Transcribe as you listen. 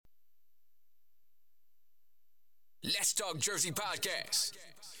Let's Talk Jersey Podcast.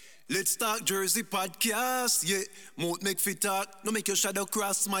 Let's Talk Jersey Podcast, yeah. Mouth make fit talk, no make your shadow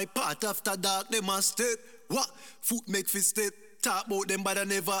cross my path after dark, they must step. What? Foot make fit step, talk about them but I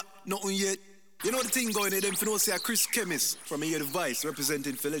never, nothing yet. You know the thing going in them, if you know say a Chris Chemist from here the Vice,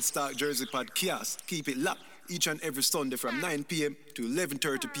 representing for Let's Talk Jersey Podcast. Keep it locked each and every Sunday from 9 p.m. to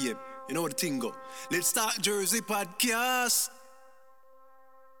 11:30 p.m. You know the thing go. Let's Talk Jersey Podcast.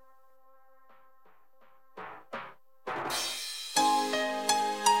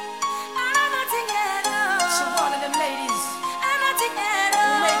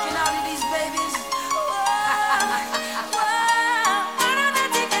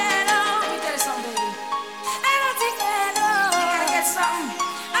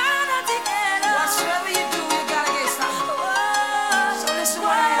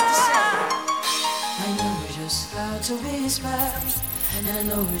 And I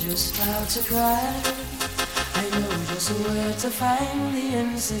know just how to cry. I know just where to find the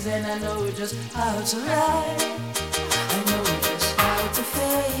answers, and I know just how to lie. I know just how to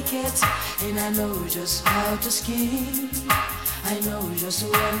fake it, and I know just how to scheme. I know just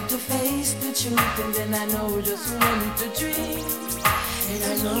when to face the truth, and then I know just when to dream. And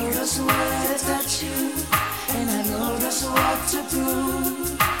I know just where to touch you, and I know just what to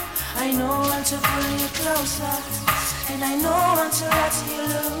prove. I know when to pull you closer, and I know when to let you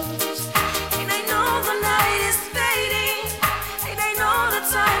loose. And I know the night is fading, and I know the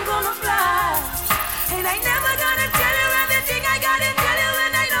time gonna fly. And I never gonna tell you everything I gotta tell you,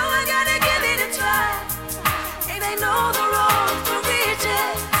 and I know I gotta give it a try. And I know the road to reach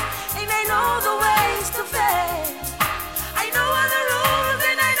it, and I know the ways to fail. I know all the rules,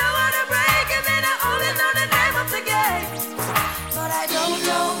 and I know how to break, and then I only know the name of the game. But I don't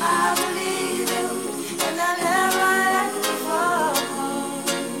know how to leave you, and I never let you fall.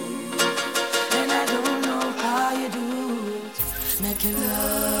 And I don't know how you do it. Make you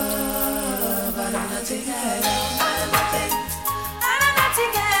love, I don't know nothing at all. I don't know nothing. I don't know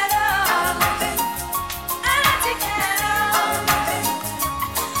nothing at all. I don't know nothing. I don't know nothing at all. I don't know nothing.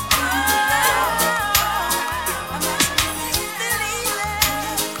 I'm not something you can believe it.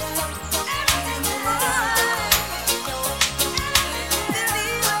 Everything you want.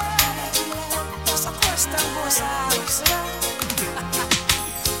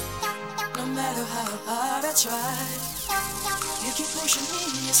 No matter how hard I try, you keep pushing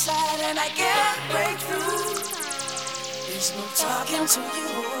me aside and I can't break through. There's no talking to you.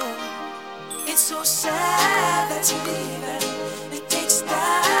 It's so sad that you're leaving. It takes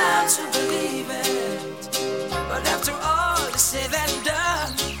time to believe it. But after all is said and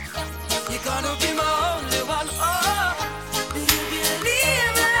done, you're gonna be my only one. Oh, do you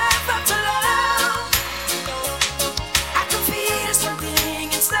believe in life after love? I can feel something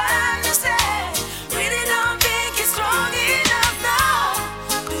inside me say, really don't think it's strong enough now.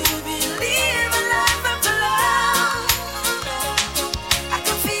 Do you believe in life after love? I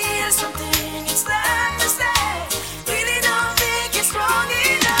can feel something inside me say, really don't think it's strong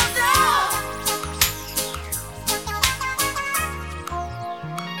enough now.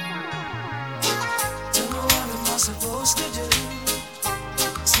 Don't know what am I supposed to do?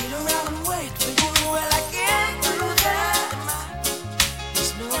 Sit around and wait for you. Well, I can't do that.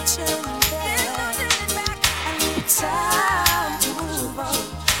 There's no turning back. I need time to move on.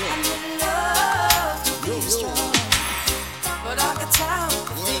 I need love to be strong. But I got time to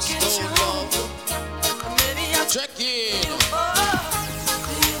think it through. Maybe I'll Check in. do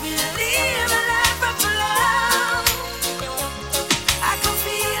you believe in life after love? I can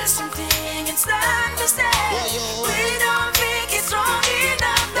feel something inside me say, we don't think it's strong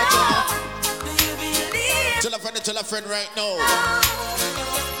enough now. Do you believe? Tell a friend right now.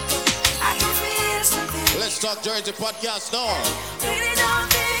 I can feel something. Let's Talk Jersey Podcast now. Really don't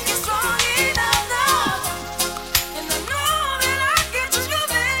think it's strong enough now. And I know that I get to your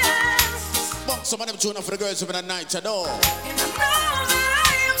best. Bunk some of them tune up for the girls over the night, you know. And I know that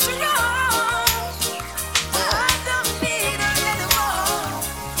I am strong. I don't need it anymore.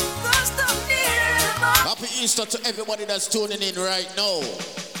 Just don't need it anymore. Happy Easter to everybody that's tuning in right now.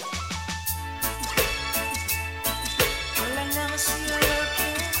 Well, I never see you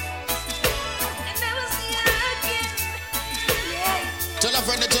looking. I never see you looking. Yeah. Tell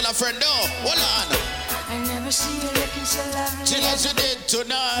a friend, no. Hold on. I never see you looking so lovely. Chill as you did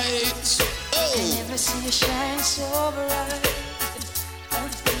tonight. I Oh. never see you shine so bright.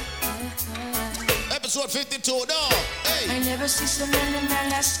 Episode 52, no. I Hey. never see someone and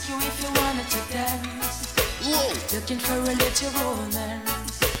I'll ask you if you wanted to dance. Whoa. Looking for a little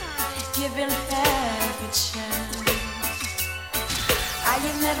romance, giving half a chance. I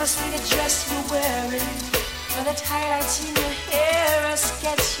have never seen a dress you're wearing When it highlights in your hair, I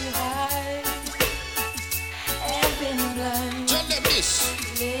sketch you high. I've been blind. Tell them this.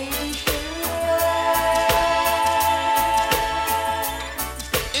 Lady,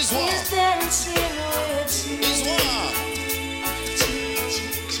 Is what? he's dancing with me. Is what?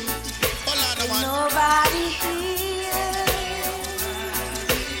 Hold on, the one. Nobody here,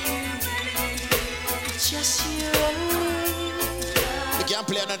 just you and me. We can't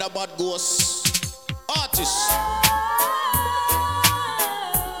play another bad ghost. Artist.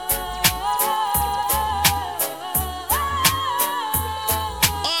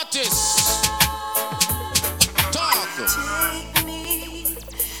 Artist. Talk. Take me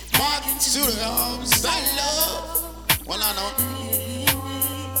Back to the arms I love. Hold on, now.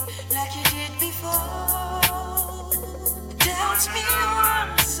 like you did before. Dance me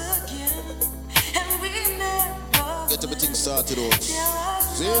once again, and we never Get everything started out.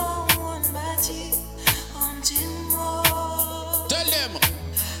 See? Tell them.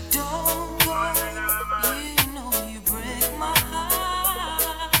 Don't go, you know you break my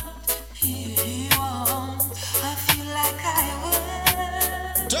heart. Here you are, I feel like I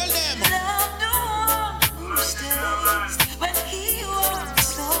will. Tell them. Love the one who stays when he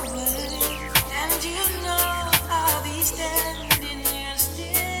walks away. And you know I'll be standing here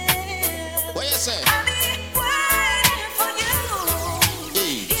still. What you say? I'll be waiting for you.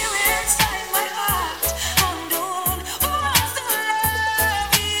 Hey. Here inside my heart, I'm the one who wants to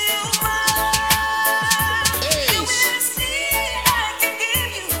love you more. Hey. You will see I can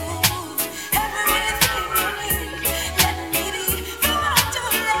give you everything you need. Let me be the one to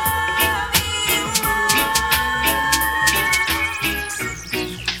love you more.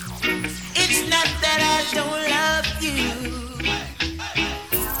 It's not that I don't love you.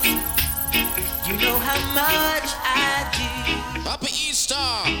 You know how much I do. Happy Easter.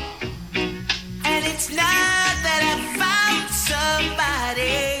 And it's not that I found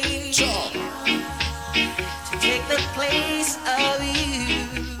somebody Sure. to take the place of you.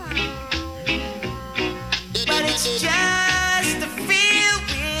 But it's just a feel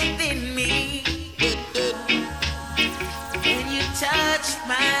within me when you touch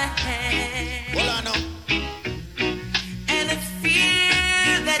my hand. Hold on, now. And a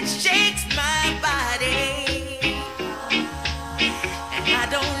fear that shakes my body. And I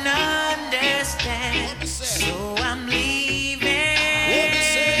don't understand. What me say? So I'm leaving. What me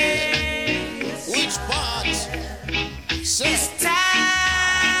say? Which part? Say. This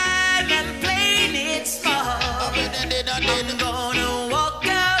time I'm playing it small. I'm gonna walk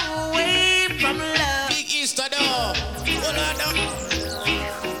away from love. Big Easter though. Hold on, now.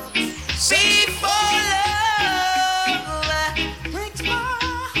 Before love breaks my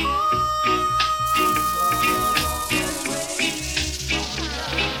heart.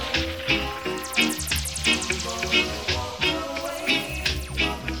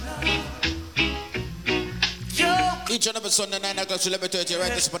 Each and every Sunday 9 o'clock to 11:30,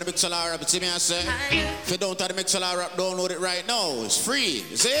 right this upon the Mixlr app. See me I say? If you don't have the Mixlr app, download it right now. It's free.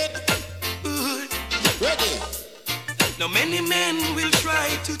 Is it? Ready? Now many men will try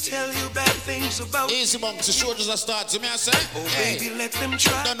to tell you bad things about Easy monks, the show just start. See me I say? Oh Hey. baby, let them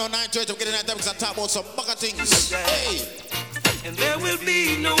try. No, 9:30, I'm getting that time because I talk about some bugger things. Hey, And there will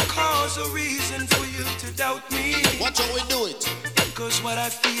be no cause or reason for you to doubt me. watch how we do it. Cause what I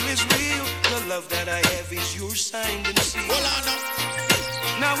feel is real. The love that I have is yours signed and sealed. Hold on now.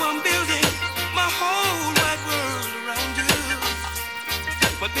 Now I'm building my whole wide world around you.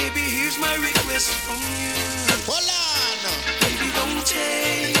 But baby, here's my request from you. Hold on. Baby, don't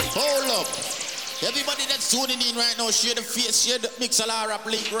take. Hold up. Everybody that's tuning in right now, share the face, share the Mixlr app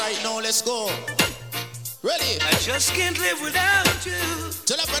link right now. Let's go. Ready? I just can't live without you.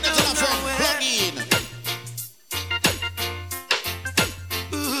 Tell a friend, tell a friend. Plug in.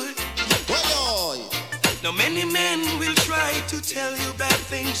 Oi, oi. Now many men will try to tell you bad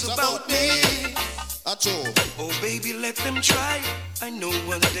things It's about me. Acho. Oh baby, let them try. I know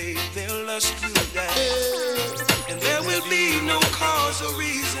one day their lust will die. And there will be no cause or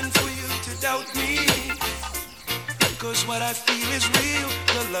reason for you to doubt me. Cause what I feel is real.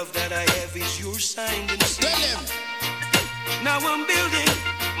 The love that I have is yours signed and Tell sealed. him. Now I'm building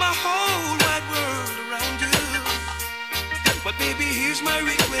my whole wide world around you. But baby, here's my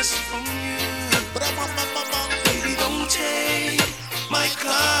request from you. Baby, don't take my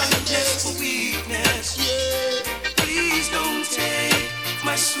kindness for weakness. Yeah. Please don't take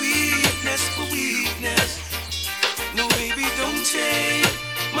my sweetness for weakness. No, baby, don't take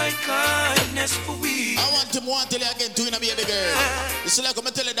my kindness for weakness. I want him to tell you again too, you know, baby girl. You see, like I'm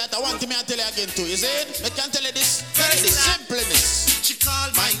tell you that, I want him to tell you again too. You see it? I can tell you this. Tell you the simpleness. She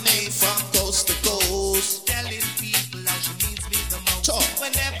called My name from coast to coast. Tell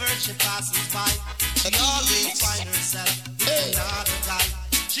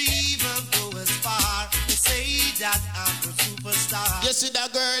You see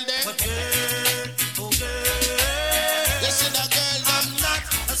that girl there? But girl, oh girl, You see that girl there? I'm not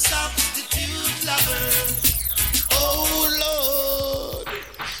a substitute lover. Oh Lord.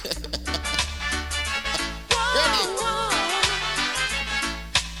 Ready?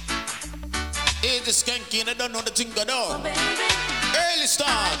 Here's the skanky and I don't know the thing go down. Early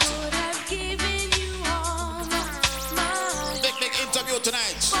start. Big interview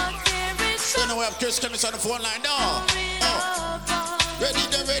tonight. Don't know we have Chris Chemist on the phone line now. Oh. Ready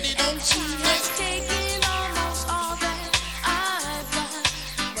then, ready then. Taking almost all that I've got.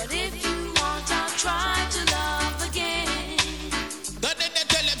 But if you want, I'll try to love again. That they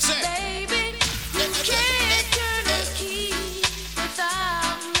tell them say. Baby, you can't turn the key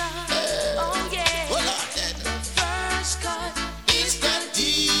without love. Oh yeah. Hold on then. The first cut It's the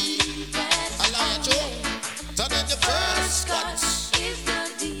deepest. I like it, Joe. So then the first cut. Is the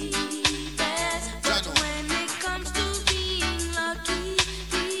deepest. But when it comes to being lucky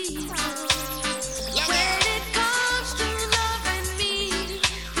people, when it comes to loving me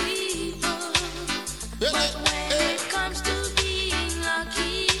people, but when it comes to being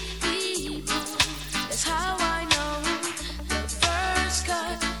lucky people, that's how I know the first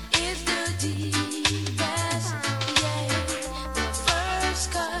cut is the deepest. Yeah, the first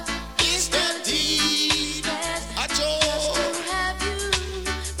cut It's the deepest. I Joe. To have you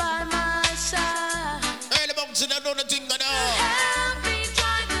by my side. Early bounce and I know the thing go down. Help me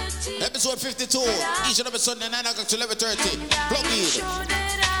dry the tears. Episode 52. Each and every Sunday 9 o'clock to 11:30. Plug I'm in. sure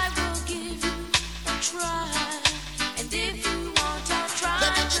that I will give you a try. And if you want, I'll try to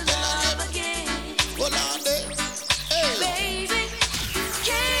love again. Hold on there. Hey. Baby, you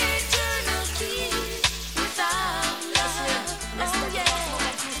can't turn the key without love. Oh yeah.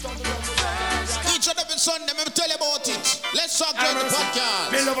 Each and every Sunday, let me tell you about it. Let's talk about the Me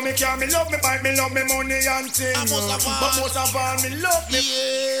podcast. love me car, me love me bike, me love me money and things. But most of all, me love me.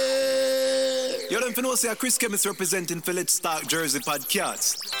 Yeah. You don't know, say Chris Chemist representing for Let's Talk Jersey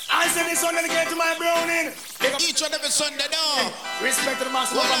podcast. I say this one, let me get to my browning. Big up, Each and every Sunday now. respect to the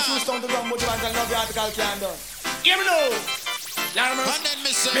master Hold from on. Houston to Rum, but you want to love the article can done. Hear me now. And then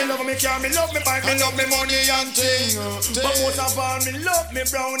me say. Me love me car, me love me bike, me love me money and thing. But most of all, me love me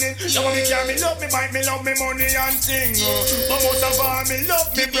browning. Love me car, me love me bike, me love me money and thing. But most of all, me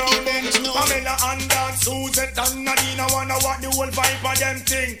love me browning. Pamela and Dan, Suzette and Nadine, I wanna what the whole vibe of them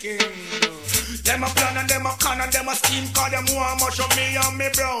thinking. Them a plan and them a con and them a scheme, cause them want much of me and me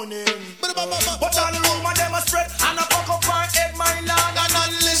browning. But all the rumor them a spread and a fuck up her head, my lord. I'm not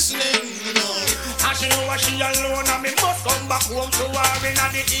listening, you know. And she know what she alone and me must come back home to her in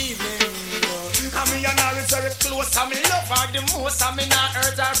the evening. And me and her is very close and me love her the most and me not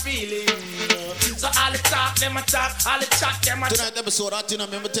hurt her feelings. So all the talk, them a talk, all the chat, them a chat. Tonight episode, I think I'm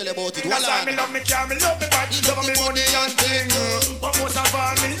going to tell you about it. That's why me love me car, me love me bike, love me money and thing. But most of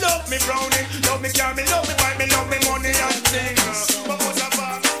all, me love me browning. Love me car, me love me bike, me love me money and thing. But most of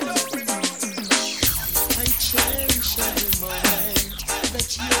all, me love me browning. I cherish every moment that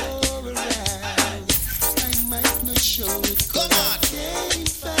you're around. I might not show it, Come but on. I can't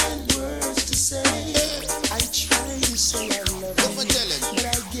find words to say. I try to say I love Come on, you, tell him. but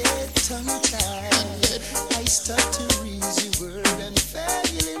I get tongue-tied. I start to read your word and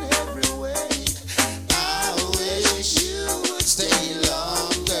fail in every way. I wish you would stay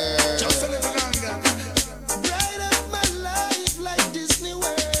longer. Just a little longer. Bright up my life like Disney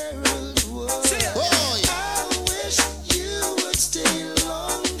World was. Oh, yeah. I wish you would stay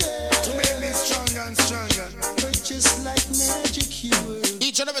longer. To make me stronger and stronger. But just like magic you were.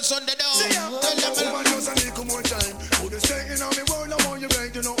 Each and every Sunday now. See ya. Tell them. Woman, just a little more time. Put the stay in on me world, I want you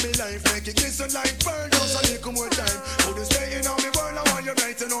brighten up me life. Make it glisten like pearl, just a little more time. Put the stay in on me world, I want you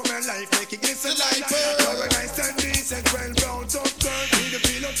brighten up my life. Make it glisten like pearl. You're a nice and decent, well brought up girl. Be the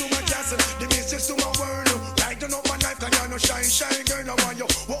pillow to my castle, the mistress to my world. Brighten up my life, cause you're no shine, shine girl. I want you,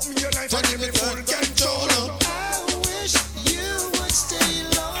 walk me your life and give me full control. I wish you would stay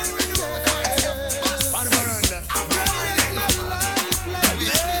longer. On the veranda.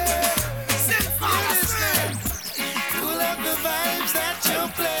 Full of the vibes that you're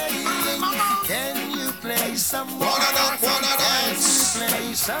playing. Can you play some more? Wanna Can dance. you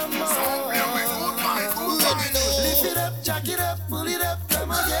play some more? Lift it up, jack it up, pull it up, come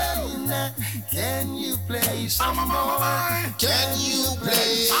again. Can you play some more? Can you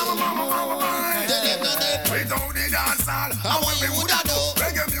play? Tell them that. Without the dance hall, How you woulda know?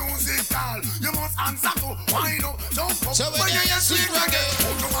 reggae music call. You must answer to wine up, jump up. So when you hear sweet reggae,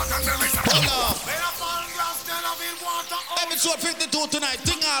 hold on. Episode 52 tonight.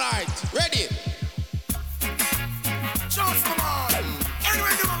 Thing alright. Ready? Just come on.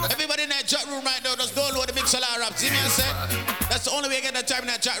 Anyway, Everybody in that chat room right now, just download the Mixlr app. See me I say? That's the only way they get that time in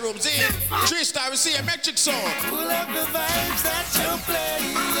that chat room. See? 3-star, we see a metric song. Pull up the vibes that you're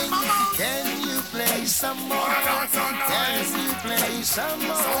playing. Can you play some more? Can you play some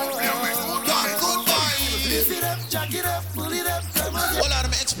more? Good boy. Lift it up, jack it up, pull it up, come on. Well, let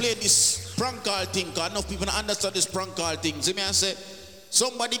me explain this prank call thing, because enough people don't understand this prank call thing. See me, I say,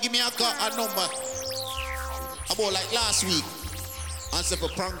 somebody give me a number about like last week, and say for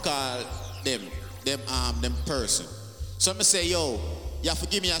prank call them person. So I say, yo, you have to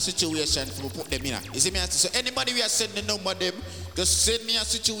give me a situation to put them in. You see me, I say, so anybody we are sending the number them, just send me a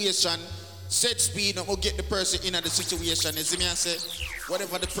situation, set speed, and we'll get the person in the situation. You see me, I say,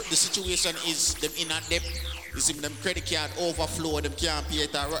 whatever the situation is, them in at them. You see me, them credit card overflow, them can't pay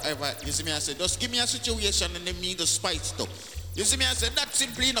it or whatever. You see me, I say, just give me a situation and them need to spice stuff. You see me, I say, that's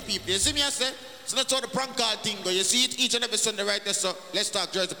simply enough people. You see me, I say, so that's how the prank call thing go. You see it each and every Sunday right there, so let's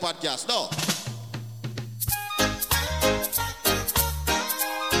talk Jersey podcast. No.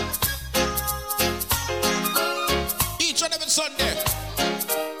 Each and every Sunday.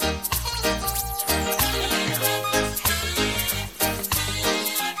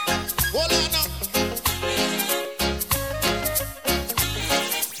 Hold on now.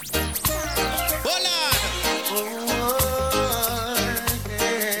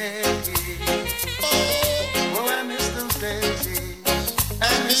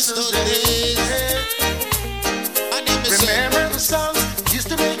 Remember the songs used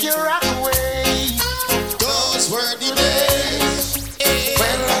to make you rock away. Those were the days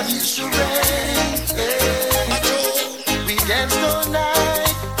when love used to rain. We danced all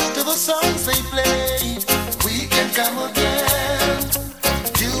night to the songs they played. We can come again,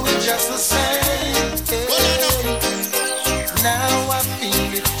 do it just the same. Now I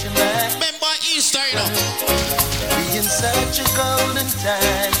feel it tonight. Remember Easter, you know. We in such a golden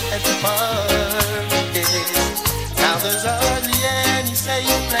time at the party. Now there's hardly any safe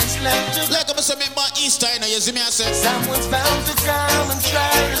place left to go. Like I'm saying, remember Easter, you know, you see me, I say. Someone's bound to come and try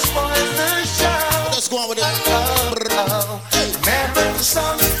to spoil the show. Let's go on with it. Remember the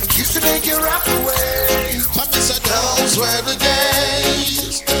songs used to make you rock away. Those were the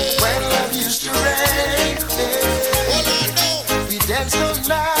days when love used to rain. We danced all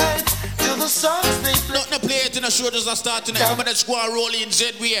night till the songs they play. Not to play it in a show, just a start tonight. Come on, let's go and roll in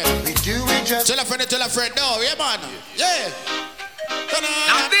Z-Way. We do it just. Tell a friend, no, yeah, man. Yeah.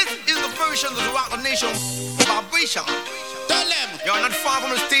 Now this is the version of the Rock Nation vibration. Tell them. You're not far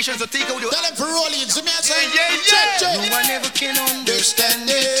from the station, so take out your. Tell them for rolling. See me, I say. Yeah. No one ever can understand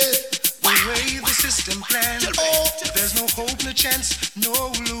it. The way the system plans. There's no hope, no chance,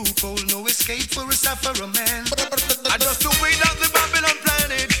 no loophole, no escape for a sufferer man. I just the way that the Babylon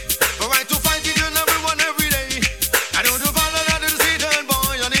planet. For right to fight each and everyone every day. I don't follow that little Satan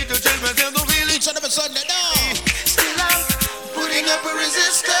boy. I need to change myself to really. Each and every Sunday now. Still I'm putting up a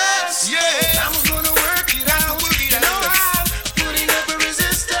resistance. Yeah. I'm gonna work it out. You know I'm putting up a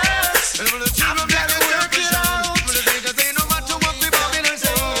resistance. I'm gonna work it out. No matter what the Babylon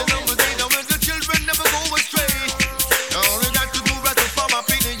say, the children never go astray. All you got to do is to follow my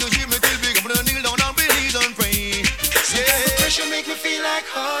feet. You hear me till big. I'm gonna kneel down and believe and pray. The pressure make me feel like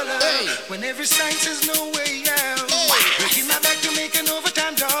holler. When every sign says no way out. Breaking my back to make an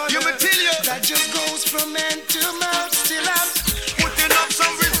overtime dollar. You me tell you. That just goes from man to mouth. Still I'm Putting up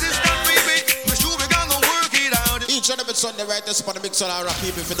some resistance, baby. We sure we gonna work it out. Each and every Sunday right there, upon the Mix Solar Rap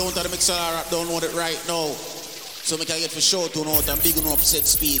people. If you don't have the Mix Solar Rap, don't know it right now. So we can get for sure to know it and big enough set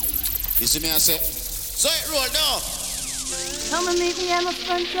speed. You see me, I say. So it roll now. Come and meet me at my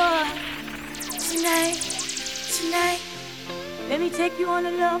front door tonight. Let me take you on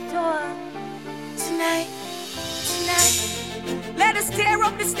a love tour tonight. Let us tear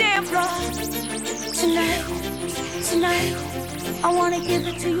up the damn floor tonight. I wanna give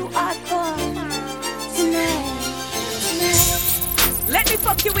it to you hardcore tonight. Let me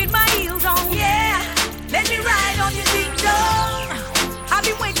fuck you with my heels on, yeah. Let me ride on your ding dong. I've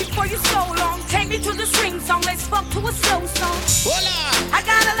been waiting for you so long. Take me to the swing song. Let's fuck to a slow song. Hola. I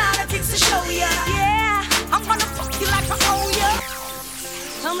got a lot of things to show ya. Yeah, I'm gonna fuck you like I owe ya.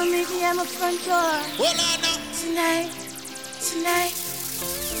 Come and meet me at my front door Hola now. tonight.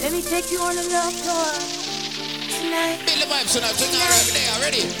 Let me take you on a love tour tonight. Feel the vibes tonight. Turn on every day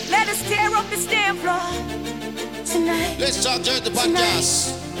already. Let us tear up this damn floor tonight. Let's talk Jersey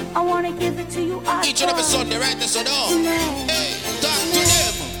podcast. I wanna give it to you hardcore. Each and every Sunday right there, so now. Tonight. Hey, talk to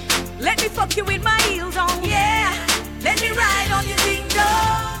them. Let me fuck you with my heels on, yeah. Let me ride on your ding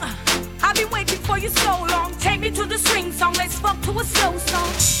dong. I've been waiting for you so long. Take me to the swing song. Let's fuck to a slow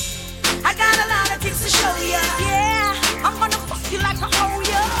song. I got a lot of things to show ya, yeah. I'm gonna fuck you like I owe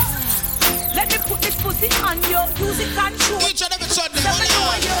ya. Let me put this pussy on you. Use it control. Each and every Sunday, Let me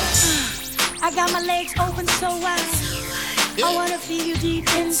know you. I got my legs open so wide. Yeah. I wanna feel you deep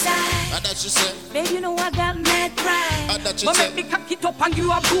inside. And that you say. Babe, you know I got mad pride. And that you But say. make me cock it up and you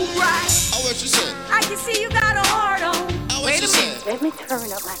a boom ride. How what you say? I can see you got a heart on. How what you say? Let me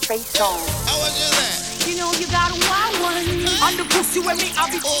turn up my face on. How what you say? You know you got a wild one. On the pussy with me, I'll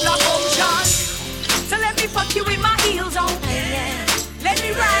be like John. So let me fuck you with my heels on. Let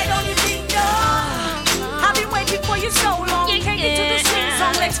me ride on your ding dong. I've been waiting for you so long. Take it to the swing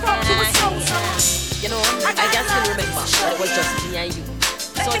song. Let's fuck to a soul song. You know, I can still remember that it was just me and you.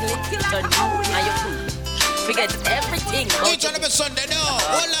 Suddenly, turn you and your crew. Forget everything. Each and every Sunday, no.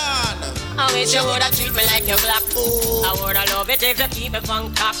 Hold on. I wish you woulda treat me like your black. I woulda love it if you keep me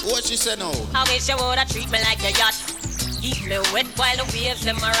from top. What she say now? I wish you woulda treat me like your yacht. Keep me wet while the waves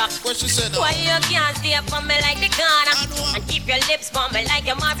in my rock. What she say now? Why you can't stay up for me like the Ghana? And keep your lips for me like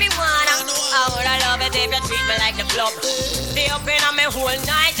your marijuana. I woulda love it if you treat me like the club. Stay up in on me whole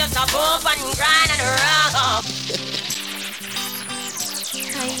night just a bump and grind and rock.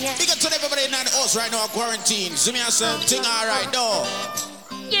 Big up to everybody in the house right now, quarantine. See me as something alright now.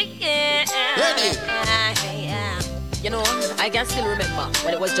 Ready? You know, I can still remember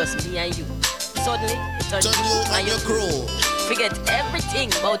when it was just me and you. Suddenly, it turned Turn you and your crew. Forget everything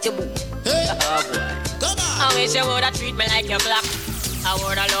about your boo. Hey, Oh boy. come I on. wish you woulda treat me like your black. I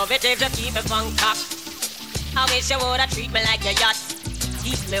woulda love it if you keep me from cock. I wish you woulda treat me like your yacht.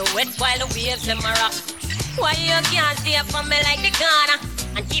 Keep me wet while the waves in my rock. Why you can't stay up for me like the Ghana?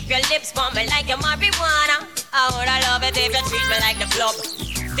 And keep your lips for me like your marijuana. I woulda love it if you treat me like the club.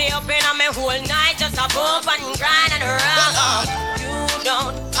 Stay up in on me whole night just a bump and grind and rock. You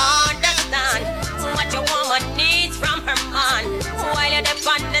don't understand what your woman needs from her man. While you're up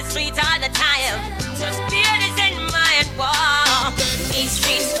on the street all the time, just feel this in my wall. These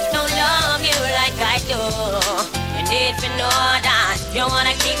streets don't love you like I do. You need to know that you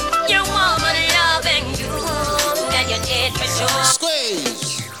wanna keep your woman loving you. Then you did for sure.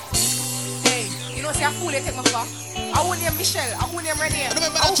 Squeeze. Hey, you know say a fool you take me for? I won't name Michelle, I won't name Renee.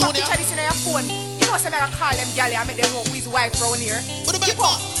 Remember I that won't Junior? picture this in your phone. You know say I gotta call them galley and make them know who his wife round here. What about Keep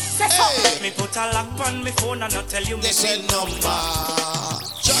up, set up. Hey, Me put a lock on me phone and I tell you me listen number.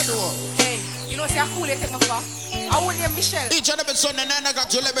 Shadow. Hey, you know say a fool you take me for? I won't name Michelle. Each and every Sunday, 9 o'clock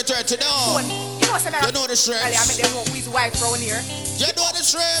to 11:30 Phone. now. You know say I You know the galley and shreds. make them know who his wife round here. You know the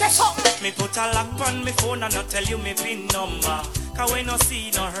Set shreds. up. Me put a lock on me phone and I tell you me pin number. Cause when no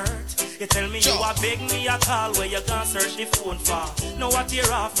see no hurt, you tell me Sure. you a beg me a call where you can search the phone for. Know what tear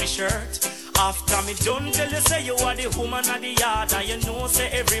off me shirt. After me done tell you say you are the woman of the yard and you know say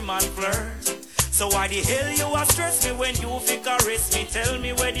every man flirt. So why the hell you a stress me when you fi caress me? Tell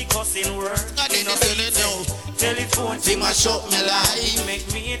me where the cussing word. I You know didn't know. telephone Thing mash up me life. Make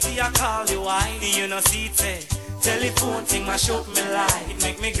me hate you, call you why. You know see it say telephone thing mash up me life. It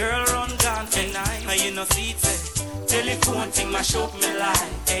make me girl run gone tonight. You know see it say telephone thing mash up me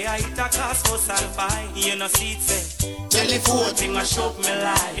life. Hey, I hit a cast for and fine. You know see it say telephone thing mash up me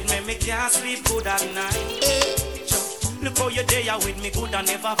life. It make me can't sleep good at night. Look how you there with me good and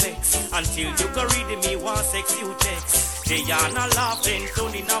never vex. Until you go read me one sex you text. They are not laughing,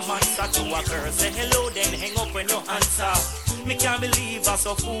 turning a monster to a girl. Say hello, then hang up when you answer. Me can't believe I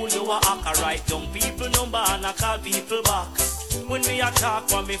so fool you a hack. I write down people number and I call people back. When me a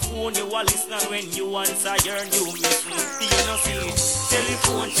talk on me phone, you a listen, and when you answer, you're new miss me. You know see it.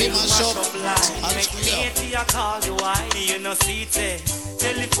 Telephone thing mash up line. Make me hate you call you why. You know see it. Say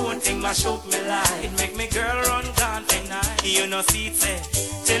telephone thing mash up me line. It make me girl run gone tonight. You know see it. Say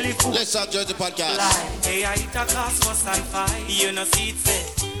telephone. Let's start Jersey podcast. Line. Hey, I hit a cast for stand five. You know see it. Say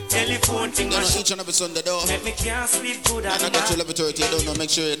telephone thing You know, mash up. each and every Sunday though. Make me can't sleep good at 9 o'clock to night. 11:30. You don't know. Make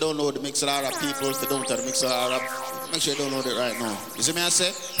sure you download the Mixer Arab people. If you don't have the Mixer Arab, make sure you download it right now. You see me I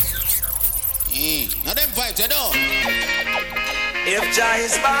say? Now them vibes, you know. If Jah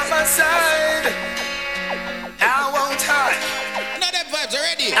is by my side, I won't hide. Now them vibes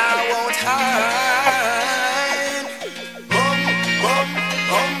already. I won't hide. Bum, bum,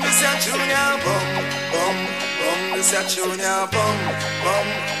 bum, this a junior. Bum, bum, bum, this a junior. Bum, bum,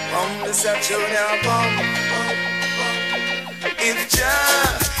 bum, this a junior. Bum, bum, bum. If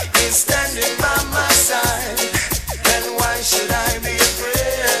Jah is standing by my side, then why should I be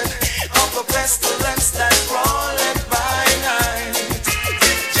afraid of the pestilence that crawleth by night?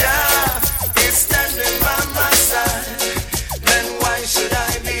 If Jah is standing by my side, then why should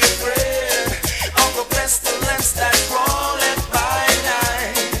I be afraid of the pestilence that crawleth by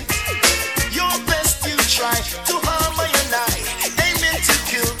night? Your best you try to harm I and I, aiming to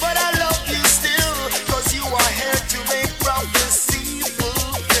kill, but I love you still, cause you are here to make prophecy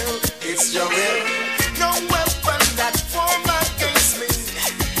fulfill. It's your will.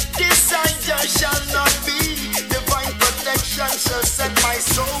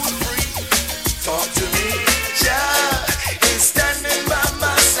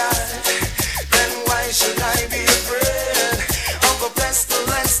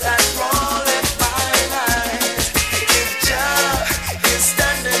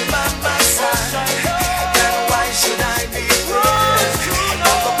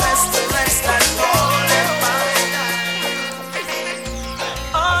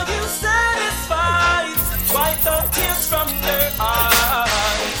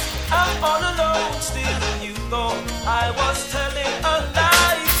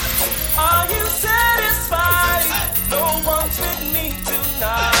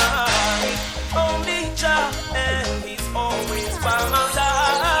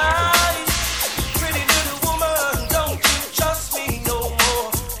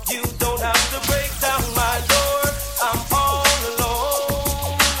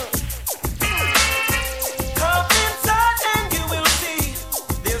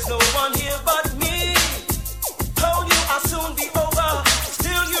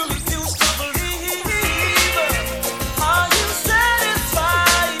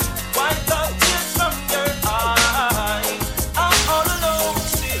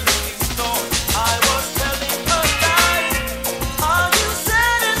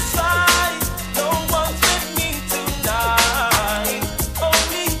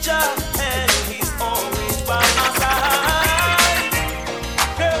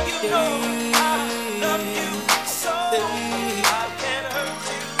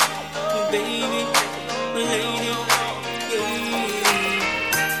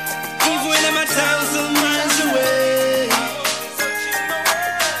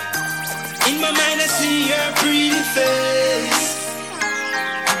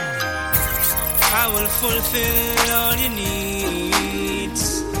 fulfill all your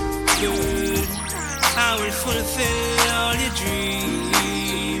needs. Good. I will fulfill all your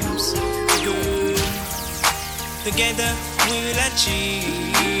dreams. Good. Together we'll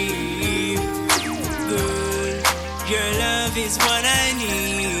achieve. Good. Your love is what I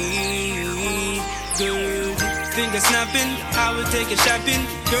need. Good. Finger snapping, I will take you shopping.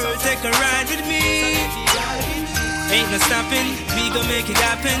 Girl, take a ride with me. Ain't no stopping, we gon' make it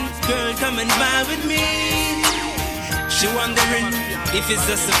happen. Girl, come and vibe with me. She wondering if it's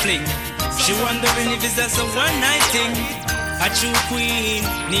just a fling. She wondering if it's just a one-night thing. A true queen,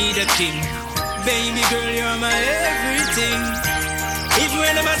 need a king. Baby girl, you're my everything. Even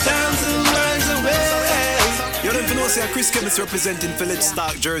when I'm 1,000 miles away. You don't even know say Chris Chemist representing Philip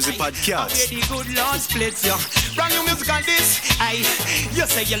Stark Jersey Podcast. The good Lord splits you. Brand new music on this. Aye, you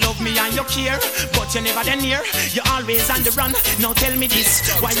say you love me and you care, but you never then near. You always on the run. Now tell me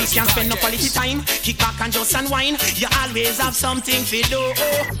this, why we can't spend no quality time? Kick back and just unwind. You always have something to do.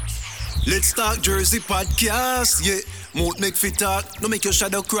 Let's Talk Jersey Podcast, yeah. Mouth make fit talk, no make your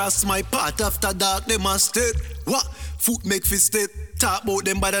shadow cross my path after dark. They must stay. What? Foot make fit stay. Talk about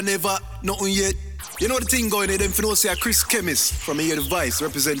them but I never, nothing yet. You know the thing going there, them for no say Chris Chemist from Hear the Vice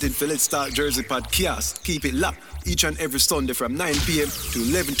representing for Let's Talk Jersey Podcast. Keep it locked each and every Sunday from 9 p.m. to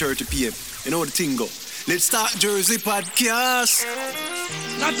 11:30 p.m. You know the thing go. Let's Talk Jersey Podcast.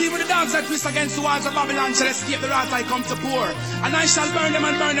 Not even the dogs that twist against the walls of Babylon shall escape the wrath I come to pour. And I shall burn them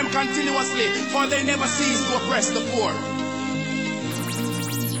and burn them continuously, for they never cease to oppress the poor.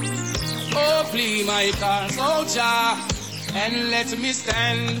 Oh, please, my cause, oh Jah, and let me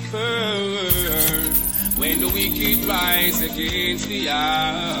stand firm when the wicked rise against the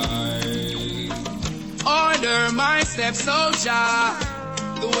eye. Order my steps, oh Jah,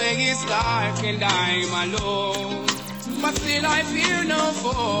 the way is dark and I'm alone, but still I fear no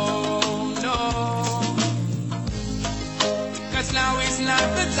foe, no. Cause now is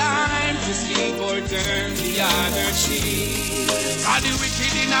not the time to sleep or turn the other cheek. Are the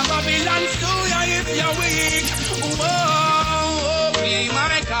wicked in a Babylon too, yeah, if you're weak. Whoa, be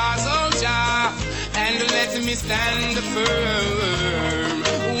my cause, oh Jah, and let me stand firm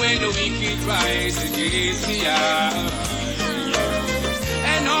when the wicked rise against the eye.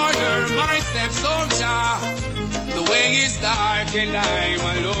 And order my steps, oh Jah, the way is dark and I'm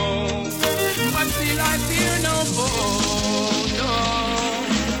alone, but still I fear no foe, no.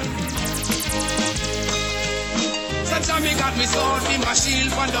 So Jah me got me sword in my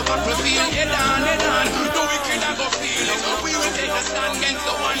shield from the battlefield, head on, head on. The wicked I go feel it, but we will take a stand against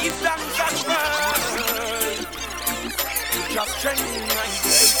the one. He's done that just trending right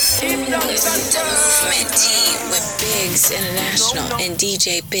there. Listen to the movement team with Biggs International and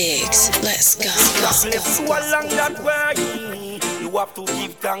DJ Biggs. Let's go. Let's go along that way. You have to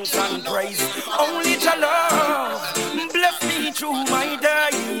give thanks and praise. Only Jah love bless me through my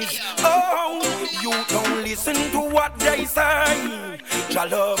days. Oh, you don't listen to what they say. Jah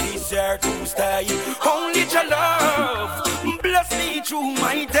love is here to stay. Only Jah love bless me through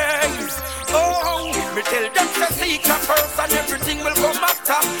my days. Oh, me tell them to seek Jah first and everything will come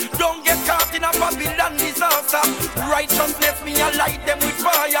after. Don't get caught in a Babylon disaster. Righteousness me I light them with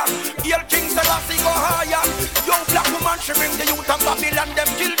fire. Hail King Selassie go higher. Young black woman she bring the youth of Babylon them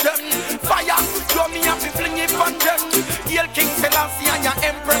kill them. Fire, you me have to fling it on them. Hail King Selassie and your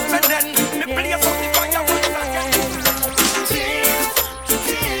Empress Menen. Me play up the fire once again.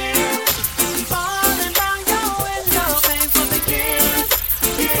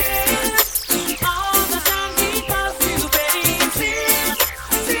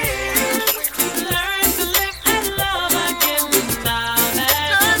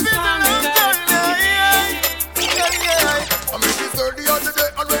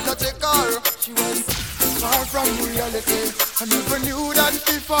 From reality, I never knew that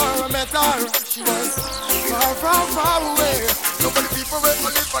before I met her. She was far away. Nobody people where I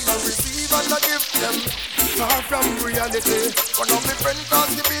live and I receive and I give them. Far from reality. One of my friends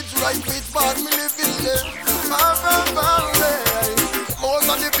crossed the beach right with but me living there. Far away. Most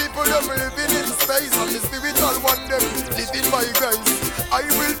of the people them living in space and the spiritual one them living by grace. I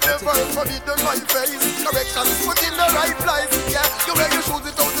will never forget them my face. Correction put in the right place. Yeah, you wear your shoes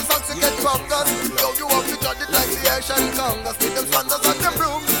without the socks to get fungus. Now you have to judge it like the Asian Congress. With them standards and them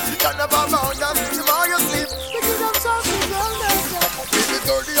brooms, you never bound us. The more you sleep, you give them something wellness. Baby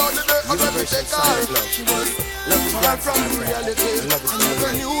 30 on the day, I'm gonna take her. She was far from reality. I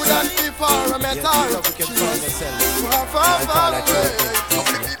never knew that before I met her. She was far away.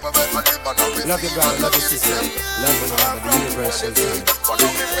 Love your brother, love your sister, love one another, the universal thing.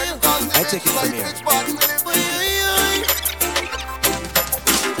 I take it from here.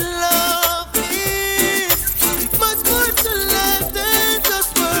 Love is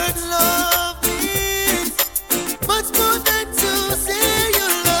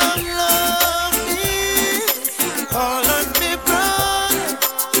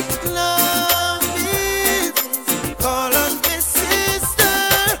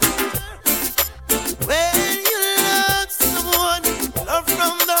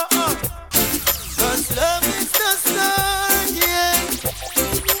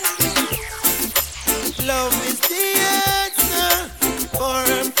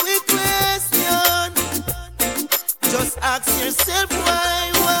yourself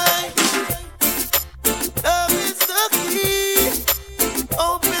why? Love is the key.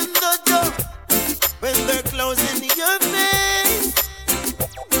 Open the door when they're closing your face.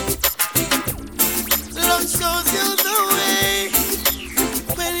 Love shows you the way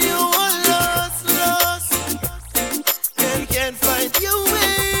when you are lost and can't find your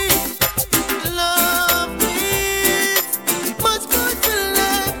way. Love means much more to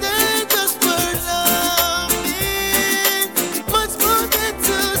life than just for loving. Much more than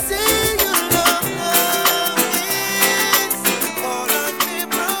to say you love. Love means all on me,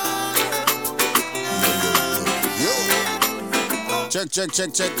 brother. Check. Check.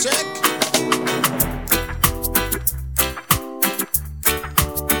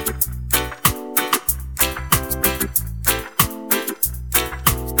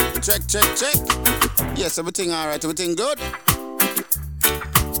 Yes, everything all right, everything good.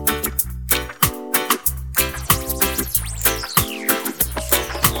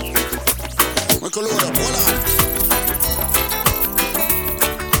 We can load up, hold on.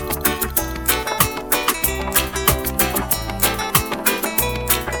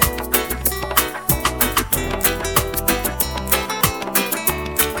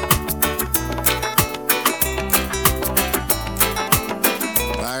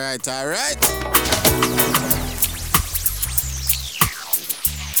 All right.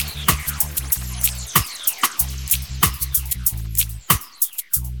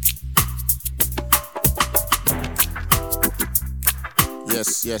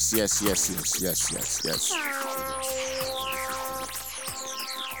 Yes.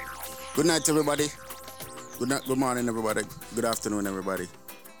 Good night, everybody. Good morning, everybody. Good afternoon, everybody.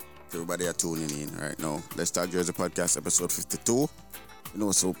 Everybody are tuning in right now. Let's Talk Jersey Podcast, episode 52. You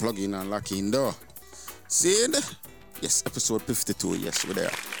know, so plug in and lock in door. See it? Yes, episode 52. Yes, we're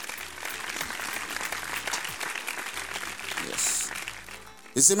there. Yes.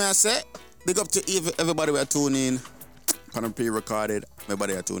 You see me, I say? Big up to everybody we are tuning in. Pan and pre-recorded.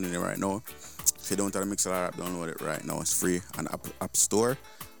 Everybody are tuning in right now. If you don't have the Mixlr app, download it right now. It's free on App Store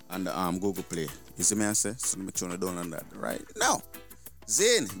and Google Play. You see me, I say? So make sure you download that right now.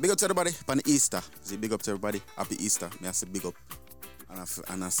 Zane, big up to everybody. Pan Easter. See, big up to everybody. Happy Easter. Me I say big up.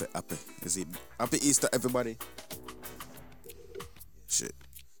 And I say happy. Is it happy Easter, everybody? Shit.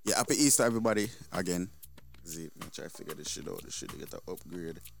 Yeah, happy Easter, everybody. Again. Is it? I try to figure this shit out. This shit to get an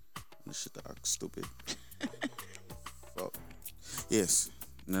upgrade. This shit to act stupid. Fuck. Yes.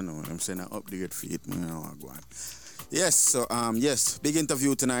 No. I'm saying an upgrade for it. Man, I go on. Yes. So yes. Big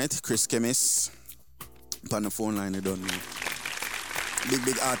interview tonight. Chris Chemist. On the phone line, you don't know.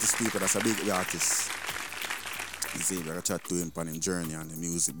 Big artist people. That's a big artist. You see, we're going to chat to him on his journey on the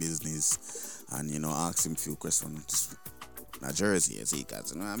music business and, you know, ask him a few questions. Now, Jersey, you see,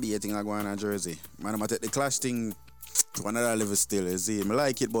 because, you know, I'm beating like going to Jersey. Man, I'm going to take the Clash thing to another level still, you see. I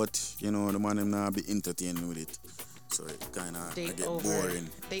like it, but, you know, the man him not be entertained with it. So it kind of get boring.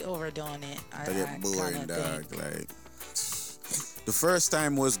 They overdone it. They get boring, dog. Like, the first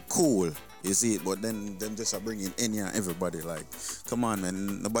time was cool. You see it, but then them just are bringing any and everybody. Like, come on,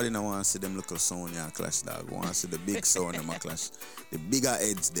 man. Nobody now want to see them little sound yeah, clash, dog. Want to see the big sound them a clash. The bigger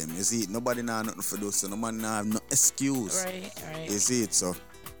heads them. You see it. Nobody now nothing for those. So nobody now have no excuse. Right. You see it, so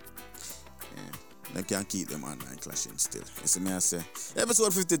yeah, they can't keep them online clashing still. You see me, I say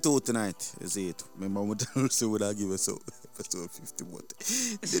episode 52 tonight. You see it. Remember what I would I give us episode 50, but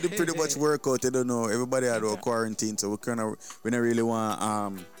they did pretty much work out. I don't know. Everybody had a quarantine, so we don't really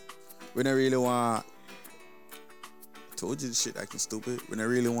want. Told you this shit acting stupid. We don't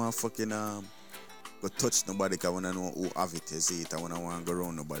really want fucking go touch nobody because we don't know who have it. You see it. I don't want to go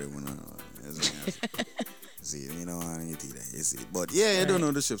around nobody. See, you know, I need to do that. You see. But yeah, I don't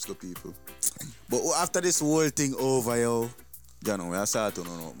know the ships go people. But after this whole thing over, yo, you know, we start to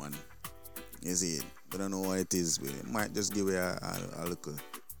know, man. You see it. We don't know what it is. We might just give it a little,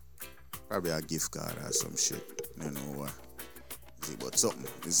 probably a gift card or some shit. You know what? You see, but something.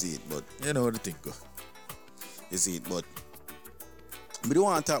 You see it. But you know what the thing go. You see it. But we don't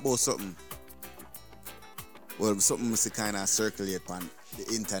want to talk about something. Well, something must kind of circulate on the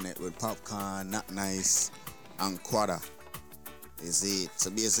internet with Popcaan, Not Nice, and Quada. You see it. So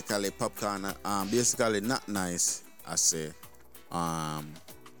basically, Popcaan, basically Not Nice, I say,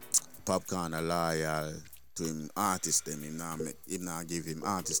 Popcaan are loyal to him artist them. Him not give him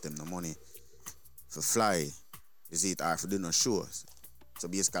artist them no money for fly. You see it, or for do no shows. So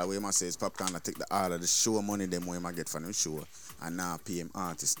basically, what I say is Popcaan take all of the show money them where I get from the show and now pay him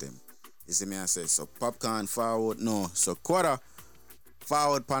artist them. You see me, I say, so Popcaan forward, no. So Quada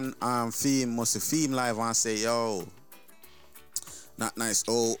forward pan theme, must theme live and say, yo, Not Nice.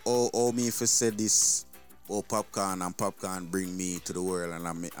 Oh, me if I say this oh, popcorn and popcorn bring me to the world, and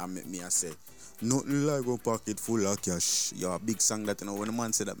I say, nothing like a pocket full of cash. Yo, a big song that, you know, when the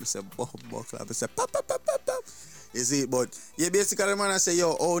man said that, I say, buckle up, I say, pop, pop, pop, pop, pop. You see, but, yeah, basically, the man I say,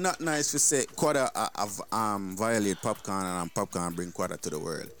 yo, oh, not nice to say, Quadra violate popcorn, and popcorn bring Quadra to the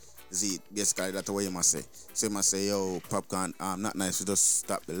world. You see, basically, that's what you must say. So you must say, yo, popcorn, not nice to just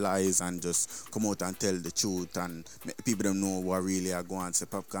stop the lies and just come out and tell the truth and make people don't know what really are going on. Say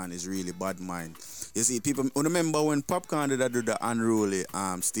popcorn is really bad mind. You see, people remember when popcorn did do the unruly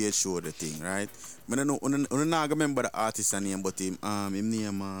stage show the thing, right? I don't know, I don't remember the artist name, but him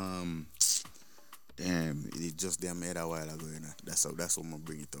name damn, it just damn made a while ago, you know. That's what I'm gonna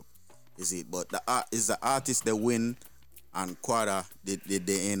bring it up. You see, but the artist that win. And Quadra,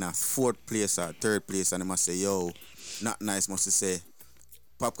 they in a 4th place or 3rd place, and they must say, yo, not nice, must say,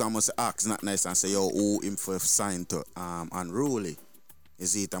 popcorn must ask, not nice, and say, yo, who him for sign to Unruly.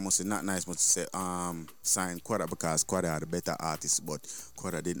 Is it? I must say, not nice, must say, sign Quadra because Quadra had a better artist, but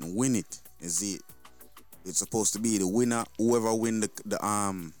Quadra didn't win it. Is it? It's supposed to be the winner, whoever win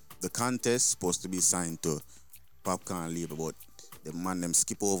the contest, supposed to be signed to Popcorn Label, but the man them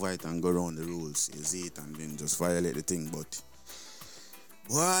skip over it and go around the rules, you see it, and then just violate the thing. But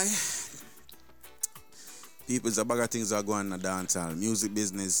boy, people's a bag of things are going on the dancehall. Music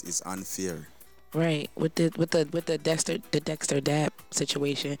business is unfair. Right. With the Dexter Dap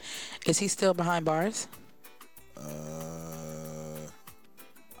situation, is he still behind bars?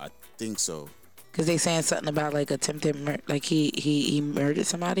 I think so. Cause they saying something about like attempted like he murdered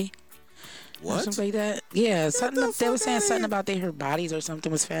somebody. What? Or something like that. Yeah, something. They were saying something about they heard bodies or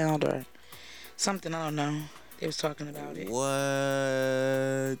something was found or something. I don't know. They was talking about it.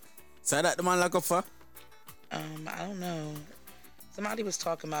 What? Say that the man lock up for? I don't know. Somebody was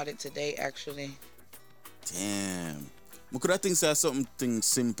talking about it today, actually. Damn. I could have think say something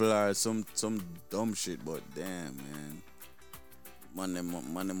simple or some dumb shit, but damn, man.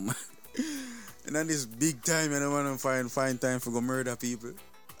 Man. And then this big time, and I want to find time for go murder people.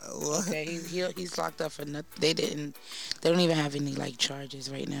 What? Okay, he's locked up for nothing. They don't even have any like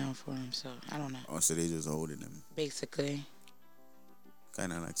charges right now for him, so I don't know. Oh, so they just holding him. Basically.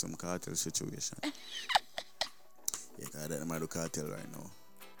 Kind of like some cartel situation. Yeah, cause that might do cartel right now.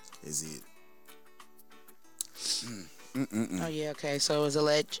 Is it? Oh yeah, okay. So it was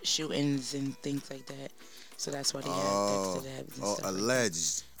alleged shootings and things like that. So that's why they had Dexter Dabs and stuff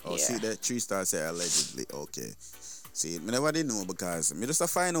alleged. Like that. See that 3-star say allegedly. Okay. See, me never did know because me just a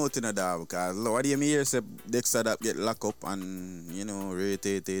find out in a dog because what do you hear say Dexter Dap get locked up and you know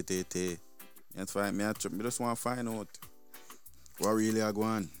te. That's fine. Me just want to find out what really are going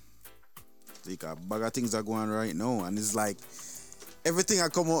on. Like a bag of things are going on right now, and it's like everything I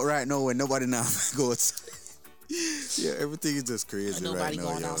come out right now when nobody now goes. Yeah, everything is just crazy nobody right now.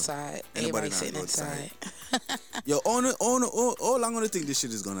 Nobody going outside. Everybody sitting inside. Yo, how long do you think this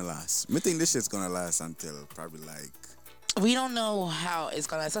shit is gonna last? Me think this shit's gonna last until probably like. We don't know how it's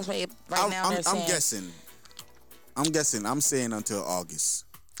gonna last. That's why I'm guessing. I'm saying until August.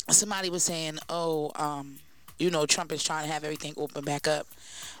 Somebody was saying, Trump is trying to have everything open back up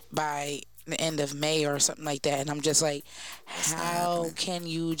by the end of May or something like that, and I'm just like, how can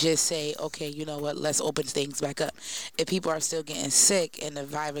you just say, okay, you know what, let's open things back up? If people are still getting sick and the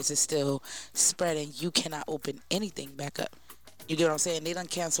virus is still spreading, you cannot open anything back up. You get what I'm saying? They done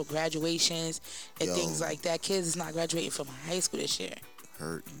cancel graduations and things like that. Kids is not graduating from high school this year.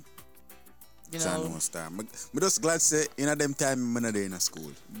 Hurting. You know? I'm just glad say in them time I'm not in a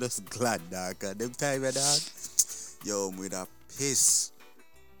school. Just glad, dog. Them time, dog. Yo, I'm with a piss.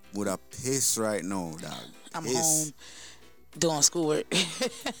 With a piss right now, dog. I'm home doing schoolwork.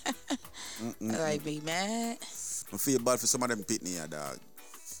 Like, be mad. I feel bad for some of them pitney, dog.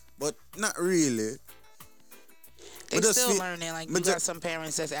 But not really. They're still learning. Like, we got some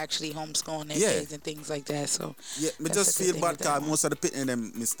parents that's actually homeschooling their kids and things like that. So yeah, me just feel bad because most of the pitney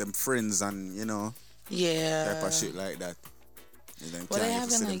them miss them friends and, you know, type of shit like that. Well, they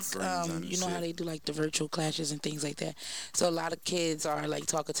having like, you know how they do like the virtual classes and things like that. So a lot of kids are like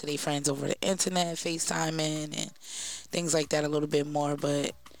talking to their friends over the internet, FaceTiming and things like that a little bit more.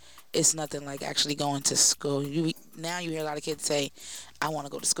 But it's nothing like actually going to school. Now you hear a lot of kids say, I want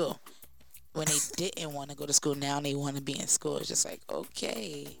to go to school. When they didn't want to go to school, now they want to be in school. It's just like,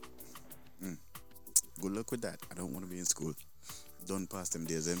 okay. Good luck with that. I don't want to be in school. Done past them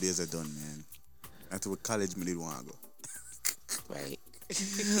days. Them days are done, man. After what college me did want to go. Right.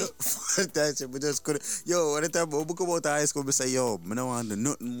 That shit, we just couldn't. Yo, at the time we come out of high school, we say, yo, I don't want to do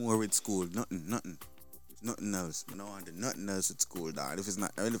nothing more with school. Nothing else. I don't want to do nothing else with school, dog. If it's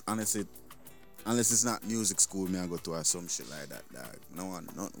not, honestly, unless it's not music school, me I go to some shit like that, dog. I don't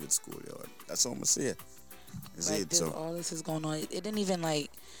want nothing with school, yo. That's all I'm going to say. Like this, all this is going on. It didn't even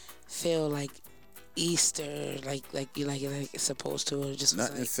like feel like Easter, like it's supposed to. It just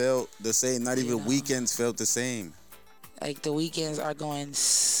nothing was like, felt the same. Not even weekends felt the same. Like the weekends are going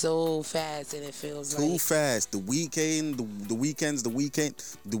so fast, and it feels too fast. The weekend, the weekends, the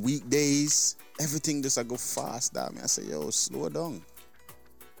weekdays, everything just go fast. Dog. I say, yo, slow down.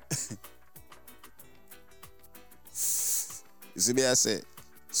 You see me? I say,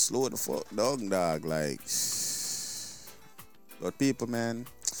 slow the fuck down, dog. Like, but people, man,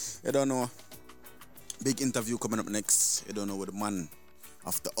 you don't know. Big interview coming up next. You don't know what the man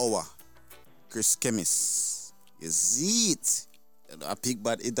of the hour, Chris Chemist, is it? You know, a big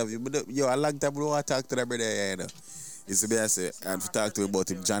bad interview. But yo, I like that, bro. I talk to that brother. You know. You see me? I say, I have to talk to him about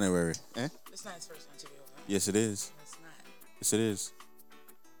him January. Eh? It's not his first interview. Right? Yes, it is. It's not. Yes, it is.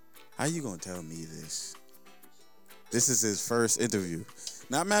 How you gonna tell me this? This is his first interview.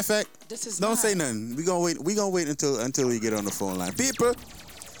 Now, matter of fact, don't say nothing. We gonna wait until we get on the phone line. People,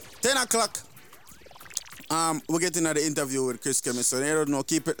 10 o'clock. We're getting another interview with Chris Chemist. So you don't know,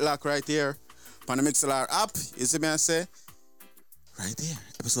 keep it locked right here on the Mixlr app. You see me? I say right there,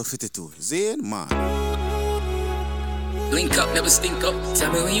 episode 52. Zane, man. Link up, never stink up.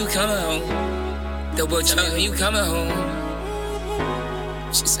 Tell me when you coming home. Double tell me when you coming home.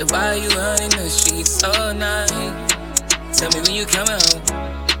 She said, why you running the streets all night? Tell me when you coming home.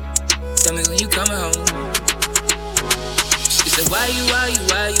 Tell me when you coming home. She said, why you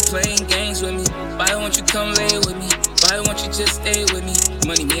playing games with me? Why won't you come lay with me? Why won't you just stay with me?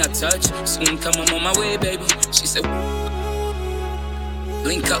 Money me I touch, soon come on my way, baby. She said,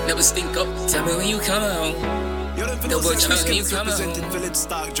 link up, never stink up. Tell me when you coming home. Double tell me you coming home. Village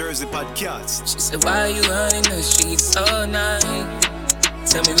Stock Jersey Podcast. She said, why you running the streets all night?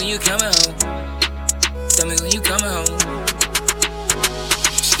 Tell me when you coming home. Tell me when you coming home.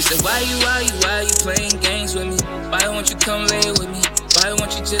 She said, why you playing games with me? Why won't you come lay with me? Why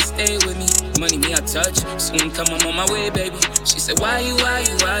won't you just stay with me? Money me I touch, soon come on my way, baby. She said, why you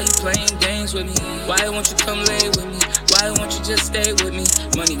playing games with me? Why won't you come lay with me? Why won't you just stay with me?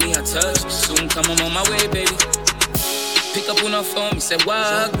 Money me I touch, soon come on my way, baby. Pick up on her phone, me say,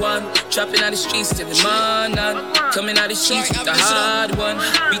 walk one. Trapping out the streets till the morning. Coming out the streets with the hard one.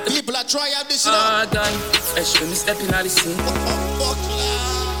 Beat the people that try out this hard gun. Fresh when me stepping out the scene.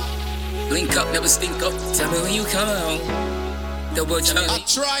 Link up, never stink up. Tell me when you coming home. Double try. I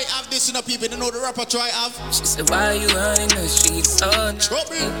try have this in the people. You know the rapper try have. She said, why you running the streets all night?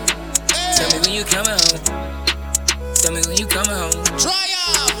 Hey. Tell me when you coming home. Tell me when you coming home. Try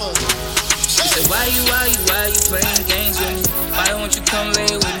have. She said, why you playing games with me? Why won't you come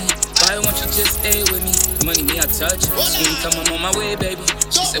lay with me? Why won't you just stay with me? Money me I touch, soon come on my way, baby.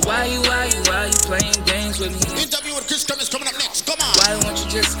 She said, why you playing games with me? Interview with Chris Chemist coming up next, come on. Why won't you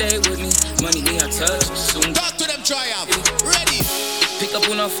just stay with me? Money me I touch, soon. Talk to them, try out. Ready. Pick up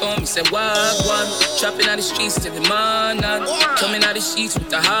on her phone, me say, walk one. Trapping out the streets till the morning. Coming out the sheets with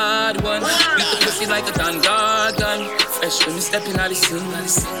the hard one. Beat the pussy like a gun garden. Fresh when me stepping out the scene.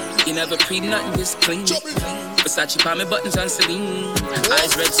 You never pre nothing this clean. Versace palm me buttons on Celine.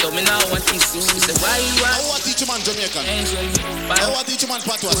 Eyes red so me now want to see. She said, why you I want to teach you man Jamaican. I want to teach you man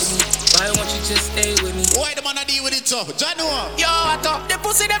Patois. Why won't you just stay with me? Why the man I deal with it so? Janua. Yo, I thought the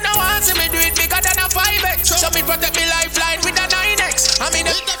pussy them now want see me do it bigger than a 5X. So me protect me lifeline with a 9X. I mean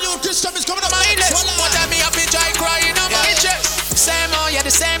the interview with Chris Chemist coming up next. What time me happy dry crying on my chest. Same oh yeah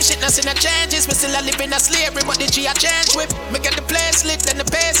the same shit, nothing a changes. Me still a live in a slavery, but the G a change with. Me get the place lit, then the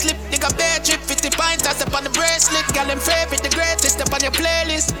pay slip. Nigga bed trip, 50 pints, that's up on the bracelet. Girl them favorite, the greatest up on your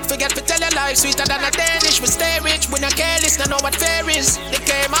playlist. Forget to tell your life sweeter than a Danish. We stay rich, we not careless, no know what fair is. They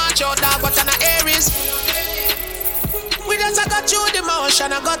came out your dog, what an Aries. We just got you the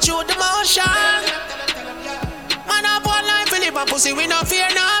motion, I got you the motion. Man up one line, Philip and pussy, we no fear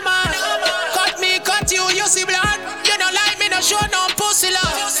no man. Cut me, cut you, you see blood. You don't like me, no show no pussy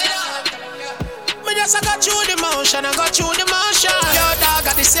love. Me just got you the motion, I got you the motion. Yo dog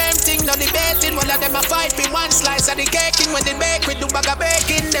got the same thing, no debating. One of them a fight for one slice of the cake. When they bake, we do bag of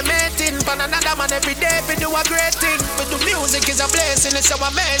baking. They mating, but another man every day we do a great thing. We do music is a blessing, it's so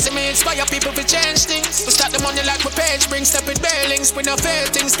amazing. Me inspire people to change things. We start the money like we page, bring step with bailings. We no fail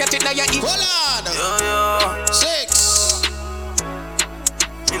things, get it now you eat. Hold on. Yo. 6.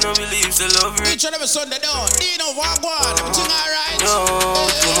 You know believe the love rich. Each and every Sunday down. Dino, one, everything alright. Yo,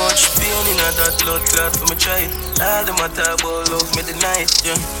 too much pain in that blood clot for my child. All them a talk about love me deny it,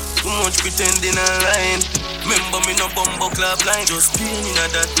 yeah. Too much pretending and lying. Remember me no bumbo clap line. Just pain in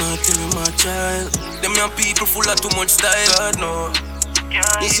that not telling my child. Them young people full of too much style. God no.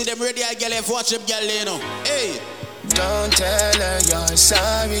 You see them ready, I get left watch them girl, you know. Hey. Don't tell her you're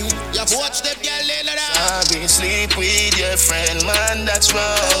sorry. You have to watch them girl later on. Sorry, sleep with your friend, man, that's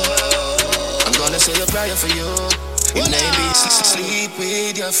wrong. I'm gonna say a prayer for you. You maybe sleep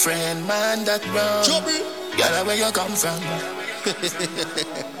with your friend, man, that's wrong. Girl, where you come from?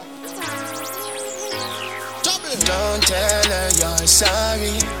 Don't tell her you're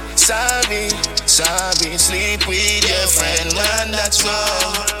sorry. Sorry, sorry, sleep with your friend, man, that's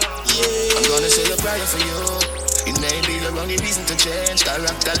wrong. I'm gonna say a prayer for you. It may be the only reason to change.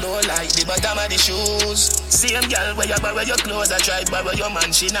 Character low like the bottom of the shoes. Same girl where you borrow your clothes, I try borrow your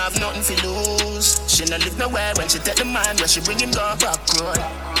man, she not have nothing to lose. She not live nowhere when she take the man, when she bring him go back road.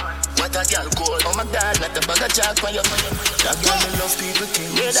 What a girl cold, oh my God, not a bag of jack for you. That girl me love people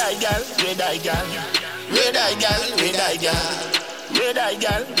king. Red eye girl, red eye girl. Red eye girl, red eye girl. Red eye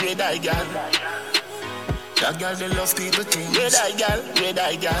girl, red eye girl. That girl me love people king. Red eye girl, red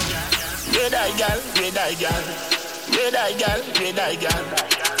eye girl. Red eye girl, red eye girl. Red eye girl, red eye girl.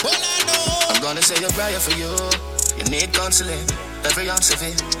 I'm gonna say a prayer for you. You need counseling, every ounce of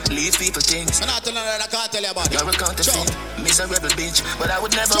it. Leave people things. I can't tell you about it. You're a counterfeit, miserable bitch. But I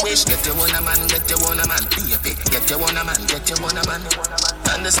would never wish. Get you one a man, get you one a man. Baby, get you one a man, get you one a man.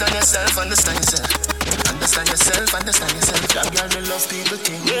 Understand yourself, understand yourself. Understand yourself, understand yourself. That girl will love people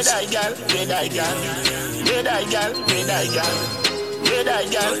things. Red eye girl, red eye girl. Red eye girl, red eye girl. Red eye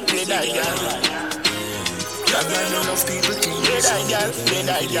girl, red eye girl. That girl will love people things. Red eye girl, red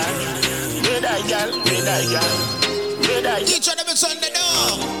eye girl. Red eye girl, red eye girl. Red eye. Each of them is on the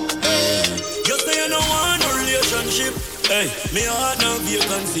door. You say you don't want no relationship. Hey, me heart no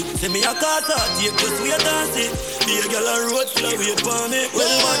vacancy. Say me a car start, take just wait and see. Be a girl a road full of wait for me.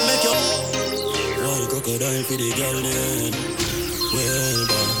 Well, what make you? One crocodile for the girl then. Well,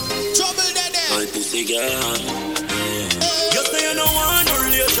 trouble there. My pussy girl. You say you don't want no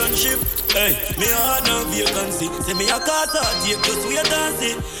relationship. Hey, me heart no vacancy. Say me a car start, take just wait and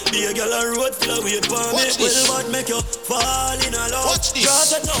see. Be a girl a road full of wait for me. Well, what make you fall in a love?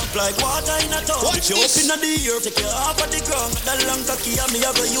 Draw it up like water in a tub. If you up in the air, take you off of the ground. That long cocky and me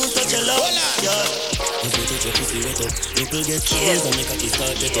a go use such a love. Yeah. If you touch your pussy wet up, people get chills and make a kiss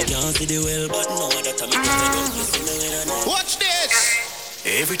start wet up. Can't see the well, but no that time it up. Watch this.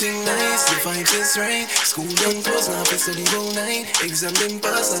 Everything nice, the vibes is right. School done close, now for study all night. Exam them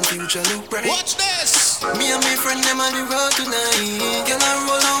pass and future look bright. Watch this. Me and my friend them on the road tonight. Girl I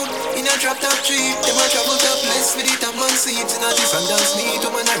roll out in a drop top tree. Them a travel topless with the top on seats. In a different dance neat,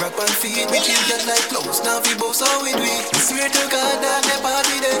 woman a rock on feet. We children like clothes, now we both so with we. Swear to God that the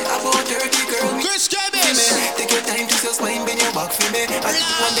party there about 30 girl. Chris James. Take your time to your spine, bend your back for me. I think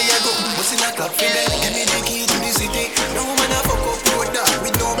one day I go, bust in a club for me. Give me the key to the city. No man a fuck up road that.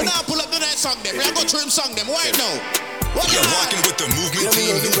 We're not pull up the night song them. We're not go trim song them right now. You're rocking with the movement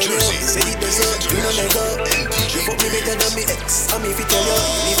team New Jersey. Say it doesn't, you know like that. You fuck me better than me ex. I'm if you tell you,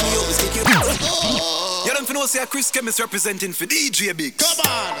 leave me up, stick you. You don't know say Chris Chemist representing for DJ Big. Come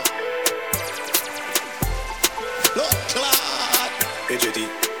on. Look, Claude. Hey, JT.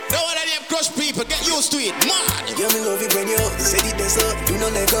 No one of them crush people, get used to it, man. Girl, me love it when you say it doesn't, you know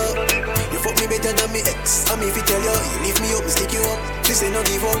like that. You fuck me better than me ex. I'm if you tell you, leave me up, stick you up. This ain't no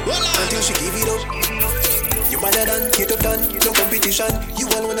give up until she give it up. You better than, get up done, no competition. You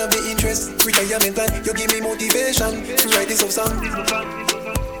all wanna be interest, retirement plan. You give me motivation to write this song.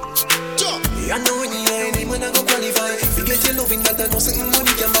 I know any man I go qualify. Forget your loving that I know something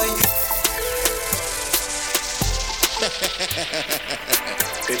money can buy.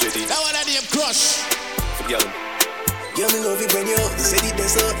 Hey JD. That one of them crush. Forget him. Girl, me love it when you say it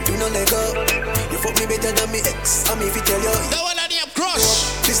doesn't, you know like that. You fuck me better than me ex. I'm if you tell you. That one of them crush.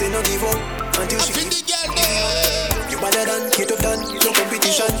 This ain't no give up until she give. You better than, get up done, no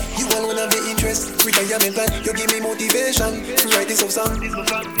competition. You all wanna be interest, retirement plan. You give me motivation to write this song.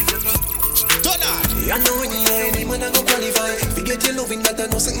 I know any man I go qualify. Forget your loving that I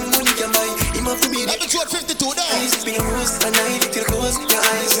know something money can buy. Him have to be the episode 52 now. Eyes being rose and I till close. Your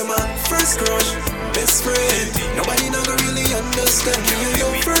eyes are my first crush, best friend. Nobody not gonna really understand you. You're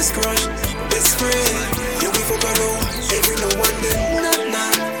your first crush, best friend. You we fuck around every now and then.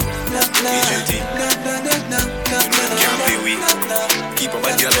 Keep up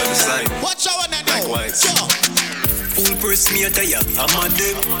my girl by the side. Watch out on that now. Likewise. Full press me a tire, I'm at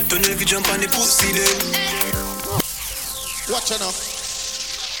them. Don't know if you jump on the pussy then. Watch out now.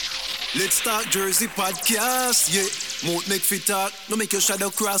 Let's Talk Jersey podcast, yeah. Moat make fit talk, no make your shadow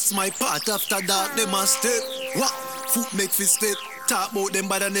cross my path. After dark, they must step. What? Foot make fit step. Talk about them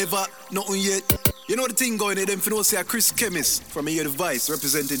but I never, nothing yet. You know the thing going in them for no say Chris Chemist from here the Vice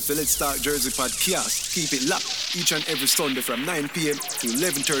representing for Let's Talk Jersey podcast. Keep it locked each and every Sunday from 9 p.m. to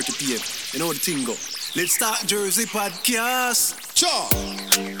 11:30 p.m. You know the thing go. Let's start Jersey podcast. Sure.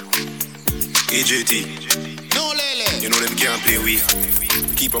 AJT. No lele. You know them can't play we.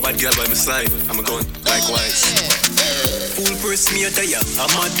 Keep a bad girl by my side. I'm a gun. Likewise. Full press me a tire. I'm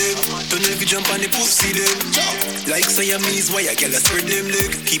a them. Don't know if you jump on the pussy them. Like Siamese wire, girl I spread them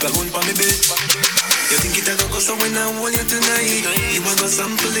leg. Keep a gun for me bed. You think it a go so when I hold you tonight? You want to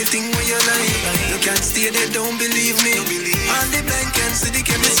sample the thing where you like. You can't stay there, don't believe me. All the blind can see the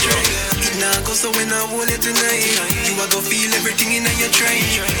chemistry. It now go so when I hold you tonight. You a go feel everything in your train.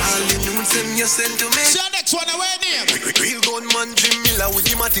 All the notes them you send to me. See the next one away name. Real gunman Jim Miller with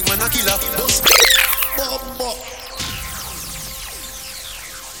the matic man a killer.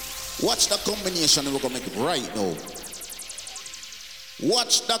 Watch the combination we're gonna make it right now.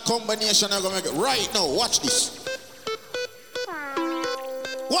 Watch the combination I'm gonna make it right now. Watch this.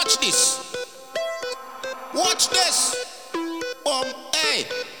 Watch this. Watch this. Hey.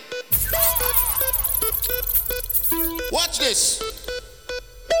 Watch this.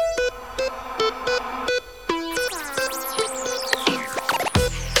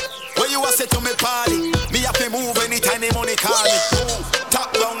 When you a say to me party, me have to move anytime the money call me.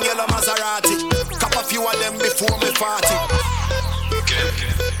 Top down yellow Maserati, cop a few of them before me 40. Okay.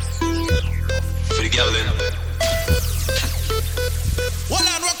 For the girl then. Hold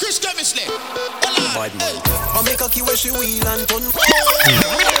on, what Chris Chemistry? Hold on. I make a key where she wheel and turn.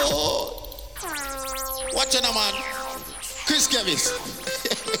 Watch it now, man. Chris Kevis.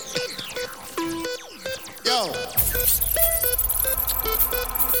 Yo.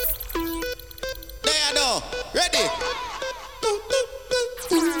 There you go. Ready?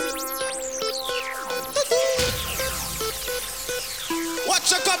 Watch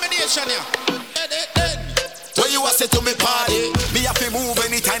the combination here. When you a say to me party, me have to move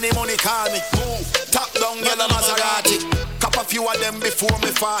anytime the money call me. Top down yellow Maserati, cop a few of them before me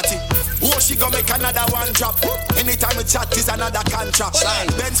 40. Oh, she gon' make another one drop. Anytime we chat is another contract.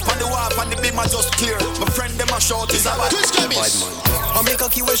 Benz on the wharf and the beam are just clear. My friend them a short is a bad I make a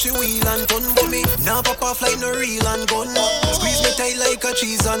key where she wheel and turn. But me now pop off like no real and gun. Squeeze me tight like a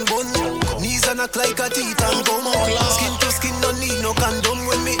cheese and bun. Knees and knock like a teeth and gum. Skin to skin, no need no condom.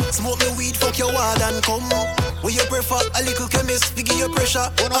 When me smoke me weed, fuck your wall and come. Will you prefer a little chemist? Give your pressure.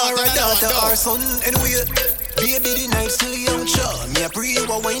 Or a daughter or son. Anyway, baby the night still young, sure. Me a pre you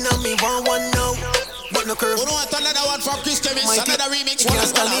a wine and me want one now. But no curve. You know what? Another one from Chris Chemist. Another remix.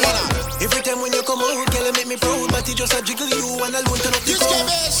 Every time when you come out, girl, you make me proud. But it just a jiggle you and alone turn up the crowd.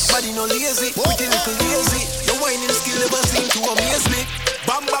 Body no lazy, pretty little lazy. Your whining skill never seem to amaze me.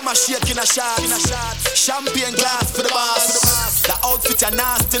 Bam bam a shake in a shot. Champagne glass for the boss. The outfit a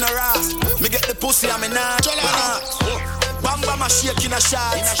nasty in a ras. Me get the pussy and me not. Bam bam a shake in a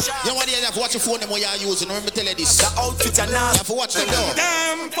shot. You want to have to watch your phone them what you're using. Remember tell you this. The outfit a nasty. You have to watch them though.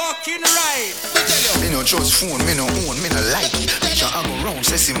 Damn fucking right. Me tell you. Me no trust phone, me no own, me no like it. Picture I go round,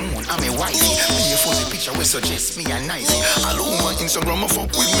 say Simone, I'm a wifey. Me a fuzzy picture we suggest me a nice. All over Instagram I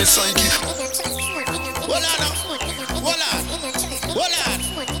fuck with me psyche. Hold on.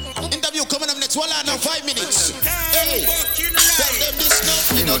 Interview coming up next. Hold on now, 5 minutes. Hey, tell them this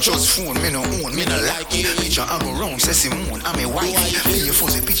now. Me no trust phone, me no own, me no like it. Picture I go round, say Simone, I'm a wifey. Me a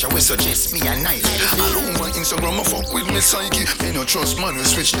fuzzy picture we suggest me a nice. All over Instagram I fuck with me psyche. Me no trust man we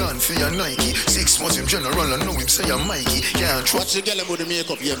switch down for your Nike. 6 months in general I know him say I'm Mikey. Can't trust. Watch the girl with the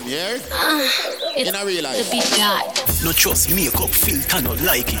makeup, yeah? In a real life. The big guy. No trust makeup, filter no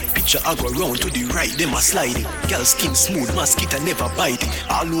like it. Picture I go round to the right, them a slide it. Girl skin smooth, mosquito never bite it.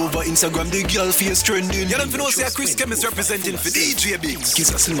 All over Instagram, the girl face trending. You don't know say Chris Chemist representing for DJ Biggs.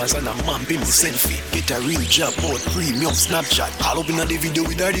 Kiss a slim as and a man pay me selfie. Get a real job, more premium Snapchat. All up in the video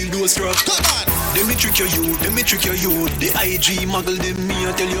with a real door strap. Come on. Them me trick your youth, them me trick your youth. The IG muggle them me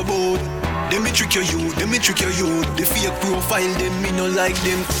I tell you about. Them me trick your youth, them me trick your youth. The fake profile them me no like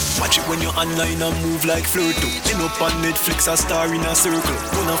them. Watch it when you're online and move like Flirto. End up on Netflix a star in a circle.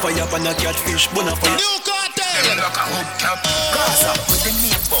 Bonafire pan a catfish, bonafire. New cartel. Gaza with the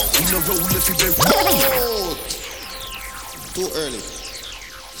meat bow. In a roll if you be too early.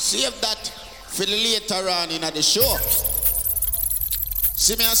 Save that for the later on in the show.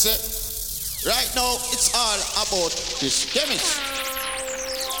 See me I say, right now it's all about this chemist.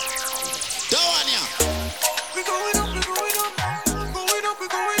 Down here. We going up.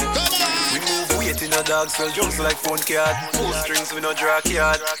 Come on. We move weight in a dog cell just like phone card. 4 strings with no drag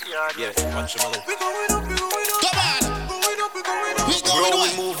yard. Yeah, watch them. Come on. We Bro, we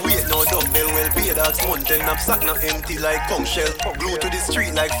move weight, no dumbbell, well paid. Dogs mountain, knapsack, not empty like conch shell. Glue to the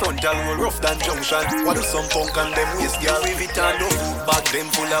street like frontal, roll rough than junction. What do some punk and them waste? Girl, we Vuitton, no food bag, them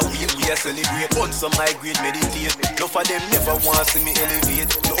full of weed. We a celebrate, on some high grade meditate. No for them never want see me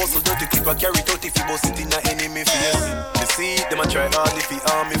elevate. No also don't keep a carry 30 if you bust it in a enemy face. You see, them a try hard if he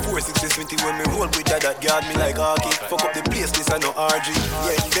arm me 4-6-20 when me roll with that guard me like hockey. Fuck up the place, this a no RG.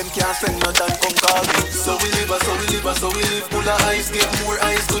 Yeah, them can't send nothing, come call me. So we live, so we live, so we live. Full of ice, get more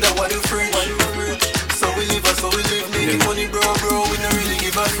ice to that what you free. So we live, making money, bro, we don't really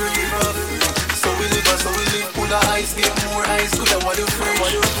give a free. So we live, full of ice, get more ice to that what you free.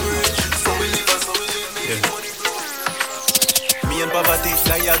 So we live, making money, bro. Me and poverty,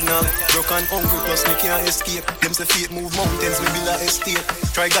 diagonal, broken hungry, plus me can't escape. Them say fate move mountains, we build a estate.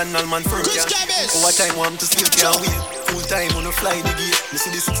 Trigonal man firm can't. Over time, want to still can't wait. Full time on a fly the gate. Me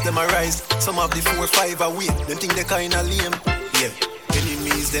see the 6 them arise. Some of the 4-5 are wait. Them think they kinda lame. Yeah.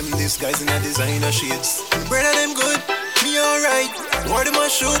 Enemies, them disguise in a designer shades. Brother, them good, me alright. War them a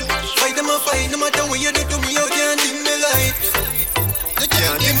shoot, fight them a fight. No matter what you do to me, you can't dim the light. They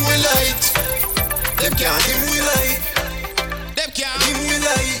can't dim we light. Them can't dim we light. Them can't dim we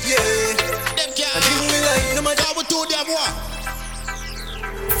light, yeah. Them can't dim we light. No matter what do them what.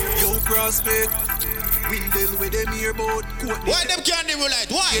 Yo, prospect. Windle with them earboat. Why them can't dim we light?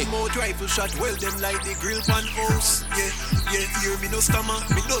 Why? Them out rifle shot, well them like the grill pan house. Yeah, hear me no scammer.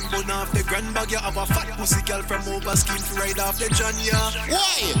 Me don't burn off the grand bag. You have a fat pussy girl from over skin to ride off the John, yeah.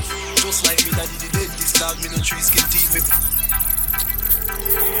 Why? Just like me daddy the dentist dog. Me no tree skin teeth me.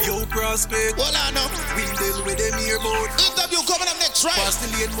 Yo, prospect. Well, I know. Windle with them earboat. Interview coming up next, right? Past the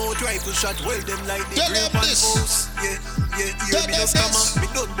lane, more rifle shot. Well them like the grill pan house. Yeah, hear me no scammer. Me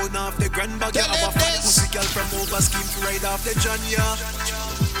don't burn off the grand bag. You have a fat pussy girl from over skin to ride off the John, yeah.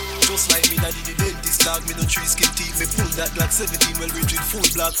 Just like me daddy the dentist dog. Me no tree skin teeth. Me pull that Glock 17 well rigid full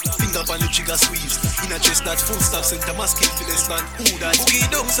block. Finger on the trigger squeeze. In a chest that full stop. Center my skin for the stand. Who that? Boogie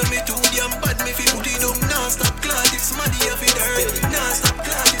down so me too damn bad. Me fi put it down. Nah stop clad. It's muddy of it hurt. Nah stop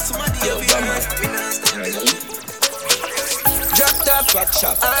clad. It's muddy of it hurt. Me nah stop Drop top, rock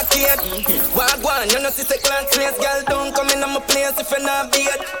shop, arcade. Wagwan, you know see the clan place. Girl, don't come in on my place if you're not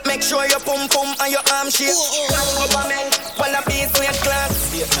beat. Make sure your pum pum and your arm shake. Government, wanna be sweet class.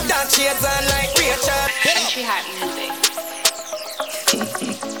 Dark shades on like Rachel. Country hot music.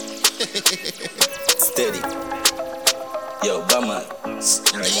 Steady. Yo, Bama.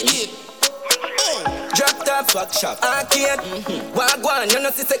 Drop top, rock shop, arcade. Wagwan, you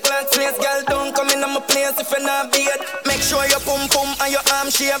know see the clan place. Girl, don't come in on my place if you're not beat. Make sure your pum pum and your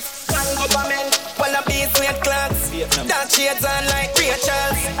arm shape. Government, wanna be sweet class. Dark shades on like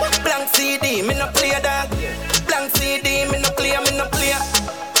Rachel. Blank CD, me no play that. Blank CD, me no play.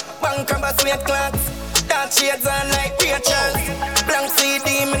 Bank and sweet class. Dark shades on like Rachel. Blank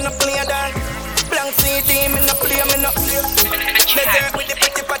CD, me no play that. Blank CD, me no play. Desert with the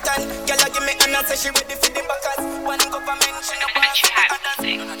pretty pattern. Girl, give me an answer, she ready for the backers. One government, she no pass the others.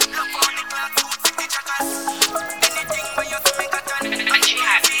 Look how the clock food for the checkers. Anything but you see me got on. Country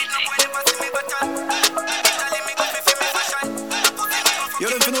hot music. You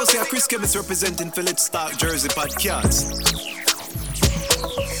don't know say Chris Kevins representing Philip Stark Jersey podcast.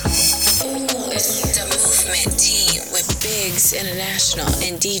 The movement team with Biggs International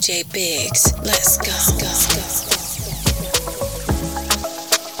and DJ Biggs. Let's go.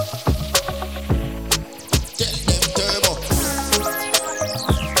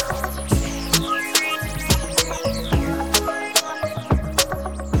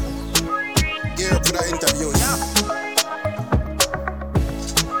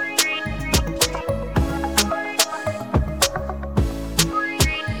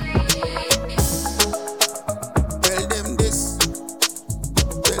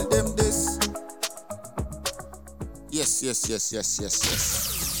 Yes.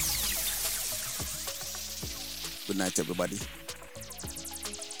 Good night, everybody.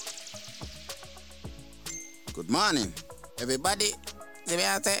 Good morning, everybody.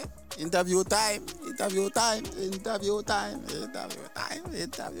 Interview time.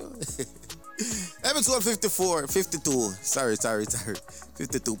 Episode 54, 52. Sorry.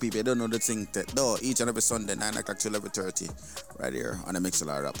 52 people. I don't know the thing. No, each and every Sunday, 9 o'clock to 11:30. Right here on the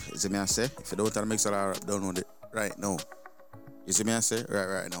Mixlr app. You see me I say? If you don't have the Mixlr app, download it right now. You see me I say?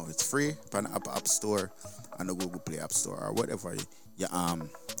 Right now. It's free on the App Store and the Google Play App Store or whatever you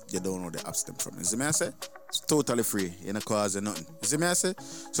download the apps them from. You see me I say? It's totally free. You don't cause nothing. You see me I say?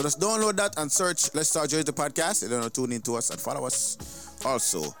 So just download that and search Let's Start Jersey Podcast. You don't tune in to us and follow us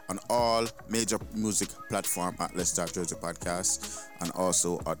also on all major music platforms at Let's Start Jersey Podcast and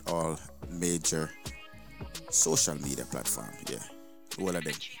also at all major social media platforms. Yeah. All of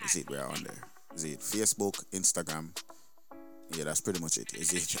them. Is it? We are on there. Is it Facebook, Instagram? Yeah, that's pretty much it.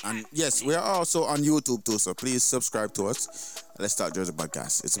 Is it? And yes, we are also on YouTube too. So please subscribe to us. Let's Talk Jersey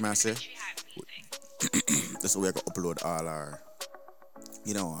podcast. It's massive. This is where we can upload all our,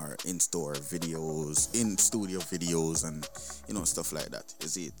 our in-store videos, in-studio videos, and stuff like that.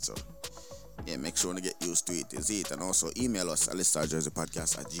 Is it? So yeah, make sure to get used to it. Is it? And also email us at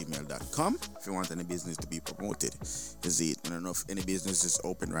letstartjerseypodcast@gmail.com if you want any business to be promoted. Is it? I don't know if any business is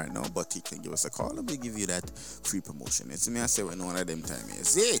open right now, but you can give us a call and we give you that free promotion. It's me, I say when one of them time.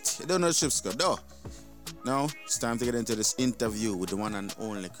 Is it? You don't know Ship's Club, though. Now it's time to get into this interview with the one and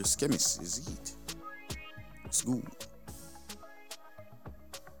only Chris Chemist. Is it? It's good.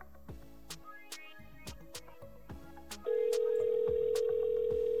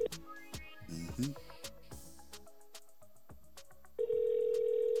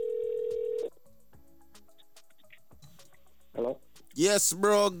 Hello? Yes,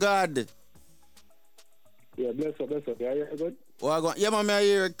 bro, God. Yeah, bless up. Yeah, you good? Yeah, man, I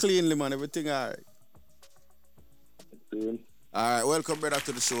hear it cleanly, man. Everything all right. All right, welcome, brother,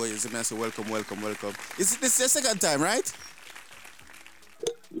 to the show. Yes, I say welcome. Is this your second time, right?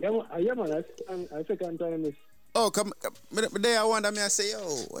 Yeah, man. I second time is. Oh, come. The day I wonder, I say,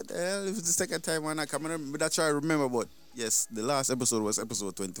 yo, what the hell? If it's the second time, when I come, that's why I remember. But yes, the last episode was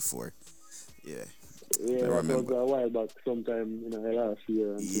episode 24. Yeah. Yeah, that was a while back, sometime last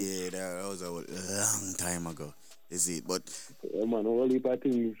year. Yeah, that was a long time ago. Is it? But yeah, man, all heap of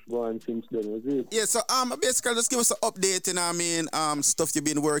things going since then, is it? Yeah, so basically just give us an update, stuff you've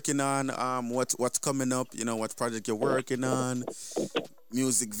been working on, what's coming up, what project you're working on,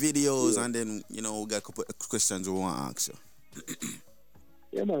 music videos, and then, we got a couple of questions we want to ask you.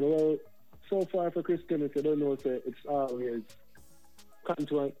 Yeah, man, well, so far for Chris Chemist, I don't know, it's always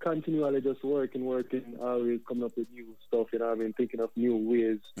continually just working, always coming up with new stuff, thinking of new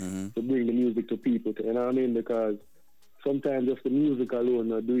ways to bring the music to people, because sometimes just the music alone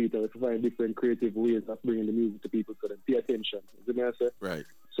not do it, or to find different creative ways of bringing the music to people so they pay attention, you know what I say? Right.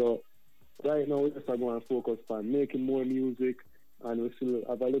 So, right now, we just are going to focus on making more music, and we still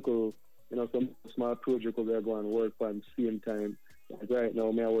have a little, some small project we are going to work on at the same time. Like right now,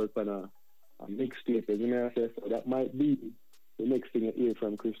 I work on a mixtape, you know what I say? So that might be the next thing you hear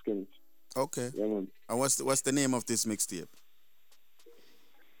from Chris Chemist. Okay. Yeah, man. And what's the name of this mixtape?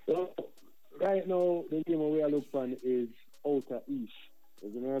 So, right now, the name we are looking for is Outer East.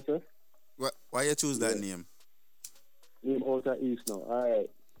 Is it right, sir? Why you choose that name? Name Outer East now. All right.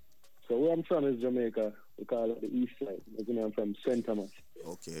 So where I'm from is Jamaica. We call it the East Side. I'm from St. Thomas.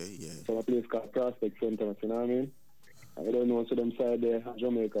 Okay, yeah. From a place called Prospect, St. Thomas. You know what I mean? I don't know, so them side there,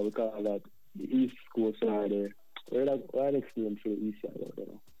 Jamaica, we call that the East Coast side there. Where next to them for the East Side out there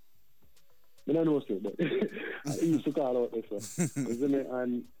now? I don't know, sir, but I used to call out this one. Isn't it?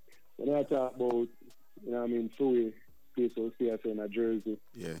 And when I talk about, Philly, place or stay in Jersey,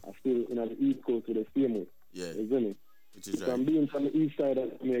 I still the East Coast with the same way. Yeah. Isn't it? Which is so right. I'm being from the East Side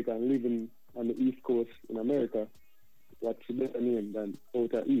of Jamaica and living on the East Coast in America, what's a better name than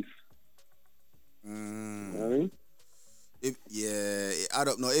Outer East? You know what I mean? I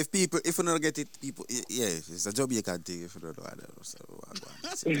don't know. If you don't get it, people, it's a Jamaican thing. If you don't know, I don't know. So,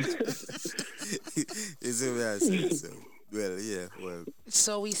 it's a so, well, yeah, well.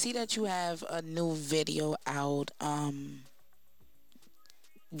 So we see that you have a new video out.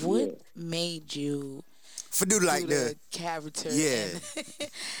 What made you do like the character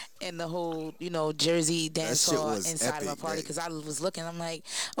and the whole Jersey dance hall inside of a party? Because I was looking, I'm like,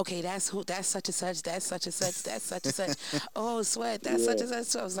 okay, that's such and such, that's such and such, that's such and such. Oh, Sweat, that's such and such.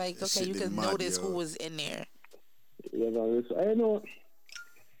 So I was like, okay, you can notice who was in there. Yeah, man, I know.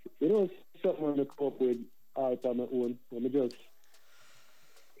 Something I'm come up with art on my own. It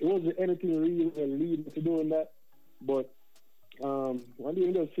wasn't anything real leading to doing that, but one day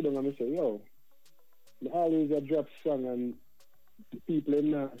I just sit down and I say, yo, I always a drop song and people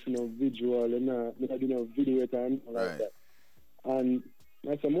in visual and video time like that. And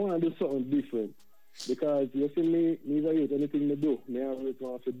I said, I want to do something different because you see me never hate anything to do. I always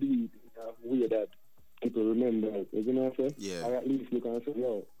want to do it in a way that people remember it. You know what I'm saying? Yeah. I at least look and say,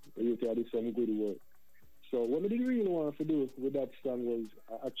 yo, you have to do some good work. So what I didn't really want to do with that song was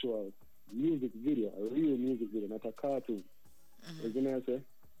an actual music video, a real music video, not a cartoon. You know what I'm saying?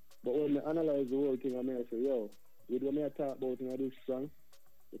 But when I analyze the whole thing, I say, yo, with what I talk about in this song,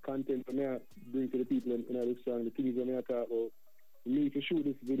 the content I bring to the people in this song, the things I talk about, me to shoot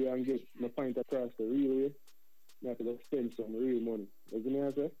this video and get my point across the real way, I have to go spend some real money. You know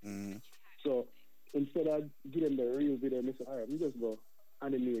what I'm saying? So instead of getting the real video, I say, all right, we just go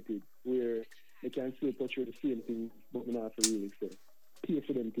animated, where they can still portray the same thing, but we not have to really say. pay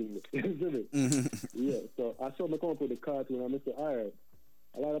for them things. Isn't it? Yeah. So I saw me come up with the cartoon and I said, all right,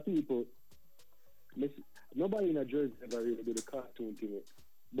 a lot of people, nobody in a Jersey ever really do the cartoon thing.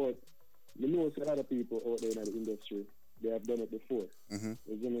 But I know a lot of people out there in the industry, they have done it before. Isn't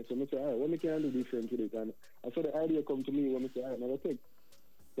it? So I said, all right, what we can do different with it? And I saw the idea come to me when I said, all right, now I take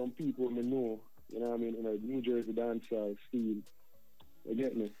some people I know, you know what I mean, in a New Jersey dancehall scene. You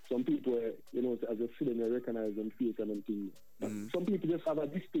get me? Some people, you know, as a film, they recognize them face and them things. Some people just have a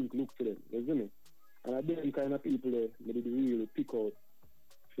distinct look to them, isn't it? And I them kind of people that they really pick out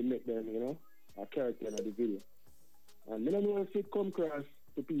to make them, you know, a character in the video. And I don't know if it come across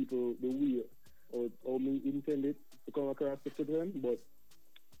to people the way or me intended to come across to them, but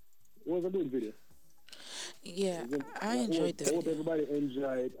it was a good video. Yeah, I enjoyed the video. I hope everybody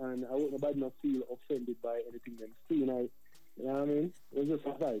enjoyed, and I hope nobody not feel offended by anything them see. You know what I mean? It was just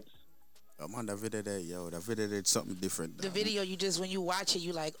a vibes. Man, that video there, that video did something different. The video, you just, when you watch it,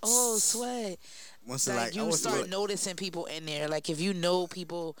 you like, oh, sweat. Like you start noticing people in there. Like, if you know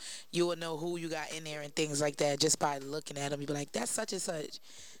people, you will know who you got in there and things like that just by looking at them. You be like, that's such and such.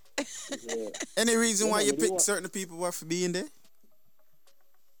 Any reason why you pick certain people for being there?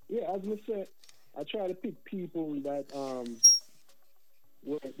 Yeah, as I said, I try to pick people that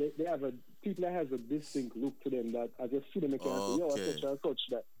where they have people that has a distinct look to them that I just see them and say, yo, I touch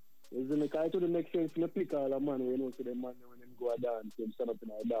that. Isn't it? I told them make sense to pick all the man when you know so them man when them go a dance and stand up in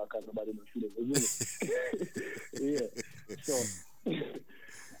the dark and nobody knows see them, isn't it? Yeah. So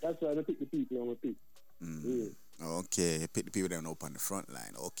that's why I pick the people I'm gonna pick. Yeah. Okay, pick the people that know up on the front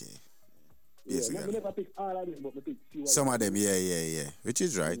line. Okay. Yeah, I never pick all of them, but I pick few some of them, yeah. Which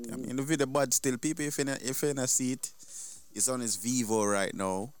is right. I mean, the video, but still, people, if you in a seat, it's on his Vivo right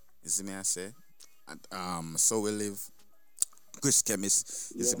now. You see me, I say? And So We Live. Chris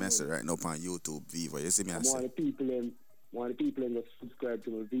Chemist, you see me, I say right now on YouTube, Vivo. You see me, I say? One of the people in the subscribe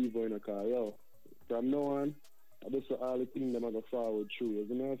to my Vivo in a car, yo. From now on, I just saw all the things that I'm going to forward through, you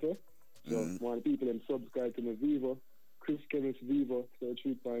see me, I say? So, one of the people in subscribe to my Vivo, Chris Chemist Vivo, search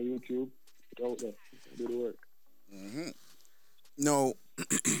it on YouTube. Out there, do the work. No,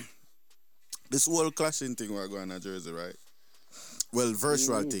 this whole clashing thing we're going to Jersey, right? Well,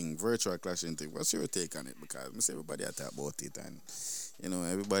 virtual clashing thing. What's your take on it? Because everybody talk about it, and you know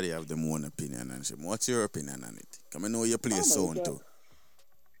everybody have their own opinion and shit. What's your opinion on it? Come and know you play sound too.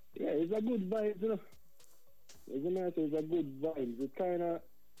 Yeah, it's a good vibe, you know. It's a good vibe. It's kind of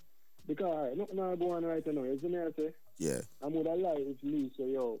because nothing going on right now. Isn't it? Yeah. I'm gonna lie with me, so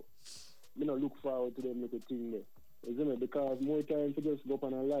yo. I don't look forward to them little thing there. Isn't it? Because more time to just go up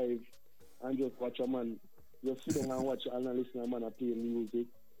on a live and just watch a man, just sit down and watch and listen to a man play music.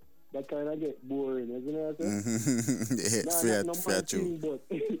 That kind of get boring, isn't it? Yeah, fair true. But,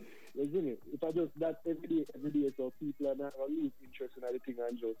 isn't it? If I just that every day, so people are not going to lose interest in anything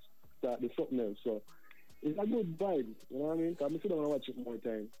and just start with something else. So it's a good vibe, you know what I mean? Because I sit down and watch it more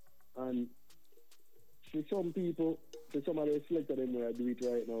time. And for some people, for some of the selected them where I do it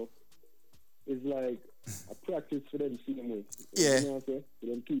right now, it's like a practice for them same way. Yeah. You know what I'm saying? For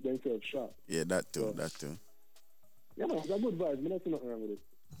them keep themselves sharp. Yeah, that too. Yeah, man, it's a good vibe. I don't see nothing wrong with it.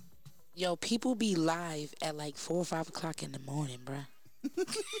 Yo, people be live at like 4 or 5 o'clock in the morning, bruh.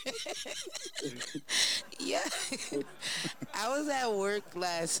 Yeah. I was at work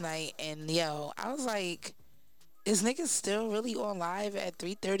last night and yo, I was like, is niggas still really on live at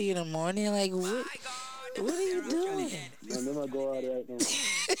 3:30 in the morning? Like, what are you doing? Man, never go out right now.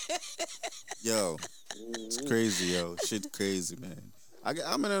 Yo, it's crazy, yo. Shit crazy, man. I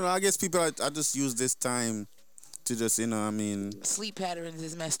guess people, I just use this time to just, you know, I mean... Sleep patterns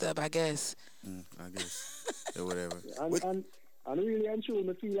is messed up, I guess. I guess. Or whatever. And really, I'm sure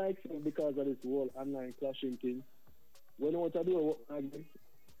I feel like so because of this whole online clashing thing. When what I do,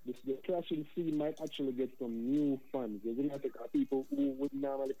 the clashing scene might actually get some new fans. There's going to take people who would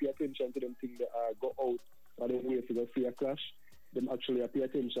normally pay attention to them things that go out or they wait to go see a clash. Them actually pay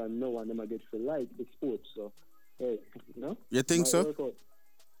attention now and them I get to like the sport. So, hey, you know? You think so?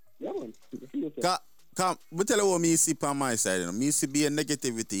 Yeah, man. Come, but tell you what me see on my side, you know. Me see be a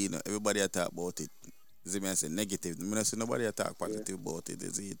negativity, you know. Everybody talk about it. You see me, I say negative. I don't see nobody talk positive about it,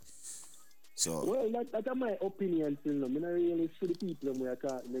 is it? So. Well, that's my opinion, you know. I don't really see the people who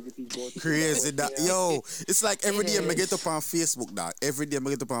talk negative about it. Crazy that, yo. It's like every day I get up on Facebook, dog. Every day I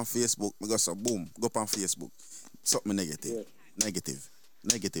get up on Facebook, I go so boom, go up on Facebook. Something negative. Yeah.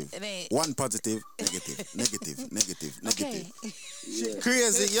 Negative. One positive, negative. Okay. Yeah.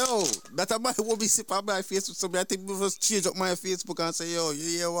 Crazy, yo. That I might will be sitting on my Facebook. So I think we just change up my Facebook and say, yo,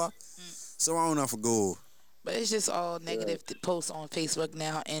 you hear what? So I don't have to go. But it's just all negative posts on Facebook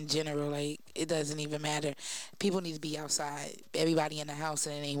now in general. Like, it doesn't even matter. People need to be outside. Everybody in the house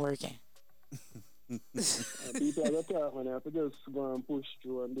and it ain't working. People are talk, man. I have to just go and push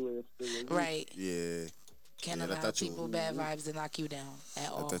through and do it. Right. Yeah. Can't allow people bad vibes to knock you down at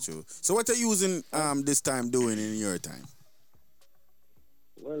all. That's true. So what are you using this time doing in your time?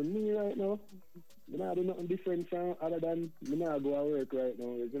 Well, me right now, I don't do nothing different from other than me not go to work right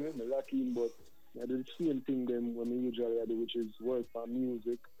now. Isn't it? I'm lucky, but I do the same thing them when I usually do, which is work for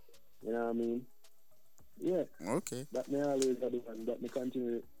music. You know what I mean? Yeah. Okay. That me always do and that me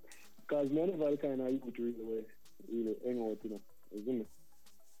continue. Because none of all kind of youth really hang out, you know. Isn't it?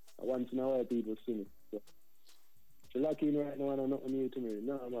 Once in a while people see me. So lucky right now and I'm not new to me.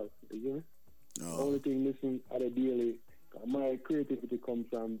 No, isn't it? No. The only thing missing at a daily, my creativity comes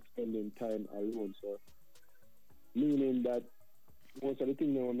from spending time alone. So meaning that most of the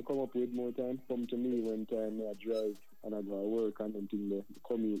things when I come up with more time come to me when time I drive and I go to work and then thing there,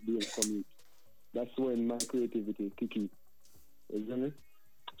 commute. That's when my creativity kick in. Isn't it?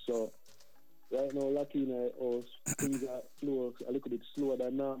 So right now, lucky in our house, things are slow, a little bit slower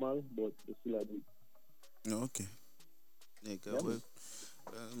than normal, but they still are big. Okay. Yeah, well,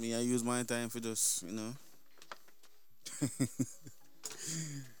 I use my time for just, you know.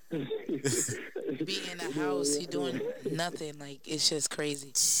 Be in the house, you doing nothing. Like, it's just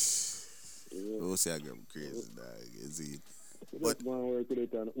crazy. We'll say I got crazy, dog. Is it? But one work with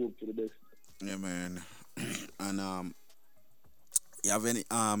it and hope for the best. Yeah, man. And you have any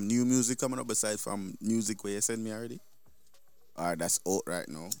new music coming up aside from music where you sent me already? Alright, that's out right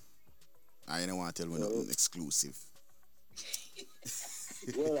now. I don't want to tell you nothing exclusive.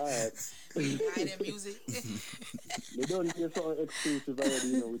 Well, alright. Hide the music. They don't hear something exclusive already,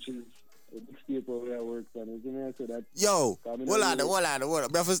 you know, which is a big staple where I work on. Isn't it? So that Yo, hold on.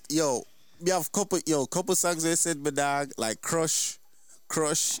 Yo, we have couple songs they said, my dog, like Crush,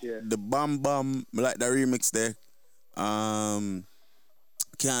 the Bam Bam, like the remix there.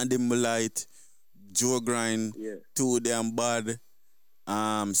 Can't Dim My Light, Joe Grind, Too Damn Bad,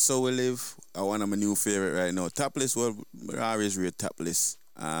 So We Live, one of my new favorite right now. Topless, well, I always read Topless.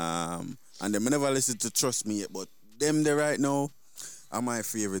 And them I never listen to Trust Me yet, but them there right now are my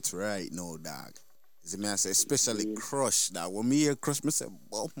favorites right now, dog. Is me I say, especially Crush, dog. When me hear Crush, me say,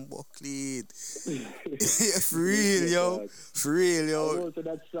 Bumbo Clean. Yeah, for real, yo. For real, yo. I go to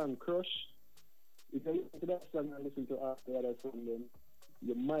that song, Crush. If you listen to that song and listen to after other song, then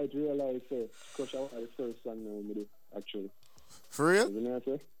you might realize, Crush, I want the first song now we do, actually. For real? You know what I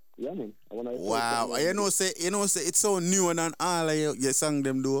say? Yeah, man. Wow. You know, say it's so new than all of your song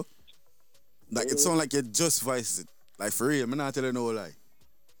them do. Like, it sound like you just voiced it. Like, for real, I'm not telling no lie.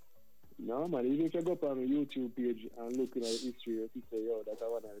 No, man. Even if you go up on my YouTube page and look at the history, you say, yo, that's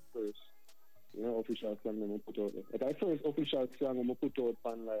one of the first, official song I'm going to put out there. That's the first official song I'm going to put out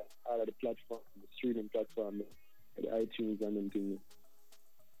on, like, all of the platforms, the streaming platforms, the iTunes and them things.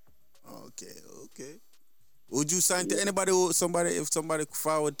 Okay. Would you sign to anybody, if somebody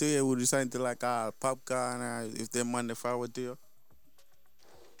forward to you, would you sign to like Popcorn or if they man they forward to you?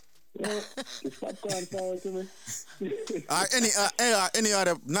 Yeah, if Popcorn forward to me. Any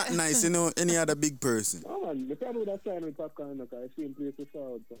other, not nice, any other big person? Oh man, the problem with that sign with Popcorn, because I see him place to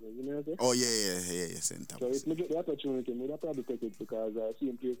forward to me, you know what I'm saying? Oh yeah, St. So if I get the opportunity, I'll probably take it because I see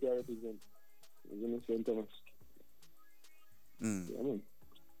him place to represent, you know, St. Thomas. Yeah, man.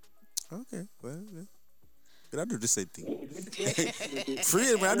 Okay, well. I do the same thing.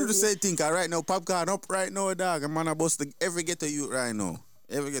 Free, man. I do the same thing. Cause right now, Popcorn up right now, dog. I'm on a bus to every get to you right now.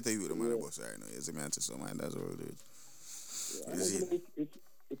 Every get to you, I'm on a bus right now. Yes, man. So, man, that's what it is.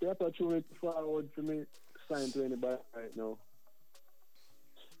 If the opportunity forward for me, sign to anybody right now.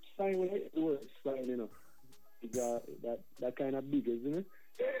 Sign when it works, sign, you know. That kind of big, isn't it?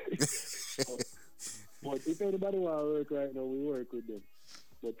 But if anybody want to work right now, we work with them.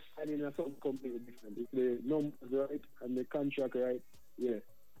 But signing a something completely different. If the numbers right and the contract right, yeah,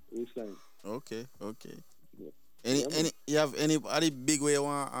 we sign. Okay. Yeah. You have anybody big way you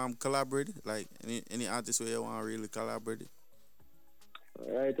want collaborate? Like any artist where you want really collaborate?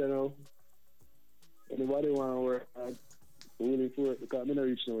 Right now, anybody want to work willing for it because I'm not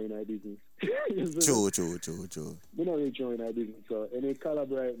reach now in our business. True. We not reach now in our business. So any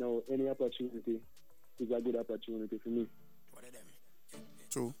collab right now, any opportunity is a good opportunity for me.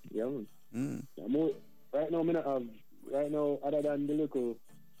 True. Yeah, man. Right now, other than the local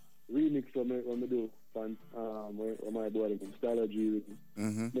remix when we do, where my boy from Style G, I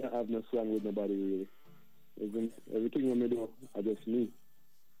have no song with nobody really. Everything when we do, I just me.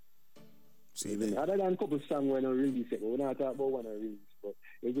 See that? Other than a couple songs when I release it, but we're not talking about one I release. But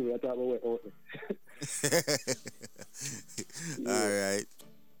we're talking about what out there. All right.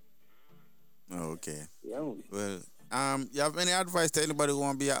 Okay. Yeah. Well, you have any advice to anybody who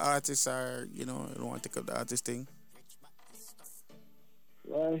want to be an artist or, you know, don't want to take up the artist thing?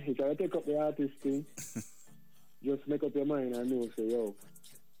 Well, if I take up the artist thing, just make up your mind and know, say, yo,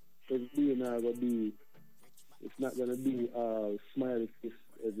 every day now gonna be, it's not gonna be smiley face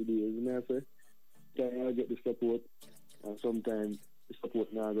every day, isn't it? Say, sometimes I get the support, and sometimes the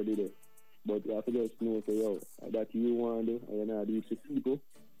support not gonna be there. But you have to just know, say, yo, that you want to do, and you're not do it to people,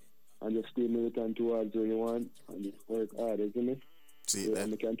 and just stay militant towards what you want, and just work hard, isn't it? See so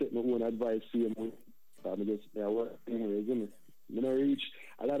that? I can take my own advice for you, I'm just work anyway, isn't it? When I reach,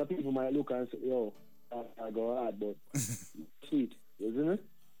 a lot of people might look and say, yo, I go hard, but sweet, isn't it?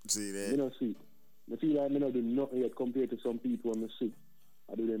 See that? You know, sweet. I feel like I don't do nothing yet compared to some people on the street.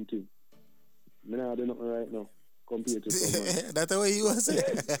 I do them too. I don't do nothing right now compared to someone. That's the way you was saying.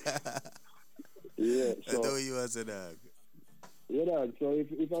 Yeah, That's the way you was saying, dog. Yeah, dog. So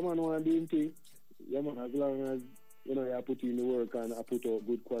if a man want to do thing, yeah, man, as long as, you know, you put in the work and I put out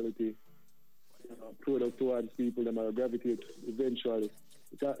good quality product towards people that might gravitate eventually.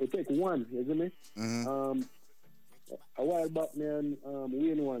 It take one, isn't it? Mm-hmm. A while back, man,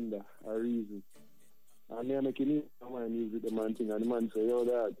 Wayne Wonder, a reason. And me making it, I want to music the man thing, and the man say, yo,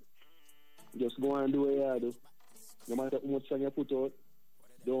 dad, just go and do what you do. No matter how much song you put out,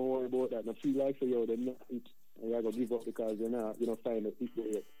 don't worry about that. I feel like, say, yo, they're not it, and you're going to give up because you're not, you know, find a hit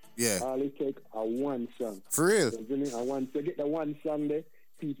yet. Yeah. All it take a one song. For real? Isn't it? And once you get the one song there,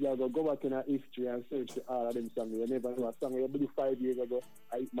 people are going to go back in our history and search for all of them songs. You never know a song you do 5 years ago,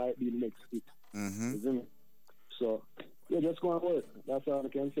 it might be the next hit. Mm-hmm. Isn't it? So, yeah, just go and work. That's all I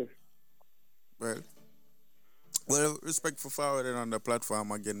can say. Well, respect for forwarding on the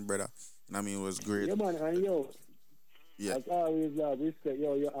platform again, brother. I mean, it was great. Yeah, man, and yo, yeah. As always, respect.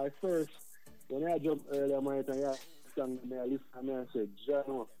 Yo, I first, when I jumped earlier, my time, yeah, sang me, I listened to me and said,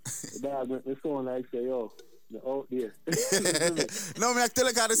 John, the dog make me sound like, say, yo, you're out there. No, me I tell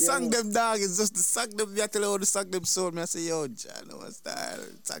you how the song them, dog. It's just the song them. Me I tell you how the song them soul. Me I say, yo, John, what's that?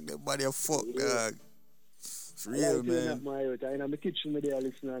 Song them body of fuck, dog. For real, man. I'm in the kitchen with there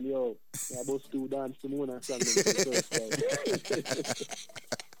listening and yo, I bust two dance to moon and song them for the first time.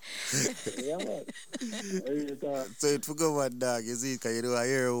 Yeah, man. So it for go man, dog. You see it, because you do a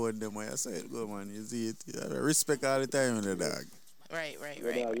hear one them when I say it, go man. You see it. You have respect all the time in the dog. Right.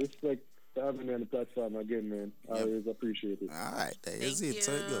 Respect for having me on the platform again, man. I always appreciate it. All right, there you see it.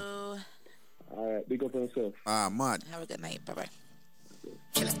 So it go. All right, big up on yourself. Man. Have a good night. Bye-bye.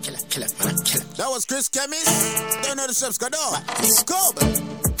 Kill it. That was Chris Chemist. Don't know the steps, go down. Go.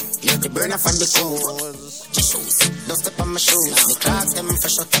 Yeah, the burner from the cool. Shoes, don't step on my shoes. The clock them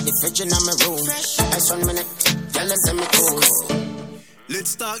fresh out of the fridge in my room. Ice 1 minute, y'all let me cool.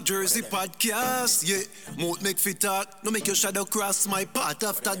 Let's Talk Jersey podcast, yeah. Mouth make fit talk, no make your shadow cross my path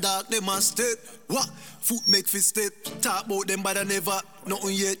after dark. They must step, what? Foot make fit step, talk about them but I never,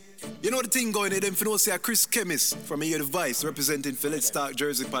 nothing yet. You know the thing going in them for no say a Chris Chemist from Here the Vice representing for Let's Talk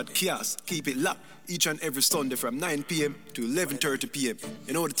Jersey podcast. Keep it locked each and every Sunday from 9 p.m. to 11:30 p.m.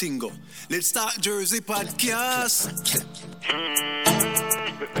 You know the thing go. Let's Talk Jersey podcast.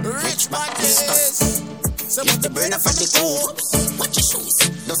 Rich bodies. So with the burner for the cool. Watch your shoes,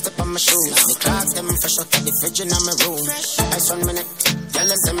 don't step on my shoes. The clock them fresh out of the fridge in my room. Ice 1 minute, y'all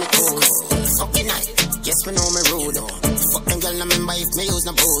let me cool. Fucking night, yes we know me rude. Fuck them girl, I remember if me use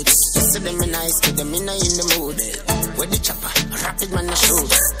no boots. Just see them me nice, to them in the mood. With the chopper, rapid man I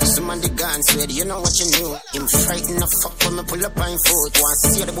shoot. Some on the guns, swear you know what you knew. Him frightened the fuck when me pull up on foot. Want to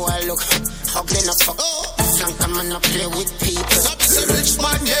see the boy look, ugly no fuck. Flank a man I play with people. Rich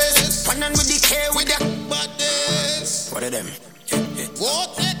man, yes. One on with the K with the badness. What are them?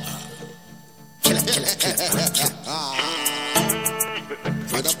 What? Kill it.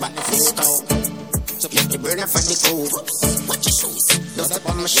 Rich man, so get the burner for the cool. Watch your shoes, don't step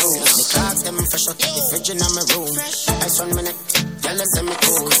on my shoes. The clock them fresh out of the fridge in my room. Ice 1 minute, y'all let me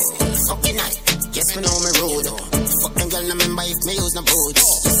cool. Fucking night, yes we know me rude. Fuck them girl, I remember if me use no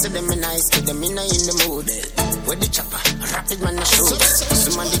boots. Just see them me nice, to them in the mood. With the chopper, rapid man I shoot.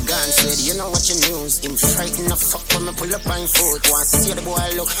 Some on the guns, said you know what you news. Him frightened the fuck when me pull up on foot. Want to see the boy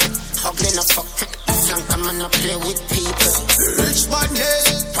look, ugly no fuck. Flank a man I play with people. Rich man,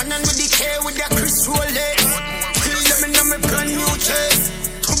 yes. One on with the K with the Chris Rolle. Kill them in my brand new chase.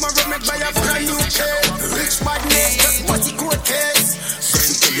 Tomorrow me buy a brand new case. Rich man, yes. Just what he could case.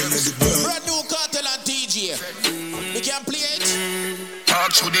 Brand new Cartel and DJ. We can play it. Talk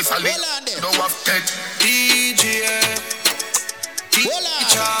to the family. Don't have that. DJ. Hold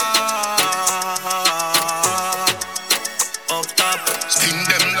on. Spin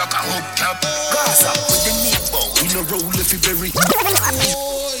them like a hubcap. Gaza with the meat bow. We no roll if you bury.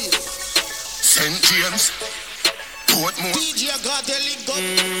 St. James. Portmore. DJ got the link up.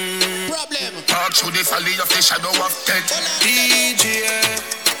 Problem. Talk through the valley of the shadow of death. DJ.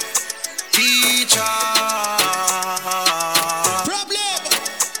 Teacher. Problem.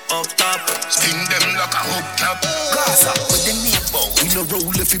 Up top. Spin them like a hubcap. Gaza with the meat bow. We no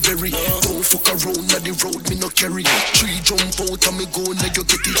roll if you bury. Don't fuck around on the road, me no carry. 3 jump out and me go now you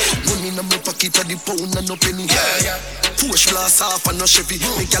get it. Money in my pocket and the pound and no penny. Yeah. Push blast off and no Chevy.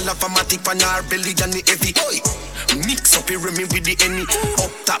 Me gal have a matic on her belly and the heavy. Mix up here me with the any.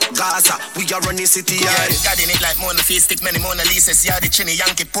 Up top Gaza, we are running city. Yeah, got in it like Mona Face, stick many Mona Lisa's. Yeah, the Chinny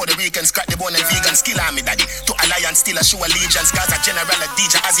Yankee, Puerto Rican, scratch the bone and vegan. Skill army daddy. To alliance, still a show allegiance. Gaza general a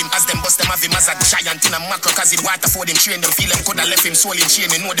DJ as him, as them bust them have him as a giant in a macro. Cause it water for them train them, feel him. Coulda left him soul in chain.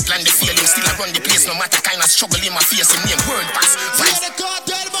 Me know the plan, they feel him. Still I run the place, no matter kind of struggle in my face. Him name world pass. What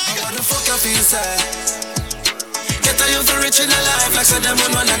the fuck I feel sad? Get a youth rich in a life like so them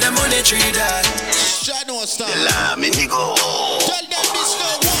on one of them money tree that. Shadow stop. La me nigga. Tell them this no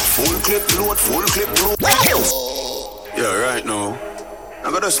one. Full clip load, full clip load. Yeah, right now.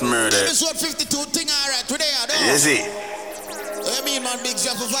 I got us murdered. Episode 52 thing alright today, I know. Yes, it. What you mean, man? Big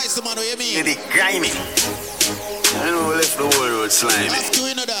Jeff advice, man. What you mean? It grimy. I know we left the whole road slimy. Have to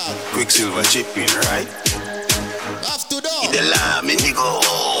in a dog. Quicksilver chipping, right? Have to dog. The lamb in the go.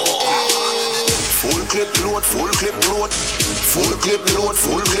 Full clip load, full clip load. Full clip load,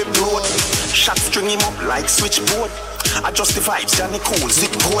 full clip load. Shot string him up like switchboard. Adjust the vibes, Johnny Cool,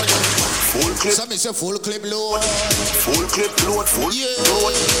 zip code. Full clip. Some is a full clip load. Full clip load, full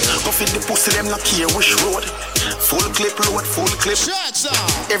load. Go feed the pussy, them not care which road. Full clip load, full clip. Shots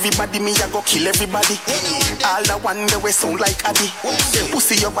everybody me a go kill everybody. All the one they we sound like Addy.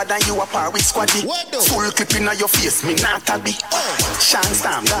 Pussy your bad and you a par with squaddy. Full clip in your face, me not tabby. Shan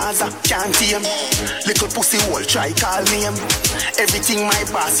Stam, Gaza, can't tame. Little pussy hole, try call name. Everything my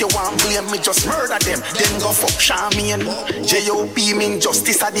boss, you want blame me, just murder them. Then go fuck Charmian. J.O.P. mean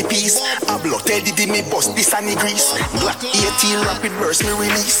justice at the peace. A blood Teddy did me bust this and the grease. Black 18 rapid burst me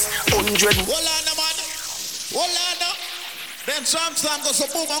release. 100. Hold on, man. Hold on. Then sometime go so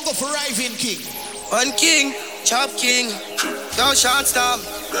boom and go for Riving King. One king, chop king. Yo, Sean Storm.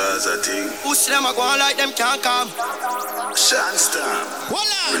 Gaza thing. Pussy them a go on like them can't come. Sean Storm.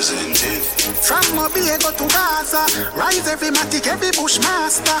 Presenting. From Mobiego to Gaza, rise every matic, every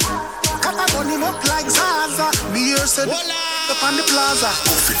bushmaster. Kata gun him up like Zaza. Me here said up on the plaza.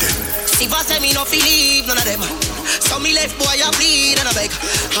 If I say me no feel leave, none of them. So me left boy a bleed and a beg.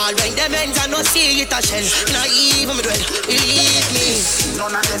 All when them ends I no see it a shell. Not even me dread, believe me.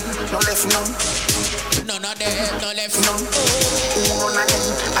 None of them, no left none. None of them, no left none. None of them,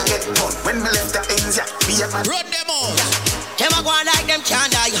 I get done. When me left the ends, yeah, be a man. Run them out. Them a go on like them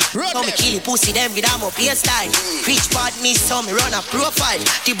can't die. So me kill the pussy them with a more style. Rich badness so me run a profile.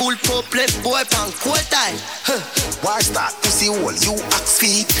 The bull pop left boy pan cold time. War start pussy hole, you axe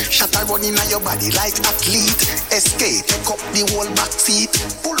feet. Shot a running on your body like athlete. Escape, take up the whole back seat.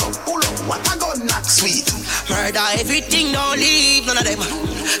 Pull up, what a gun knock sweet. Murder everything, don't leave none of them.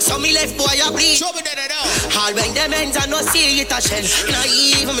 So me left boy a bleed. Show me that now. All when them ends I no see it a shell. Not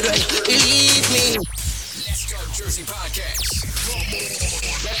even me dread, believe me. Let's Talk Jersey Podcast.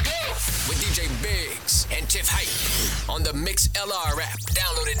 Let's go with DJ Biggs and Tiff Hype on the Mix LR app.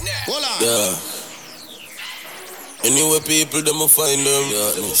 Download it now. Hold on. Yeah. Anyway, people, them will find them.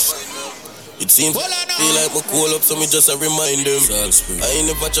 Yeah, it seems feel like my call up, so me just a remind them. I ain't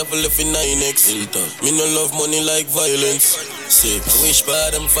never travel left in 9X. Me no love money like violence. I wish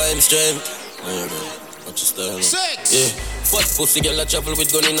by them find strength. Watch your style. Yeah. Fat pussy girl I travel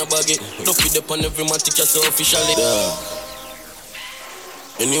with gun in a baggy. Duck it up on every man teacher so officially. Yeah.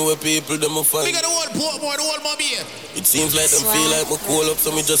 Anyway, people, them will find. We got the whole Portmore, the whole mommy here. It seems like them feel like my call up, so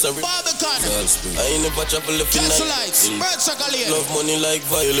me just a Barbican. I ain't never travel left in 9X. Love money like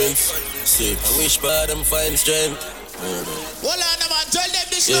violence. I wish by them find strength. Hold on, man, tell them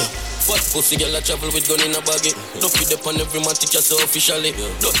this now. Fat pussy girl I travel with gun in a baggy. Duck it up on every man teacher so officially.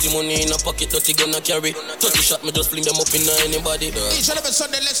 Dirty money in a pocket, dirty gun I carry. 30 shot me just fling them up in anybody. Each and every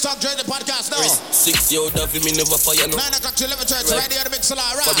Sunday, Let's Talk Jersey Podcast now. 6 year old David me never fire no. 9 o'clock to 11:30, right here at the Mix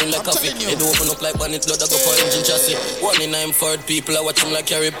LR. I'm like telling you. Head open up like bandit blood I go for engine chassis. 1 in 9 Ford people I watch him like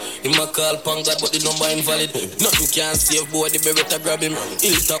Carib. Him a call Pangad but the number invalid. Nothing can save boy the Beretta grab him.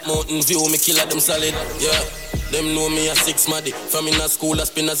 Hilltop mountain view me kill at them solid. Yeah. Them know me a 6 maddy. From in a school, a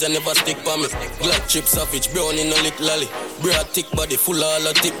spinners, you never stick for me. Black chip savage, brown in a lick lolly. Broad thick body, full all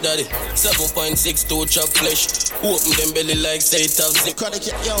a thick daddy. 7.62 chop flesh. Open them belly like say it have zip.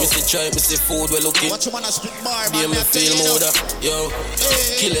 Missy try, missy food, well looking. Watch man a spit bar, man. Me feel more that. Yo,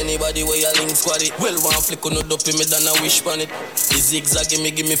 kill anybody where you link squad it. Well, one flick on the dope me than a wish pan it. The zigzag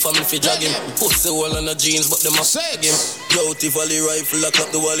me give me family fi drag him. Pussy wall on the jeans, but them a sag him. Yo, Tivoli rifle, lock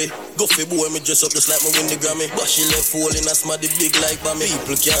up the wally. Go fi boy, me dress up just like me win the Grammy. But she left hole in a smarty big like Bammy.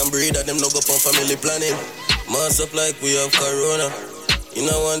 People can't breathe at them no go on family planning. Mass up like we have corona. You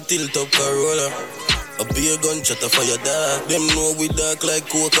know one tilt up Corolla. A beer gun chatter for your dog. Them know we dark like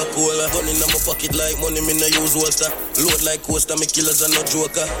Coca-Cola. Gun in my pocket like money, me no use holster. Load like coaster, me killers are no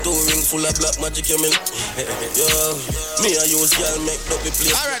joker. 2 ring full of black magic, you mean? Yo, me I use y'all make up the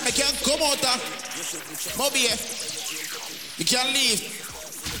place. Alright, me can come out Moby, you can leave.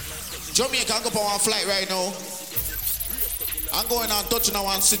 Jamaica, I go on one flight right now. I'm going on touching on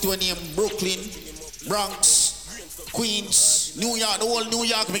one city named Brooklyn, Bronx, Queens, New York, the whole New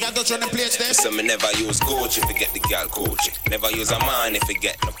York. We can touch on the place there. So me never use Gucci, forget the girl Gucci. Never use Armani,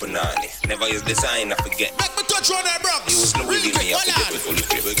 forget no Panani. Never use designer, forget. Make me touch on that Bronx. Use Louis V, I forget we fully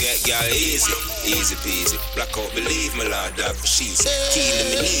flip. We get girl easy, easy peasy. Blackout, believe me, Lord, dog, for she's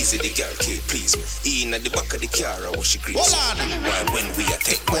killing me easy. The girl can't please me. In at the back of the car, I wash she grease. Why when we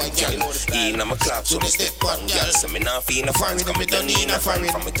attack one girl? In at my club, so me step one girl. So me not feel no foreign, come me done in a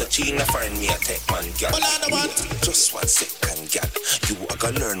foreign. From me touch in a foreign, me attack one girl. Just 1 second, girl. You are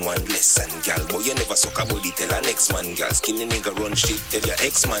gonna learn one lesson, girl. But you never suck a body, tell a next man, girl. Skinny nigga run shit, tell your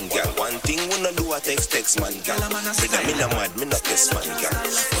ex-man, girl. One thing we no do a text man, girl. Brother, me no mad, me no test man, girl.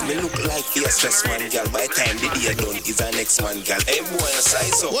 But me look like a stress man, girl. By the time the day done, is a next man, girl. Hey boy, I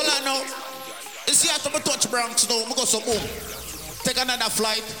size up. Well, I know. You see after me touch Bronx now, me go so boom. Take another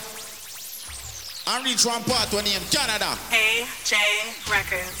flight. And reach one part when in Canada. AJ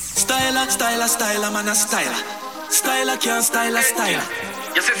Records. Styler, styler, styler, man a styler. Styler can't styler, styler.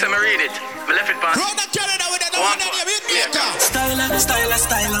 You see, me read it. Me left it back. Run to Canada with that one name, hit me a car. Styler, styler,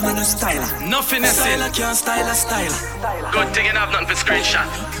 styler, man a styler. Nothing is in. Styler can't styler, styler. Good thing you have nothing for screenshot.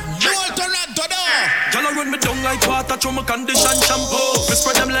 You want to run to there? Y'all run me down like water through my condition shampoo. Me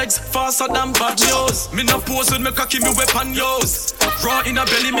spread them legs faster than bad news. Me no pose with me cocky, me weapon use. Raw in a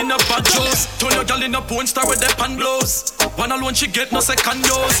belly, me no bad juice. Turn your girl in a porn star with the pan blows. One alone she get no second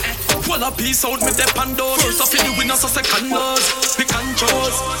dose. Pull a piece out with the pan doors. First off in the winner so second dose. Pick and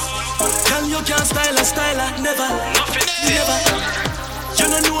choose. Girl you can't styler, never. Never. You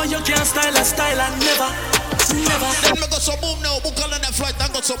don't know you can't styler, never. Then me go so boom now, book on that flight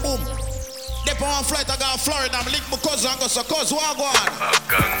and go so boom. They put on flight, I got Florida, I'm link my cousin and go so cuz, what go on?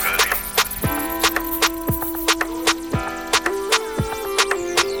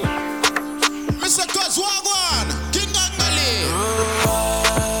 Mr. Cuz, what go on? King Gangali.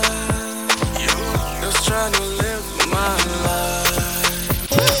 Just trying to live my life.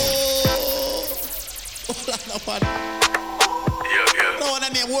 Hold on, yeah. No one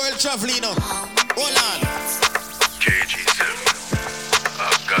name World Traveling now. Hold on.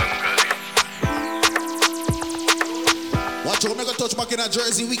 Watch out, I'm gonna touch back in a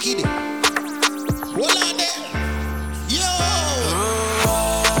Jersey Wicked. Hold on there. Yo!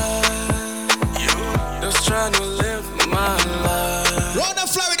 Just trying to live my life. Round of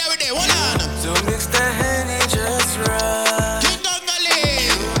Florida with there, hold on. So mix the Henny just right. King Gangali.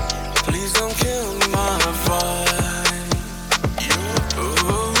 Please don't kill my vibe.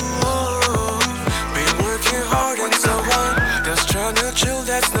 Been working hard and so on. Just trying to chill,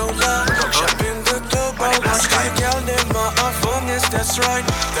 that's no lie. Up in the club, I watch the girl in my funness, that's right.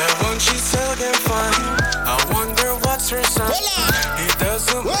 That one she said them fine. I wonder what's her sign. He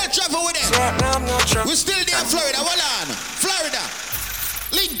doesn't. We'll travel with them. Right now I'm not trying. We're still there in Florida, hold on. Florida.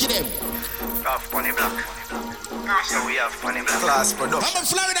 Link them. Have funny black. So we have funny black. Class production. I'm a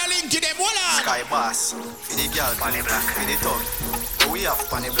Florida link to them, hold on. Sky Bass. For the girl, funny black. For the top. So we have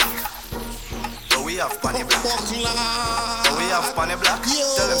funny black. So we have funny black. So we have funny black.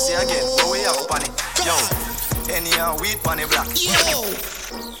 Tell them say again. So we have funny. Yo. Any weed funny black. Yo.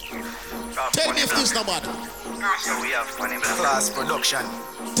 Tell me if this no bad. So we have funny black. Class production.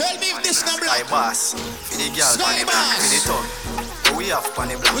 Tell me if this no black. Sky Bass. For the girl, funny black. For the top. So we have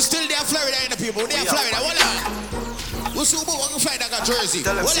funny black. We're still there in Florida in the people. They're in Florida, hold on. We're super going to fly like a Jersey.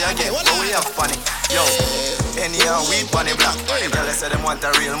 Tell them say again. So we have funny. Yo. Any weed funny black. Tell them say them want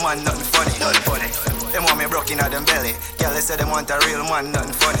a real man, nothing funny. Nothing funny. Them want me broke in at them belly. Girl, they say them want a real man,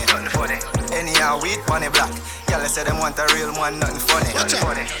 nothing funny. Anyhow, weed on the block. Girl, they say them want a real man, nothing funny.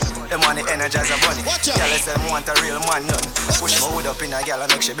 Them want the energizer bunny. Girl, they say them want a real man, nothing. Push my hood up in a girl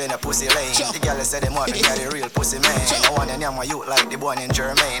and make she bend a pussy lane. The girl, they say them want me get the real pussy man. I want to name my youth like the one in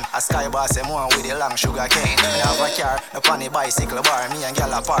Germain. A sky boss, them want with the long sugar cane. Me have a car, up on the bicycle bar. Me and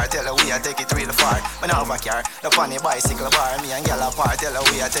girl apart, tell her we a take it real far. Me have a car, up on the bicycle bar. Me and girl apart, tell her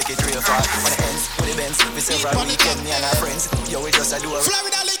we a take it real far. When the ends, with the Benz, we several weekend, me and our friends. Yo, we just a do a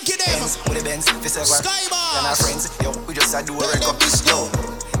Florida link in them. With the Benz, we several and our friends. Yo, we just a do a record. Yo,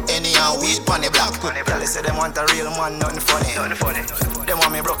 anyhow, weed on the block. Girl, they say them want a real man, nothing funny. Them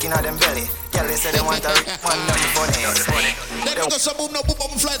want me broke in at them belly. Girl, they say them want a real man, nothing funny. Let me go some boom, no boom,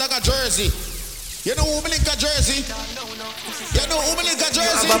 boom, fly like a Jersey. You know who me link a Jersey? You know who me link a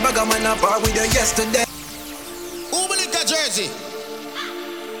Jersey? You have a bag of man a bar with you yesterday. Who me link a Jersey?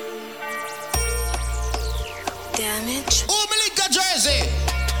 Damage. Who me link a Jersey?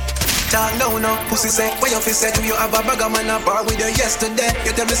 Talk no, pussy say, where you fi say to you have a bag of man a bar with you yesterday.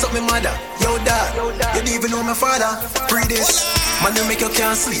 You tell me something, mother, yo dad, you don't even know my father. Free this, man you make you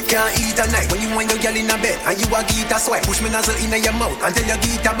can't sleep, can't eat at night. When you want your girl in a bed and you a get a swipe, push me nozzle in your mouth until you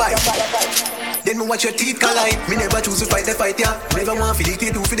get a bite. Then me watch your teeth collide. Me never choose to fight the fight, yeah. Never want to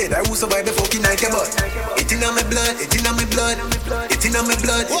dictate who for dead. I will survive the fucking night, yeah, but it in my blood, it in my blood, it in my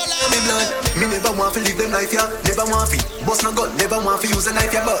blood, it in my blood. Me never want to live them life, yeah. Never want to bust no gun, never want to use a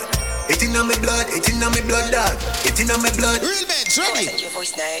knife, yeah, but it in my blood, it in my blood, dog. It in my blood. Real men, ready. I sent you a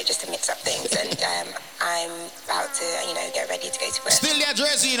voice note just to mix up things, and I'm about to, get ready to go to work. Still there,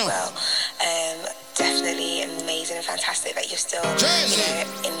 Jersey, you know. Well, definitely amazing and fantastic that you're still,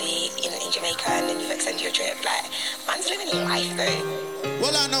 in Jamaica, and then you've extended your trip. Like, man's living a life though.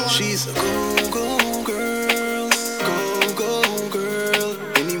 Well, I know. She's a go girl.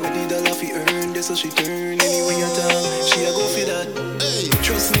 Anybody that love you earn, that's how she turn. Anyway you down, she a go for that. Hey.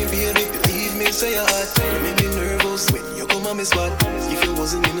 Trust me, baby, believe me, say your heart. You make me nervous when you come on me spot. If you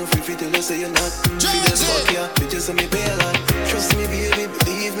wasn't enough, if you tell her say you're not. Be just fuck ya, bitches and me pay a lot. Trust me, baby,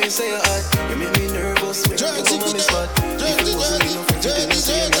 believe me, say your heart. You make me nervous when you come on me spot. If you wasn't enough, if you tell her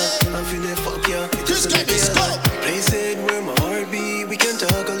say you're not. I'm feeling fuck ya, bitches and me pay a lot. Place it where my heart be. We can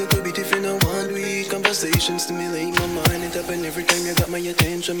talk a little bit if you don't want we. Conversation stimulate my mind. It happen every time you got my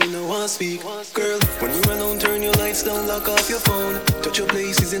attention. Me no want speak. Girl, when you alone, turn your lights down, lock off your phone. Touch your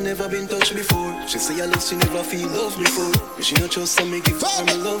places you never been touched before. She say I love, she never feel love before. But she not just some make give her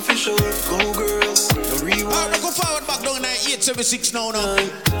my love for sure. Go girl, no rewind. Alright, go forward back down in 876 now.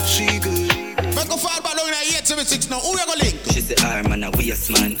 She good. But go forward back down in 876 now. Who you gonna link? She say her man a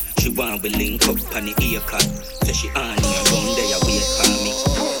waste man. She want we link up on the ear cut. Say she on here round there wait for me.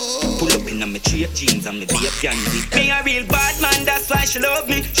 Pull up in my straight jeans and me be a candy. Me a real bad man, that's why she love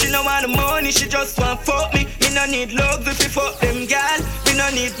me. She no want the money, she just want fuck me. Me no need love if you fuck them gal. Me no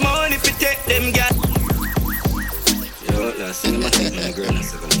need money if you take them gal. Yo, last thing I'm taking my girl and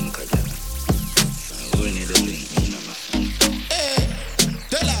say go link her gal. We need a link, you know my friend. Hey,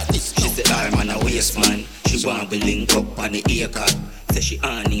 tell her this. She say her man a waste man. She want we link up on the ear cut. Say she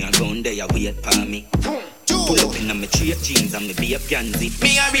on here round there wait for me. Pull up in my straight jeans and me be a pansy.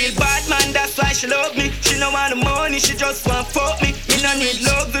 Me a real bad man, that's why she love me. She no want the money, she just want fuck me. Me no need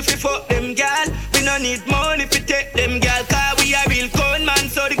love if you fuck them gal. We no need money if you take them gal. Cause we a real con man,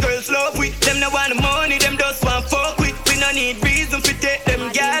 so the girls love we. Them no want the money, them just want fuck we. We no need reason if you take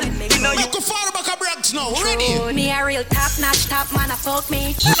them gal. We no you can follow back a Bronx now, ready? Me a real top notch top man, a fuck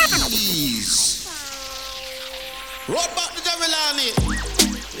me. Please. Roll back to Javelani.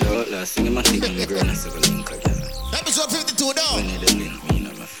 Yo, last thing I'm taking my girl and say go link her gal. Episode 52 down. We need a link, me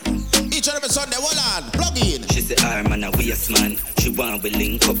know my friend. Each and every Sunday, hold on, plug in. She say her man a waste man. She want we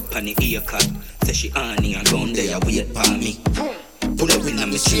link up on the ear cut. Say she on here round there wait for me. Pull up in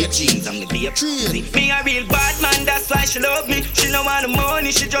my straight jeans and me be a crazy. Me a real bad man, that's why she love me. She no want the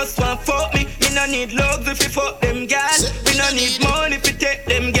money, she just want fuck me. Me no need love if you fuck them gal. We no need money if you take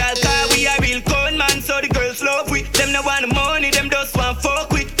them gal. Cause we a real con man, so the girls love we. Them no want the money, them just want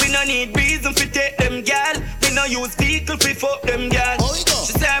fuck we. We no need reason if you take them gal. We no use vehicle if you fuck them gal.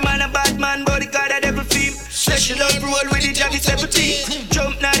 She say I'm a bad man, but the God a devil theme. Say she love roll with the Jaggy 17.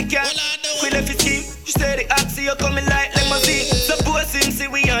 Jump now the cat, we left his team. She say the oxy you coming like limousine. Suppose him see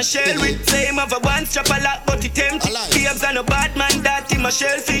we on shell with. Say him have a one strap a lot but it empty. Babes and a bad man that him a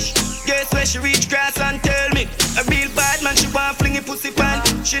shellfish. Guess where she reach grass and tell me. A real bad man she want fling a pussy pan.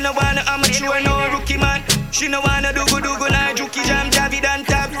 She no wanna amateur no rookie man. She no wanna do-go like Juki Jam Javid and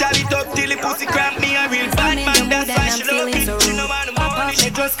tap it up till the pussy cramp. Me a real bad man, that's why she love me. She no wanna money,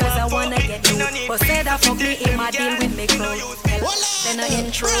 she just cause I wanna get you. But said I fuck me in my deal with me crew. Then no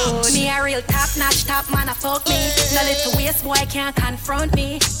intrude. Me a real top notch top man a fuck me. No little waste boy can't confront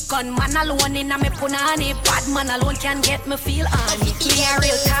me. Gunman alone in a me punani. Bad man alone can get me feel on. Me a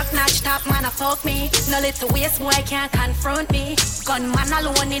real top notch top man a fuck me. No little waste boy can't confront me. Gunman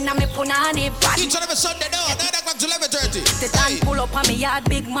alone in a me punani. Bad each and every Sunday now, 9 o'clock to 11:30. The Dan pull up on me yard,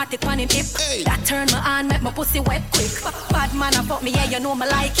 big matic on him hip. That turn me on, make my pussy wet quick. Bad man a fuck me, yeah, you know me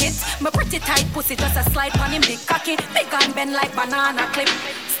like it. My pretty tight pussy just a slide on him big cocky. Big and bend like banana clip.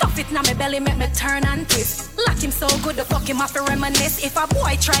 Stuff it na me belly, make me turn and twist. Lock him so good, the fuck him off to reminisce. If a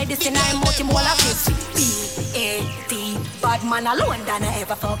boy try this, then I'm out him all of this. B-A-D, bad man alone than I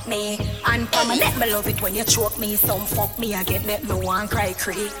ever fuck me. And permanent, me love it when you choke me. Some fuck me, I get me one cry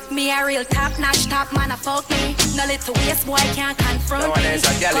cree. Me a real top notch top man a fuck me. No little waste boy can't confront me.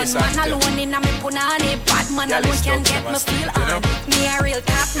 Gunman alone in a me punani. Bad man alone can get me feel on. Me a real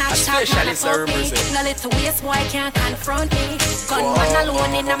top notch top man a fuck me. No little waste boy can't confront me. Gunman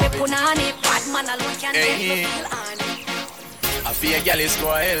alone in a me punani. Bad man alone can get me feel on. I pay a gal is go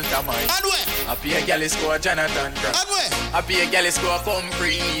a Elta man. I pay a gal is go a Jonathan Grant. I pay a gal is go a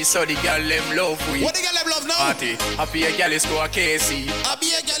Compre, so the gal them love we. What the gal them love now? Party. I pay a gal is go a Casey. I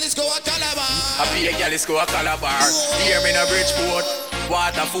pay a gal is go a Calabar. I pay a gal is go a Calabar. Here in a Bridgeport,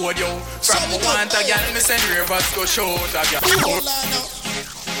 Waterford yo. From me want a gal, me send Rivers go show a gal.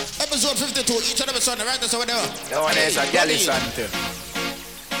 Episode 52, each and every Sunday, right? That's over there. That one is a gal is ante.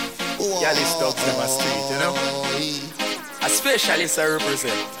 Gal is dogs in my street, you know. A specialist I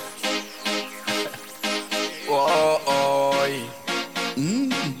represent.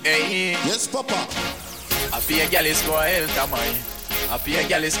 Hey. Yes, Papa. I pay a gal is go a Elta man. I pay a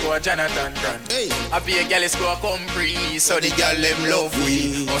gal is go a Jonathan Grant. I pay a gal is go a Compre, so the gal them love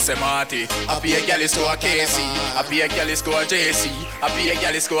we. Ose Marty. I pay a gal is go a Casey. I pay a gal is go a JC. I pay a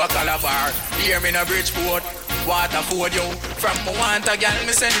gal is go a Calabar. Here me in a Bridgeport, Waterford yo. From me want a gal,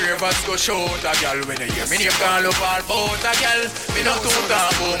 me send Rivers go shout a gal. When you hear me name call up all about a gal. Me not too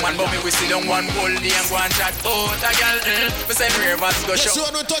talk about man, but me we sit down one whole day and go and chat about a gal. Me send Rivers go shout. Yes, you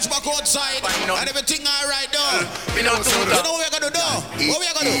want to touch back outside and everything alright though. Me not too talk. You know what we're gonna do? What we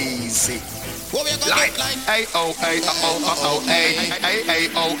gonna do? Easy. What we gonna do? Like A-O-A-O-O-O-A.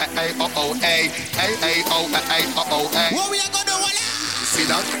 What we gonna do? See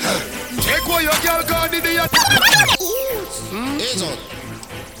that? Take away your girl card in the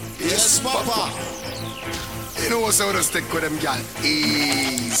Yes, Papa. You know what's how to stick with them, girl?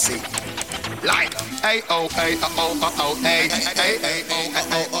 Easy. Like A-O-A-O-O-O-A.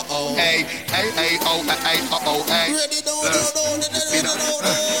 A-A-O-A-O-O-A. A-A-O-A-O-O-A.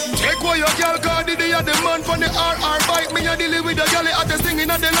 Take away your girl card in the man from the RR bike. Me a deal with the girl at the singing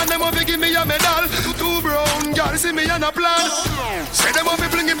at the land. Them have to give me a medal. Two brown girl see me on a plan. Say them have to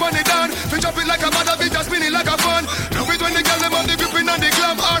bling it on the down. We chop it like a mother, we just spin it like a fun. Love it when the girl them have the gripping on the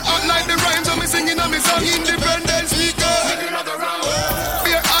glam. Art like the rhymes, so me singing on me song. Independent speaker.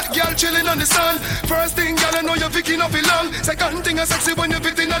 Be a hot girl chilling on the sun. First thing, girl, I know you're picking up it long. Second thing, I sexy when you're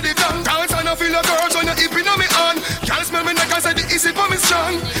picking up the tongue. Dance and I feel a girls when you're hipping on me on. Girl smell me like I said the easy for me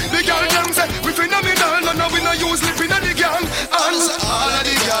strong. The girl them say we finna me down, and now we no use lipping on the gang. And all of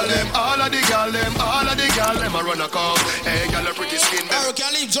the girl them, all of the girl them, all of the girl them a run a come. Hey, girl, a pretty skin. Eric,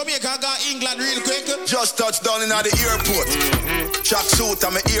 can leave Jamaica and go England real quick. Just touched down in the airport. Track suit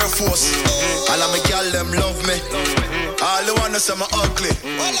and my Air Force. All of my girl them love me. All the wanna say me ugly.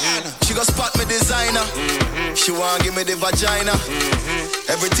 She go spot me designer. She want give me the vagina.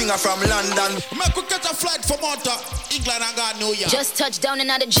 Everything I from London. Make we catch a flight from Malta, England and God New York. Just touched down and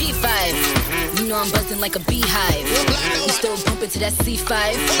out of G5. You know I'm buzzing like a beehive. You still bumping to that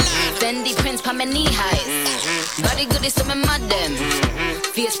C5. Fendi prints pa my knee highs. Body good is so me mad them.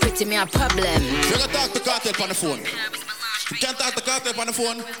 Face pretty me a problem. You can talk to Cartel on the phone. You can't talk to Cartel on the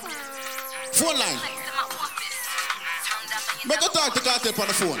phone. Phone line. Make a talk to Cartel on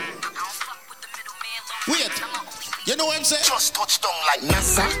the phone. Wait. You know what I'm saying? Just touch down like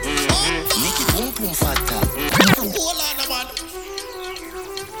NASA. Nicky boom boom fatta. Hold on, man.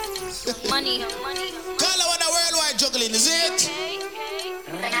 Money. Call her on a worldwide juggling, is it?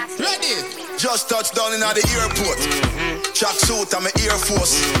 Ready? Just touched down in the airport. Track suit and my Air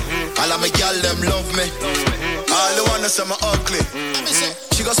Force. All of my girl them love me. All the wanna say me ugly.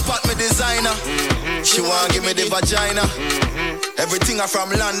 She go spot me designer. She want give me the vagina. Everything I from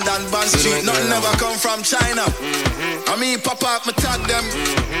London, Bond Street. Nothing never come from China. I mean, pop up, me tag them.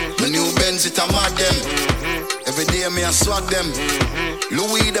 My new Benz, it a mad them. Every day me I swag them.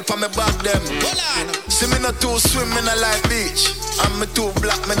 Louis, they pa me back them. See me not too swim, me not like beach. And me too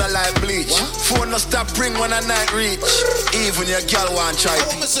black, me not like bleach. Phone no stop ring when I night reach. Even your girl want try it.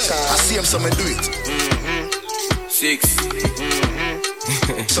 I see him, so me do it. 6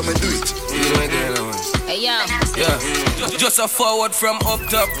 So me do it. Hey yo. Yeah. Just a forward from up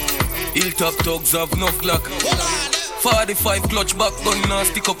top. Hilltop thugs have no clock. 45 clutch back gun now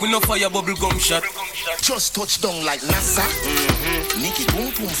stick up with no fire bubble gum shot. Just touch down like NASA. Nicky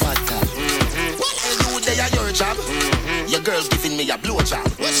boom boom fatta. What I do there your job? Your girl giving me a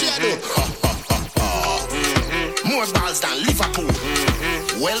blowjob. What she a do? More balls than Liverpool.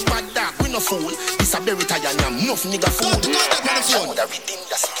 Well bad dog, we no fool. This a berry tire and enough nigga food. Show the redeem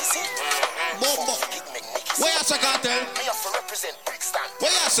your citizen. Bombo. Where you say, Cartel? Me have to represent Brixton.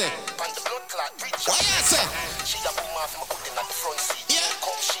 Where you say? On the blood clot bridge. Where you say? She a boom off my cooking at the front seat. Yeah.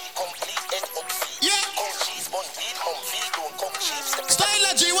 Come she complete head up feet. Yeah. Come she's bun weed, feet, don't come cheap.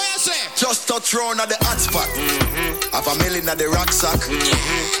 Style G, where you say? Just touch round at the hot spot. Have a million at the rucksack.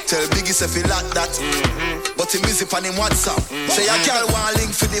 Tell Biggie say feel like that. But he busy on him WhatsApp. Say a girl want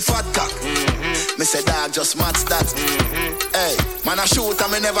link for the fat cock. Me say dog just match that. Hey, man I shoot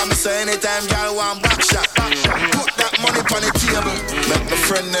and me never miss anytime girl want back shot. Put that money on the table. Make my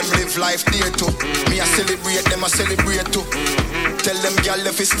friend them live life near to. Me I celebrate them, I celebrate too. Tell them girl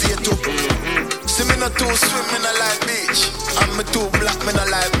if it's stay too. See me not too swim, me not like beach. And me too black, me not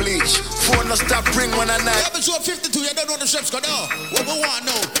like bleach. Phone no stop ring when I night. Episode 52, you don't know the chefs got now. What we want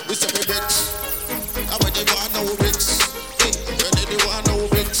now, we say we bricks. And when they want no bricks. When they want no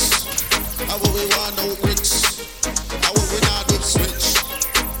bricks. And when we want no bricks. And when we not do switch.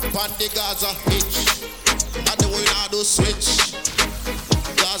 Pandy Gaza hitch. And then we not do switch.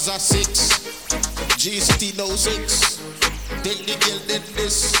 Gaza 6. GCT no 6. Take the girl did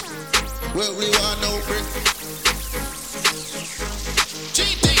this. Where we want no brick.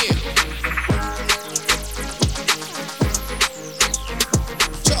 GT.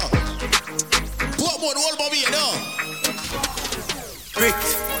 What all Bobby, you know? Brick.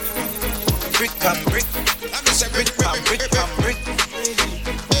 Brick and brick. I'm just saying brick and brick. Brick and brick.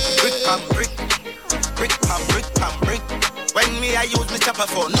 Brick and brick. Brick and brick and brick. When me I use my chopper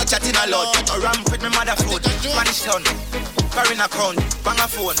phone, not chatting a lot. Or ramp with my mother phone. Spanish town. Foreign account. Bang a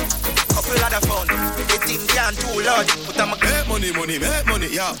phone. Couple other phone. The team can't too loud. Put on my make money,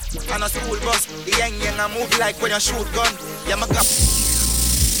 yeah. On a school bus. The young I move like when you shoot gun. Yeah, my gap.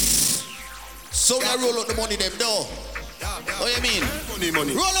 So I roll out the money them though. What you mean?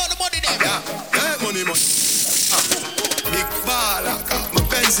 Money. Roll out the money them. Yeah, money. Big baller, got my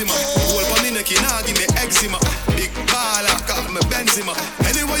Benzema. Hold on me neck, now give me eczema. Big baller, got my Benzema.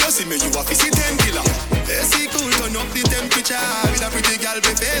 Anyway you see me, you have to see 10 killer. AC cool, turn up the temperature. With a pretty girl,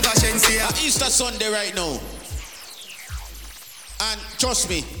 be favor, Shensia. Easter Sunday right now. And trust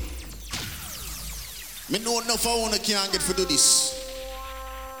me, me know enough of one can't get for do this.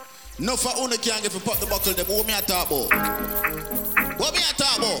 No for owner can't get for pop the buckle them. What me a talk about? What me a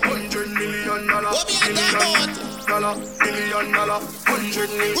talk about? $100 million. What me a talk about? $1 million. $100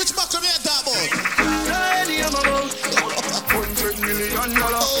 million. Which buckle me a talk about? $100 million. Put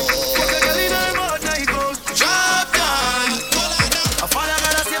the girl in her mouth, now it goes. Job done. I follow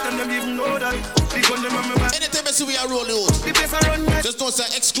gotta save them, them even know that. Because them on my back. Anytime I see we are rolling out. The place I run, just don't say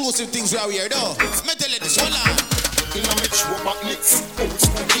exclusive things we are here though. Me tell you this, hold on. In a Mitch Robot mix, old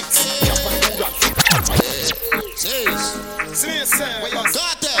school kicks.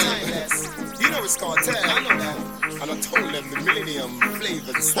 Cartel. You know it's Cartel. I know that. And I told them the millennium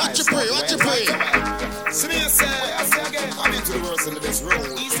flavor style. Watch your pray. See me say, I say again. I'm into the worst and the best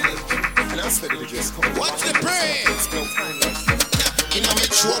road. Easy. And I'm steady to just come. Watch the pray. It's no time left. In a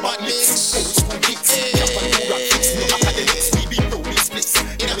Mitch Robot mix, old school kicks. No academics, we be rolling splits.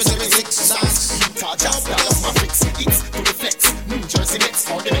 In a 76 sauce. Just that's my fix. It's to the flex. New Jersey Nets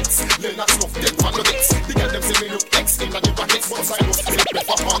for the Nets. Learn that stuff, them for the Nets. The girl them say me look X in the brackets. Once I know I look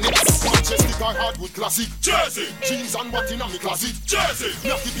better for Nets. Manchester or hardwood classic. Jersey. Jeans and what in a me closet. Jersey.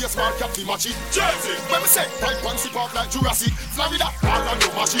 Knock the base mark up the magic. Jersey. When me say, pipe one sip out like Jurassic. Florida, all on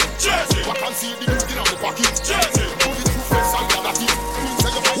your magic. Jersey. I can see the good in the pocket. Jersey. Move it through friends and relative.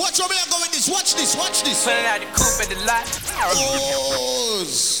 Watch where me I go with this. Watch this. Pulling out the coupe at the lot. Oh.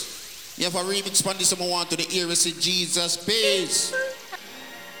 You have a remix on this, I want to the ear. It's Jesus Pays.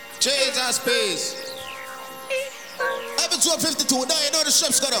 Jesus Pays. Episode 52. Now you know the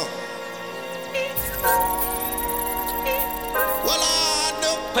chef's got up. Well, I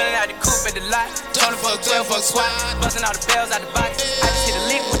know. Pulling out the coupe at the lot. 12 for squad. Busting all the bells out the box. I just hit a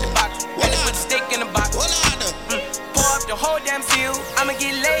lick with the box. Had to put the stick in the box. Well, I know. Pour up the whole damn field. I'ma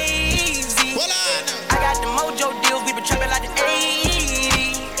get lazy. Well, I know. I got the mojo deals. We been trapping like the 80s.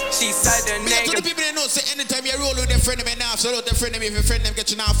 She said the nigga. To the people that know say anytime you roll with a friend of me now, salute the friend of me. If your friend them get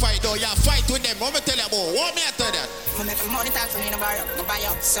you now fight, though, you fight with them. What me tell you about? What me I tell that? I make money talk for me, no buy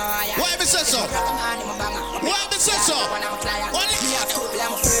up, so I. Why me say so? Why me say so? What me have to be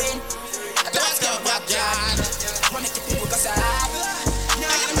my friend. That's the backyard. I make the people go sad. No,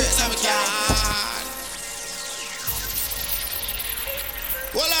 I'm a backyard.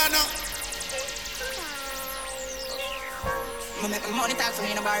 Well, I know. I make money talk for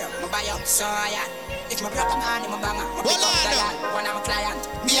me, no buy up, so I. If my brother man, I'm a banger. Well, I know. When I'm a client,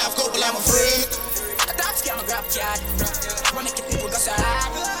 me have couple, I'm afraid. That's scam a grab card. I make the people go sad.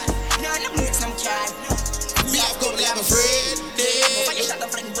 No, I'm make some card. Me have couple, I'm afraid. But you shut the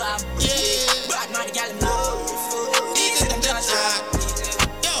friend bomb. Yeah. Bad man, the gal love. Easy them just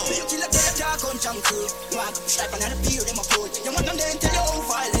yo. You kill a dead dog on junk crew. Walk up, stripe another beer in my foot. You want them then tell you how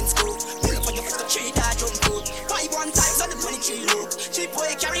violence go. Pull up on your first tree, that jump crew. 5 1 times on the 23 look. Cheap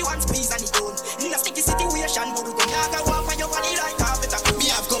boy carry one squeeze and he don't. In a sticky situation, go to go. Now I walk on your body like carpet.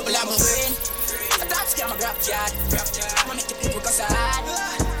 Me have couple, I'm afraid. That's scam a grab card. I make the people go sad.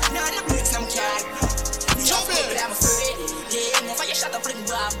 No, I'm make some card. I'm afraid, yeah. Never you shut up in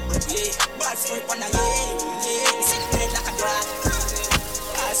bomb, yeah. Bad fruit on a yeah. Sit dead like a dog.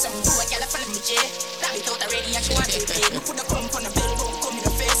 Some boy girl follow me, yeah. That it out already and she want to pay. Me coulda come from the bell, come in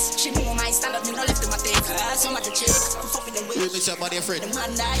the face. She know my stand up, me no left in my take. So much to check, I'm fucking the way. You miss somebody afraid. The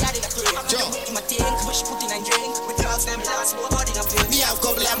man I had it a pray. Joe, in my tank, but she put in a drink. With drugs them last, but body a play. Me have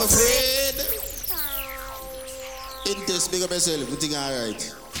couple, I'm afraid. Intest, big up yourself, everything alright.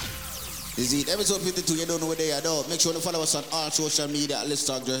 Is it episode 52? You don't know where they are, though. Make sure to follow us on all social media. Let's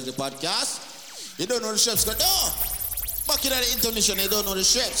Talk Jersey Podcast. You don't know the chefs, go no. Back in the intermission, you don't know the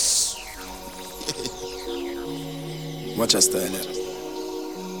chefs. Watch us style.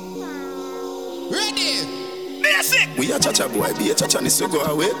 Ready? Basic. We a cha-cha boy, be a cha-cha needs to go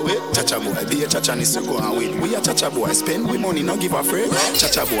away. Cha-cha boy, be a cha-cha needs to go away. We a cha-cha boy, spend we money, not give a free.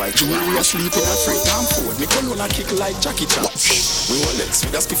 Cha-cha boy, jewelry a sleep in a free damn food. Me call on a kick like Jackie Chan. Rolex,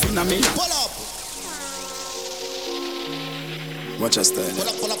 with a spiff in a me. Pull up. Watch us style.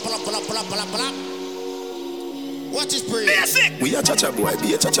 Pull up. What is prayer? Basic. We a cha-cha boy,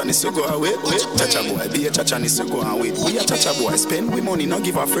 be a cha-cha needs to go away. Cha-cha boy, be a cha-cha needs to go away. We a cha-cha boy, spend we money, not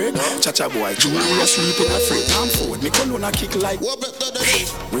give a free. Cha-cha boy, jewelry a sleep in a free damn food. Me call on a kick like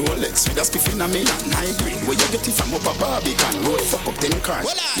Rolex, with a spiff in a me. High grade, where you get it from up a Barbican. Road fuck up 10 cars.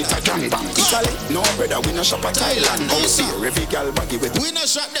 Little gang bang. Italy, no brother, we no shop at Thailand. House here, every gal baggy with we no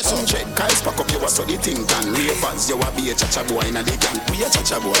shop this 100 guys pack up you so the thing can. Ravens, you a be a cha-cha boy in a the gang. We a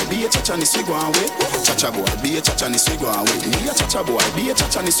cha-cha boy, be a cha-cha needs to go away. Cha-cha boy, be a cha-cha needs to go away. We a cha-cha boy, be a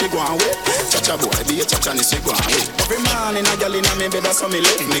cha-cha needs to go away. Cha-cha boy, be a cha-cha needs to go away. Every man in a gal in a me bed, that's how me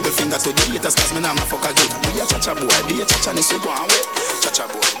live. Middle finger to the haters, cause me nah ma fuck again. We a cha-cha boy, be a cha-cha needs to go away. Cha-cha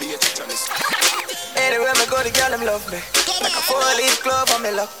boy, be a cha-cha needs to go away. Anywhere me go, the girl them love me. Like a 4-leaf glove on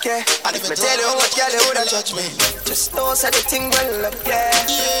me luck, yeah. And if me tell you how much girl they woulda judge me, just know say the thing well up, yeah.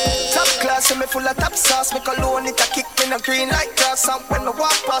 Top class and me full of top sauce. Me cologne it a kick me no green like grass. And when me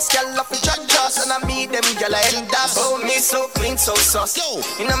walk past, girl off me jack jaws. And I meet them girl I end up. Oh me so clean, so saucy.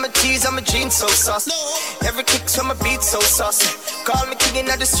 You know my tees and my jeans so saucy. Every kick from my beat so saucy. Call me king in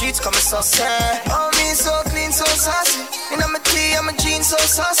the streets, come saucy. Oh me so clean, so saucy. You know my tee and my jeans so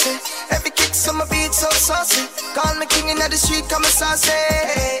saucy. Every kick from my beat so saucy. Call me king in the street, come saucy.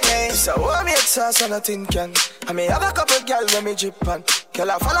 So what me sauce and nothing can. I may have a couple girl when me drip on.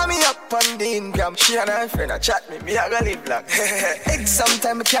 Girl I follow me up on the Instagram. She and her friend a chat me a go live long.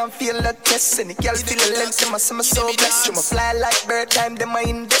 Sometimes I can't feel the test. And the girl feel the length, them a say me so blessed. You me fly like bird time, them a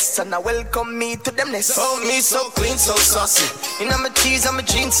invest. And I welcome me to them nest. Oh me so clean, so saucy. You know my tees and my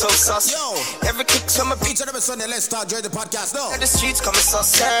jeans so saucy. Every kick from my beat. Each and every Sunday, let's start the podcast now. The streets come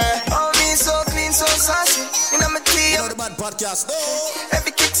saucy. Oh me so clean, so saucy. You know my tees. You know the bad podcast no.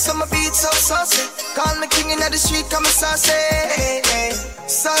 Every kick from my beat so saucy. Call me king in the street, come saucy.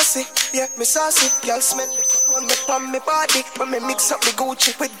 Saucy, yeah, me saucy. Girl smell the cologne me on me body. When me mix up the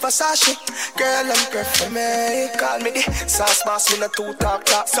Gucci with Versace. Girl, I'm great for me. Call me the sauce boss, me no too talk.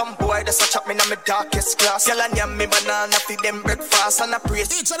 Some boy that's a chop me in my darkest class. Girl, and yam me banana feed them breakfast. And I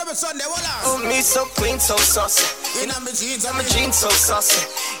praise each and every Sunday, oh, me so clean, so saucy. You know my jeans, I'm my jeans so saucy.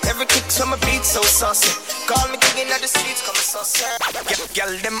 Every kick from my beat so saucy. Call me king in the streets, come saucy.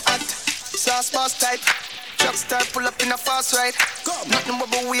 Girl, them hot, sauce boss type. Truck start pull up in a fast ride. Nothing but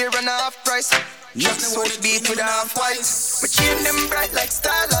wear and a half price. Just so beat with a half white. My chain them bright like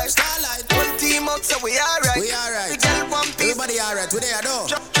starlight. One team out so we alright. We alright. The girl one piece. Everybody alright. We there though.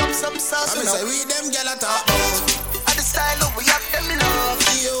 Drop some sauce. I'm say we them girl at all. At the style of we have them love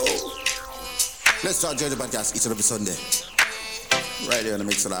you. Let's start Jersey Podcast each and every Sunday. Right there in the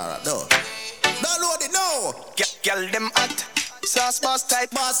mix of the rap though. Download it now. Girl, them hot. Sauce boss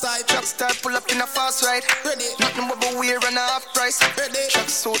type. Truck star pull up in a fast ride. Ready. Nothing but wear and a half price. Ready. Truck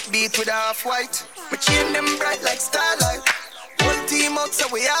suit beat with a half white. Me chain them bright like starlight. Whole team out so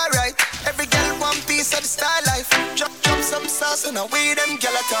we alright. Every girl one piece of the style life. Drop some sauce and away them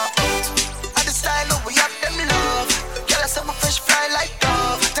girl at our out. At the style of we have them love. Girl some fresh fly like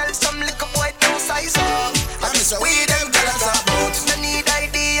dove. Tell some little boy don't size up. And this we them girl at our out. No need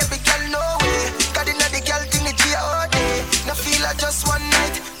ID, every girl no way. Got in the girl thing the G all day. No feel like just one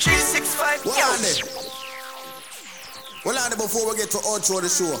night. 365. Well on it. Well on it before we get to outro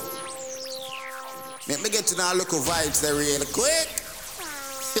the show. Let me get to now local vibes there real quick.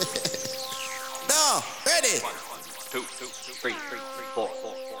 No, ready? 1, 2, 3, 4.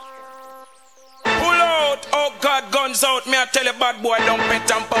 Pull out, oh God, guns out. Me I tell you bad boy, don't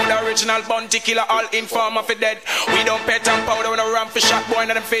pet and powder. Original bounty killer, all informer for dead. We don't pet and powder when I ramp for shot boy in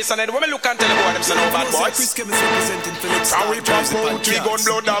them face and head. When me look and tell the boy them say no bad boys. Can we pop out, we gun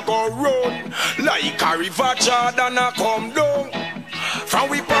blood a go run. Like a river Jordan a come down. From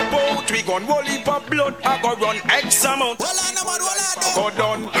we pop out, we gon' roll heap of blood. I go run X amount. Go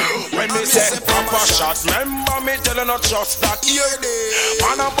done. When me say papa shot, remember me tellin' not just that here day.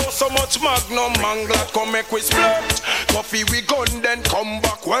 Man I bought so much magnum, man glad come make we split. Coffee we gun then come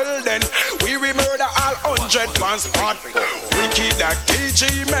back well then. We murder all 100 pounds pot. Wicked that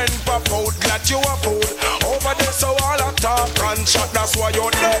TG men pop out, glad you a fool. Over there so all a talk and shot, that's why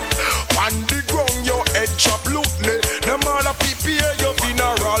you're dead. On the ground your head chop lootly. Them all a PPA your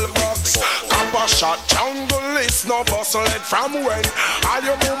funeral box. Copper shot jungle is no bustle it from when. All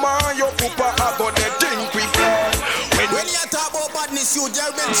your mama and your papa are go they think we play. When you talk about badness, you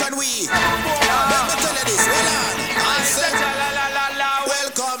just mention we. Let me tell you this, hold on. I said,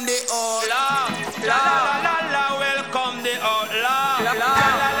 welcome the old. Welcome the outlaw.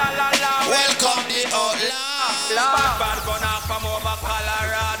 Welcome the outlaw. Bad gun off from over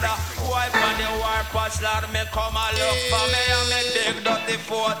Colorado. Wipe on the war pass, Lord, me come a look for me and me dig dirty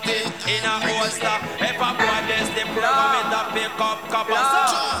 40 in a holster. If a boy this the program in the pick up copper.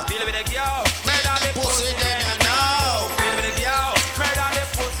 Feel with the girl, murder the pussy then and now. Feel with the girl, murder the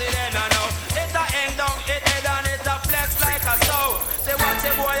pussy then and now. It a end down, it head and it a flex like a soul. Say watch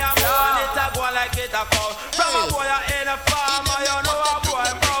a boy a move and it a go like it a cow. From a boy a in a farm, you know a boy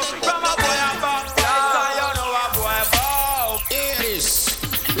bow. From a boy a back slice, you know a boy bow. Yes,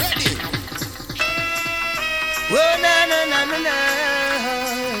 ready. Oh na na na na na.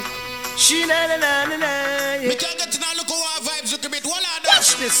 She na na na na na. We can't get to now look how our vibes look a bit.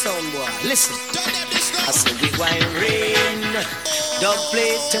 Watch this sound boy, listen. Tell them this now. I say we wine rain. Dog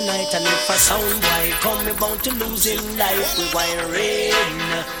play tonight and if a sound boy come me bound to lose in life. We wine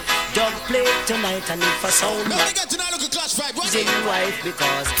rain. Dog play tonight and if a sound boy. Now we get to now look at class vibe. Losing wife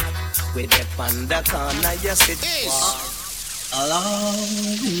because we dep on the corner you sit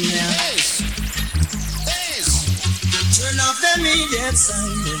alone. Yes. Turn off the immediate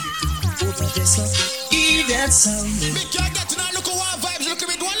sound. Over the sound. Immediate sound. We can't get to now look how our vibes look a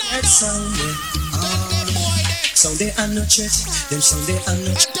bit. That sound. Sunday and no church. Them Sunday and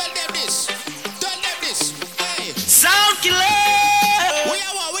no church. Tell them this. Tell them this. Hey. Sound killer. We are.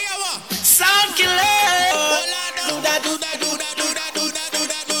 Sound killer.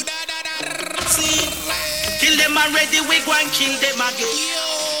 Kill them already, we go and kill them again.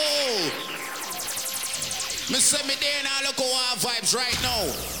 Yo! Me say me there now look how our vibes right now.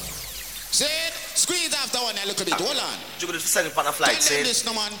 Say it? Squeeze after one and look a bit. Hold on. You could send it on a flight, say this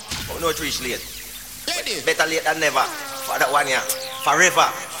no man. Oh, no, it reach late. Ready? Better late than never. For that one year. Forever.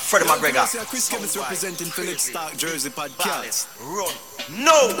 Freddie McGregor. Chris Kemmins representing Phillips Stark Jersey Podcast. Run.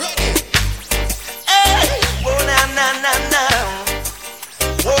 No! Ready? Hey! Whoa now, now, now, now.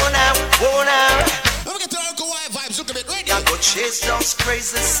 Whoa now. Let me get to the local wild vibes, look a bit. Ready? I go chase those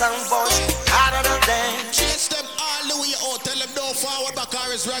crazy sound boys out of the dance. Chase them all the way out. Tell them don't forward back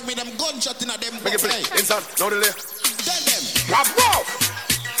or is rag me them gunshot in a them. Make it play. Inside. No delay. Tell them. Wow.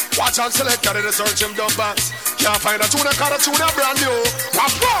 Watch and select, carry the search him dumb bands. Can't find a tune, car a tune, brand new.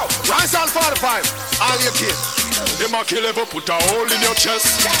 Wow. Rise on 45. All your kids. Them a kill ever put a hole in your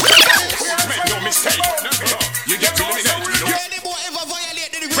chest. Make no mistake. You get eliminated. Any boy ever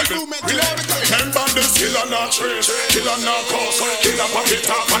violate the recruitment? Ten bandits, kill a not trace, kill a not cause, kill a pocket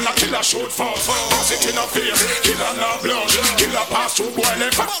up and a kill a shoot fast. Pass it in a face, kill a not blush, kill a pass to boy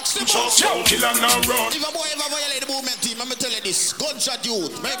left. Just yo, kill a not run. If a boy ever violate the movement team, I'ma tell you this. Gunshot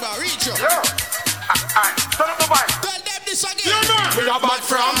youth, make me reach you. Yeah. Turn up the vibe. Tell them this again. Yeah, man. We are back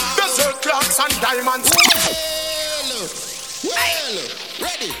from desert clocks and diamonds. Well,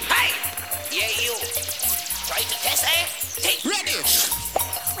 ready? Hey, yeah, you. Try to test, eh? Hey. Ready?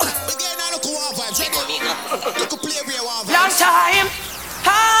 Again, I look war vibes. Look play real war vibes. Long time.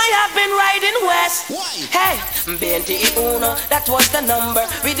 I have been riding west. Why? Hey, BNT Uno, that was the number.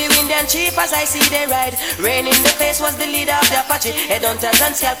 With the wind and chief as I see they ride. Rain in the face was the leader of the Apache. Headhunters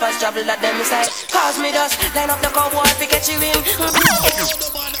and scalpers travel at them side. Cause me dust, line up the cowboy to catch you in.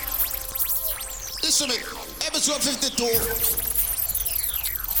 Listen to me, episode 52.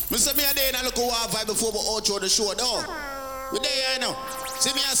 Mr. Me a day and I look a war vibe before we outro the show, though. We there here now.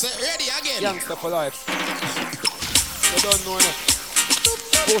 See me I say, ready again. Youngster for life. You don't know enough.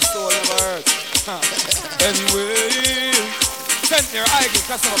 Post all never heard. Anyway, send your idol,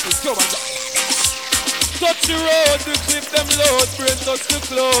 customer please come on. Touch the road, the clip them load, brain touch the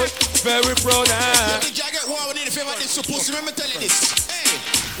cloud. Very proud and the jacket war, we need a favor this supposed to remember telling this. Hey.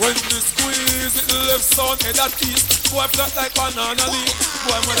 When the squeeze, it left sound head at teeth. Boy flat like banana leaf.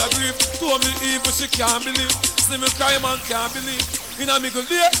 Boy mother grief, told me evil she can't believe. See me cry man can't believe. In a middle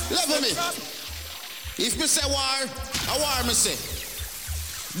day, love me. If me say war, a war me say.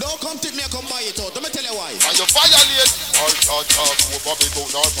 Don't come take me and come buy it out. Let me tell you why. And you violate. Over me go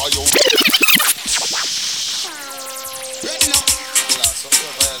now for you. Ready now?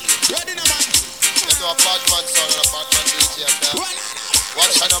 Ready now, man. You know a bad man son and a bad man DJ.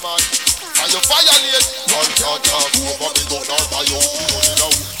 Watch out, man. And you violate. Over me go now for you. You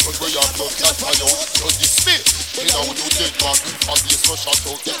know, when we have blood clot for you. You dismiss. You know, you dead man. And this no shot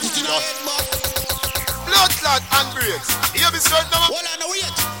out. Get it in a head, man. Blood clot and brakes. Here be straight now. Hold on, wait.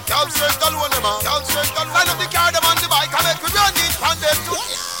 Y'all straight alone, man. Y'all straight alone. Line up the car, them on the bike. I make we run it and them too.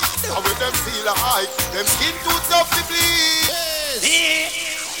 And with them feel high, them skin too tough to bleed.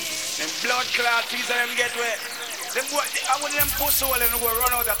 Them blood clot piece of them get wet. Them boy, I want them pussy hole and go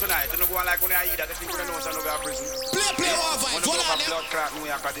run out of tonight. They go on like when I eat that. They think they know some go to prison. Play war vibes. Hold on, blood clot no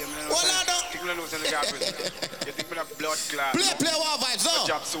academy. Hold on, think they know some go to prison. You think we have blood clot? Play war vibes, no.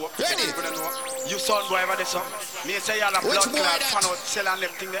 Job soap. Ready? You son boy ever this up? Me say y'all a blood clot fan out selling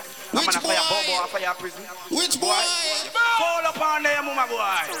them thing there. I'm gonna fire bomb or fire prison. Which boy? Fall upon there, mama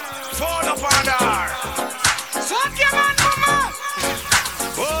boy. Fall upon her. Suck your man, mama.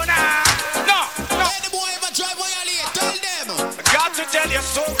 Oh nah. Any boy ever drive violate, tell them. I got to tell you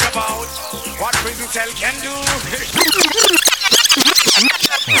so about what prison cell can do.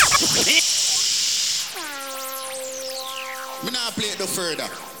 Me not play it no further.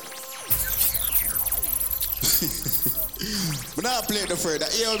 Me not play it no further.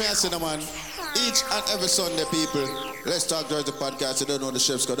 Hear me I say, man. Each and every Sunday, people, let's talk during the podcast. You don't know the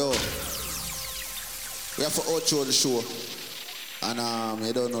chefs got on. We have to outro the show. And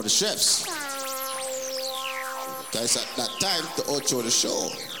you don't know the chefs. Guys, at that time to outro the show.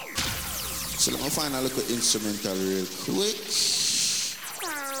 So let me find a little instrumental real quick.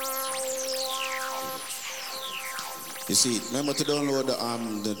 You see, remember to download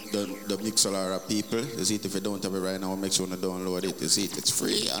the Mixlr people. You see, if you don't have it right now, make sure you download it. You see, it's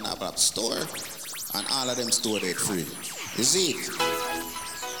free on Apple App Store. And all of them store it free. You see it?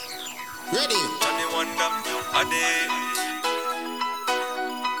 Ready? Johnny Wonder, Ade.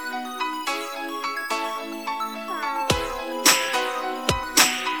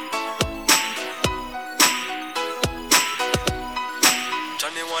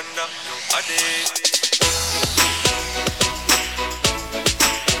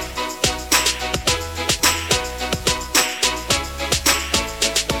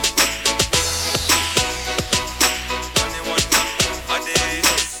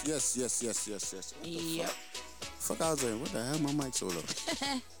 Yes. Yep. Fuck, I was doing. What the hell? My mic's so low.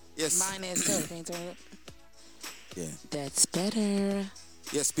 Yes. Mine is too. Can you turn it up? Yeah. That's better.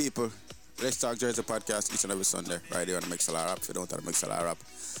 Yes, people. Let's Talk Jersey podcast each and every Sunday right here on the Mixlr app. If you don't have the Mixlr app,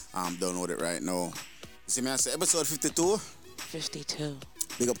 download it right now. You see me, I say episode 52. 52.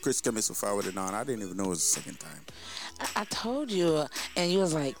 Big up Chris Chemist who forwarded on. I didn't even know it was the second time. I told you, and you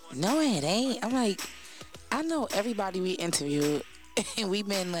was like, no, it ain't. I'm like, I know everybody we interviewed. And we've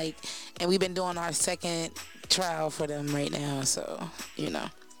been doing our second trial for them right now, so Yeah,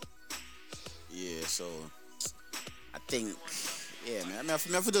 so I think, man. I mean, I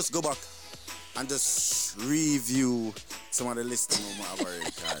have to just go back and just review some of the listing of my work,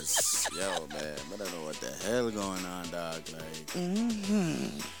 because yo, man, I don't know what the hell going on, dog. Like,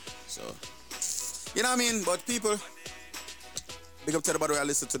 so you know what I mean. But people, big up to everybody who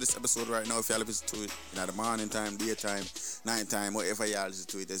listen to this episode right now. If y'all listen to it in the morning time, daytime, night time, whatever y'all listen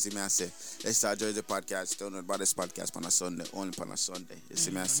to it, as you may say, let's start Jersey podcast. Don't know about this podcast on a Sunday, only on a Sunday. You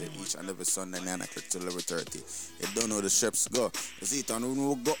see me, I say each and every Sunday, 9 o'clock to 11:30. You don't know the chefs go. You see it, and when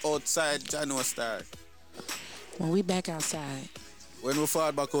we go outside, January start. When we back outside. When we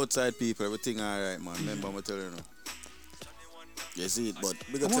fall back outside, people, everything alright, man. Remember, I'm telling you. You see it, but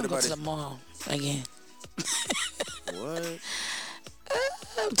big I up to want to go everybody. to the mall again. What?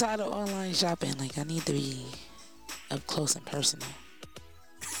 I'm tired of online shopping. Like, I need to be up close and personal.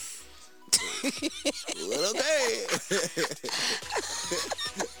 Well, okay.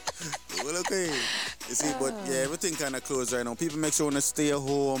 Well, okay. You see, but yeah, everything kind of closed right now. People make sure to stay at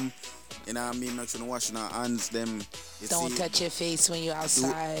home. You know what I mean? Make sure to wash our hands. Don't touch your face when you're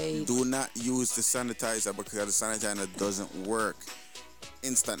outside. Do not use the sanitizer because the sanitizer doesn't work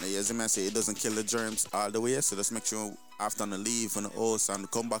instantly. As I say, it doesn't kill the germs all the way. So just make sure after you leave from the house and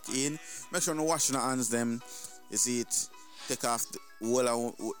come back in, make sure to wash your hands. Them, you see it. Take off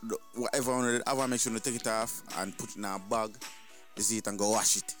whatever on it. I want to make sure to take it off and put it in a bag. You see it and go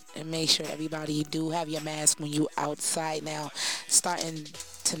wash it. And make sure everybody do have your mask when you outside now. Starting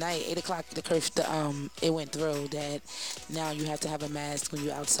tonight, 8 o'clock, the curfew, it went through that now you have to have a mask when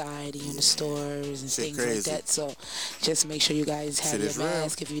you're outside and you're in the stores and Shit things crazy. like that. So just make sure you guys have Shit your is real.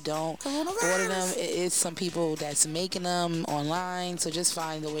 mask. If you don't, order them. It's some people that's making them online. So just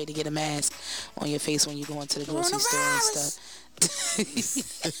find a way to get a mask on your face when you go into the grocery store and stuff.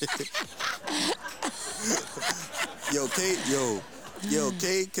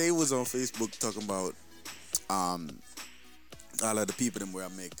 Kay was on Facebook talking about all of the people them where I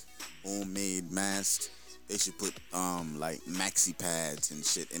make homemade masks. They should put like maxi pads and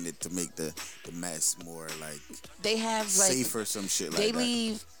shit in it to make the mask more like they have like safer, some shit like they that.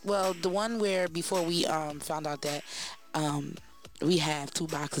 leave. Well, the one where before we found out that we have 2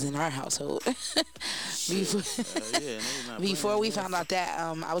 boxes in our household. Before we found out that,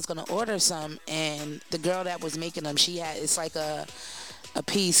 I was gonna order some, and the girl that was making them, it's like a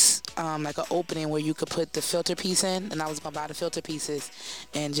piece, like an opening where you could put the filter piece in, and I was gonna buy the filter pieces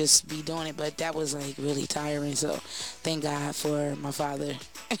and just be doing it, but that was like really tiring. So thank God for my father.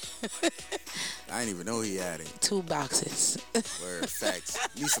 I didn't even know he had it. 2 boxes. Word, facts.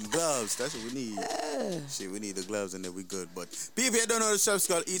 Need some gloves. That's what we need. Shit, we need the gloves and then we good. But people here don't know the shop's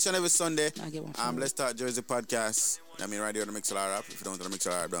called each and every Sunday. I get one. Let's Talk Jersey podcast. I mean, right here on the Mixlr app. If you don't know the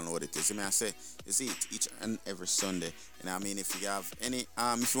Mixlr app, download it. See me, I say, it's each and every Sunday. And I mean, if you have any,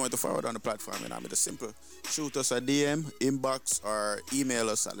 if you want to forward on the platform, and I mean, just simple, shoot us a DM, inbox, or email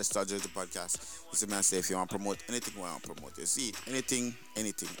us at Let's Talk Jersey podcast. You see me, I say, if you want to promote anything, we want to promote. You see it, anything.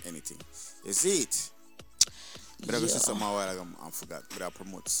 You see it. But I go see something a while ago, I forgot. But I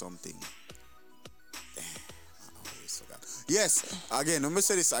promote something. Damn, I always forgot. Yes, again, let me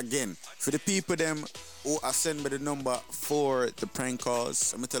say this again. For the people them who are sending me the number for the prank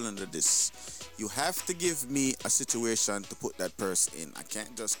calls, I'm telling you this. You have to give me a situation to put that person in. I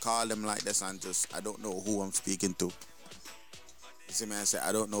can't just call them like this and I don't know who I'm speaking to. You see me, I say,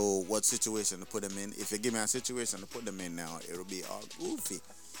 I don't know what situation to put them in. If you give me a situation to put them in now, it'll be all goofy.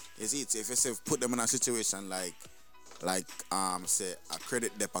 You see, if you say put them in a situation like say a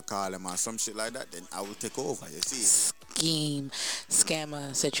credit depot call them or some shit like that, then I will take over. You see,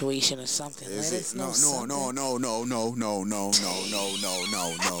 scammer situation or something. No. It's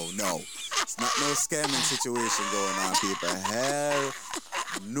not no scamming situation going on, people. Hell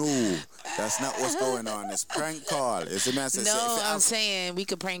no, that's not what's going on. It's prank call. Is it, man? I'm saying we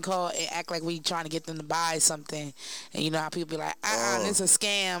could prank call and act like we trying to get them to buy something, and you know how people be like, this is a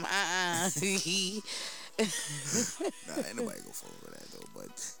scam, Nah, ain't nobody go for that though.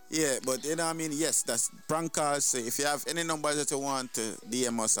 But yeah, but you know what I mean. Yes, that's prank calls. So if you have any numbers that you want to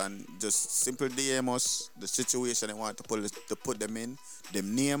DM us and just simply DM us the situation you want to put them in,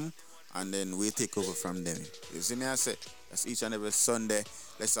 them name, and then we take over from them. You see me? I say that's each and every Sunday.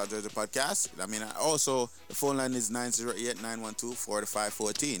 Let's Talk Jersey podcast. I mean, also the phone line is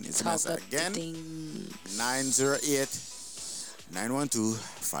 908-912-4514. It's again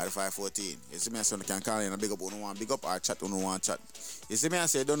 908-912-5514. You see me, I say you can call in and big up who want big up or chat who want chat. You see me, I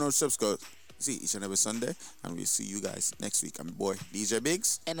say don't know subscribe. See each and every Sunday, and we'll see you guys next week. I'm your boy DJ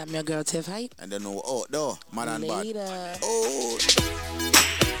Biggs, and I'm your girl Tiff Hype. And then man and bad. Oh.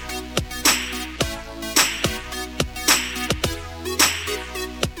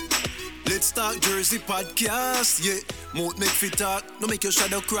 Let's Talk Jersey podcast, yeah. Mouth make fit talk, no make your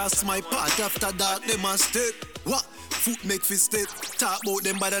shadow cross my path. After that, they must step. What? Foot make fit step. Talk about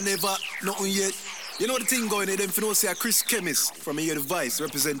them but I never, nothing yet. You know the thing going in them for no say a Chris Chemist from a the Vice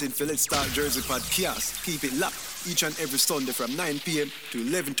representing for Let's Talk Jersey podcast. Keep it locked each and every Sunday from 9 p.m. to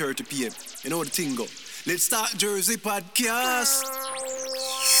 11:30 p.m. You know the thing go. Let's Talk Jersey podcast.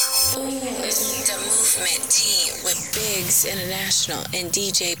 The movement team with Biggs International and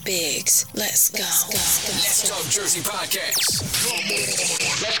DJ Biggs. Let's go. Let's Talk Jersey podcast.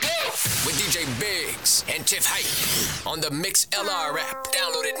 Let's go with DJ Biggs and Tiff Hype on the Mixlr app.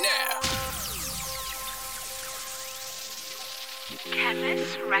 Download it now.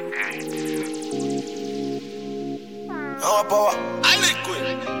 Chemist Records. Our power. I liquid.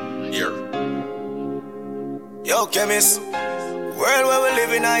 Here. Yo, Chemist. World where we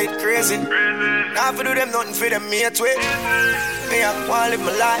living, I it crazy. Now for do them nothing for them mate way. Me I wanna live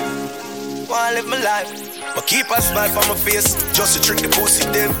my life. Wanna live my life. But keep a smile from my face, just to trick the pussy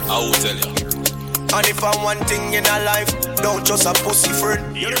them. I will tell you. And if I'm one thing in a life, don't just a pussy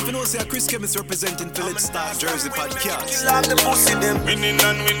friend. You don't know, say Chris Chemist representing Phillips Star Jersey Podcast. Love the pussy them. Winning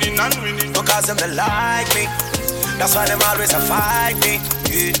and winning and winning. Because them they like me. That's why them always a fight me.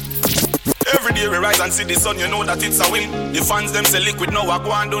 Yeah. Every day we rise and see the sun, you know that it's a win. The fans them say liquid, now I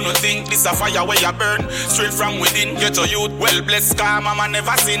go and do nothing. This a fire where you burn, straight from within. Get your youth, well blessed, car mama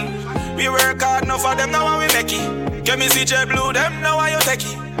never sin. We work hard, enough for them, now we make it. Chemist CJ Blue, them now you take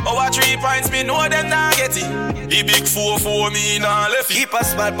it. Our 3 points, me know them not get it. The big 4-4, me nah left it. Keep a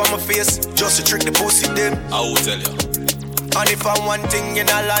smile on my face, just to trick the pussy them. I will tell you. And if I'm one thing in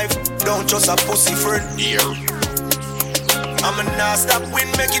a life, don't just a pussy friend. Here. I'ma not stop win,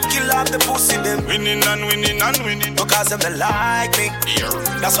 make it kill off the pussy them. Winning and winning and winning. Because them they like me. Here.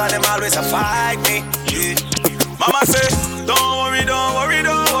 That's why them always a fight me. Yeah. Mama say, don't worry, don't worry,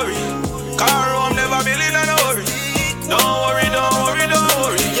 don't worry. Car home never build in a hurry. Don't worry, don't worry, don't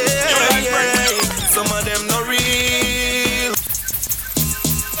worry. Yeah. Some of them not real.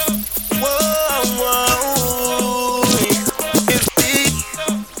 Whoa, whoa. It's big.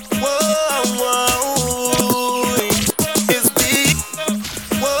 Whoa, whoa. It's big.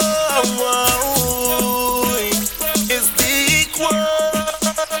 Whoa, whoa. It's big. Whoa.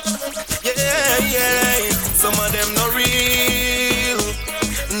 Yeah. Some of them not real.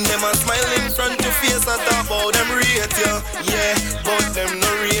 Them a smile in front of face and talk about them rate ya. Yeah, but them no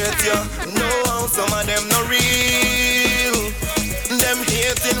rate ya. No, some of them no real. Them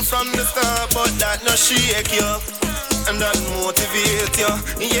hating from the start, but that no shake ya. And that motivate ya.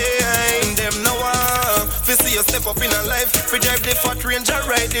 Yeah, and them no fi see you step up in a life. Fi drive the fat Ranger,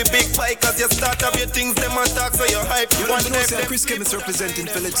 ride the big bike. As you start up your things, them attack so you hype. You don't know, say Chris Chemist representing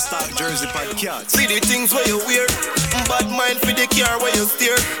Phillips Star Jersey Podcast. See the things where you wear. Bad mind for the car where you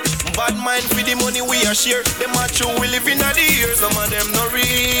steer. Bad mind for the money we are share. Them a true we live in the year. Some of them no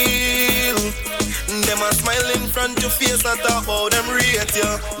real. Them a smile in front of face and talk about them rate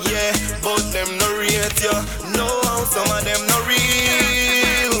ya. Yeah, but them no rate ya. No, some of them no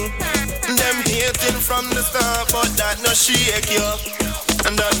real. Them hating from the start, but that no shake ya.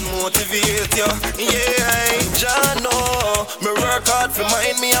 And that motivate ya. Yeah, John, no. Me work hard for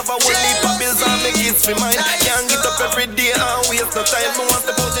mine. Me have a whole heap of bills and me kids for mine. Can't get up every day and waste no time. Me want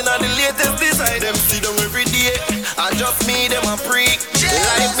to put in the latest design. Them see them every day. And just me, them a freak.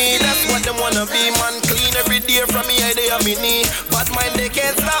 Like me, that's what them wanna be. Man clean every day from me, I they have me knee. But mine, they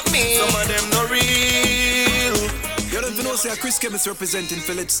can't stop me. Some of them no real. You don't know, say Chris Chemist representing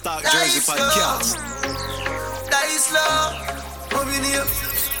Phillips Star Jersey Podcast. That is love. Moving here.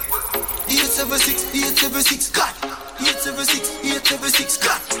 876, cut. 876,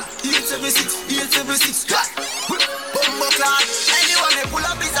 cut. 876, cut. Bumbo clock. Anyone they pull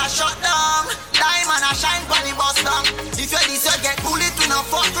up is a shutdown. Diamond a shine when he bust down. If you this you get bullet to no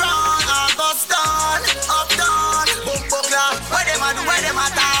fuck round. All bust down, up down. Bumbo clock. Where them a do, where them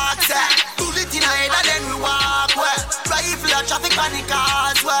a talk, say. Bullet in a head and then we walk, well. Rifle a traffic panic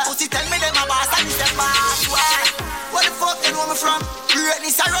cars, well. Pussy tell me them a boss and it's a boss, well. Where the fuck you know me from?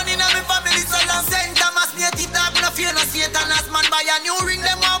 Greatness a running on me family, so long St. Thomas native dog, no fear no Satan as man buy a new ring,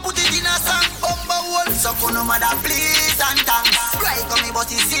 them want put it in a song. Bumbo wolf, so for no matter please and thanks. Right on me but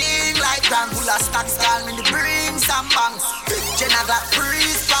he sing like grand. Full of stacks, call me the bring some banks. Jenna got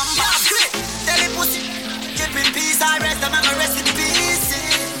freeze from back. Tell the pussy, keep in peace, I rest them and I rest in peace.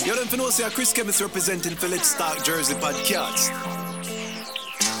 You don't know, say Chris Chemist representing Phillips Star Jersey Podcast.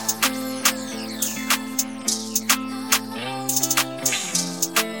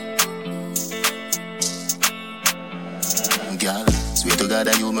 Girl, sweet to God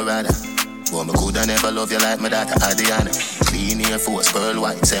that you my rather. But me coulda never love you like my daughter Adriana. Clean Air Force, pearl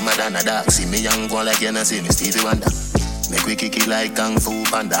white, say Madonna dark. See me young one like you know see me Stevie Wonder. Make we kick it like Kung Fu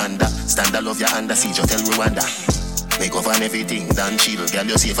Panda under. Stand I love your under, see you tell Rwanda. Make up on everything, done chill. Girl,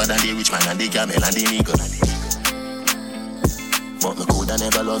 you safer than the rich man and the camel and the eagle. But me coulda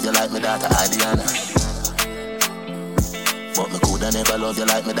never love you like my daughter Adriana. But me coulda never love you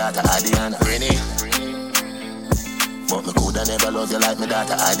like my daughter Adriana. Rennie. But me coulda never love you like my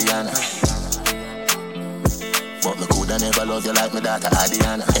daughter Adriana. But me coulda never love you like my daughter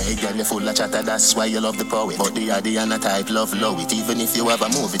Adriana. Hey girl, you full of chatter, that's why you love the poet. But the Adriana type love low it. Even if you have a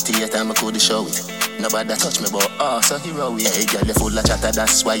movie theater, me coulda show it. Nobody touch me but oh so heroic. Hey girl, you full of chatter,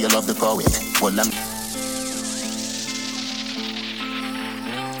 that's why you love the poet. Well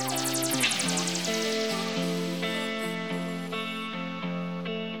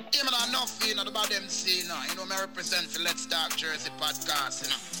Yeah, man, enough, you know, about them see, you know. You know, me represent for Let's Talk Jersey podcast, you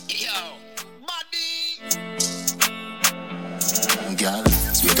know. Yo, buddy. Girl,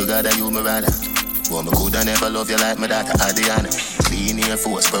 swear to God that you my brother. But me coulda never love you like my daughter Adriana. Clean Air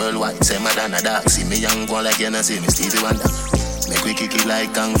Force, pearl white, say Madonna dark. See me young one like you know, see me Stevie Wonder. Make we kick it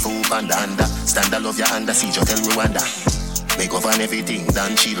like Kung Fu Panda under. Stand I love your under, see you tell Rwanda. Make up on everything,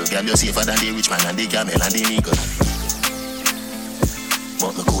 done chill. Girl, you safer than the rich man and the camel and the nigga.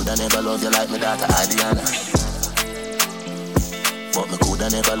 But me coulda never love you like my daughter Adriana. But me coulda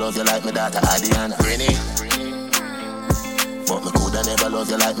never love you like my daughter Adriana. Rennie. But me coulda never love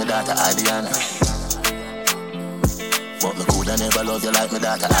you like my daughter Adriana. But me coulda never love you like my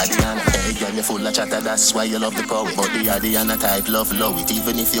daughter Adriana. Hey girl, you full of chatter, that's why you love the poet. But the Adriana type love low it.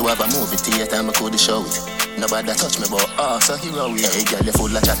 Even if you have a movie theater, me coulda show it. Nobody touch me, but so hero it. Hey girl, you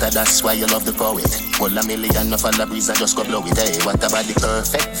full of chatter, that's why you love the poet. Well, a million no fall a breeze and just go blow it. Hey, what about the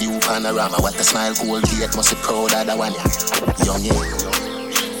perfect view panorama? What a smile, cool gate, must be proud of the one ya. Young yeah.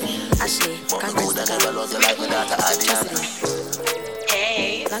 Ashley, but me coulda never love you like my daughter Adriana.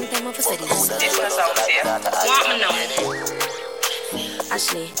 Hey, long time off for cities. This was out here. Want me now?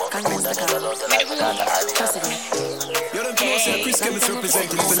 Ashley, congrats the car. Cassidy. You don't know, say Chris Kevin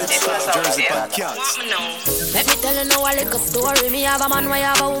representing the Let's Talk Jersey podcast. Let me tell you now a little story. Me have a man, why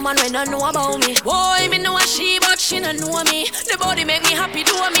have a woman when don't know about me. Boy, me know a she, but she don't know me. The body make me happy,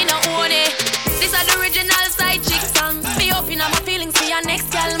 do me no own it. This is the original side chick song. Me open up my feelings for your next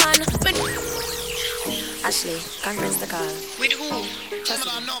girl, man. Ashley, conference the call. With who?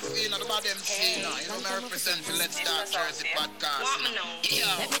 I'm enough, you know, about them see, you know. You know, me represent for Let's Talk Jersey podcast. Want me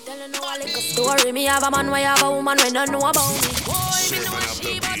now? Let me tell you now a little story. Me have a man, why have a woman when don't know about me. Boy, me know a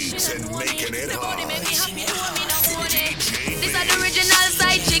she, but she don't know me. The body make me happy, do me no own it. This is the original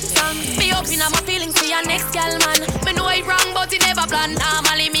side chick song. Me open up my feelings for your next girl, man. Me know it wrong, but it never plan.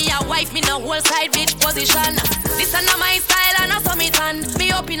 Normally me a wife, me no whole side bitch position. This is not my style and I saw me tan.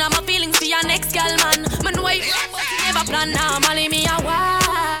 Me open up my feelings for your next girl, man. Me know it wrong, but it never plan. Normally me a wife.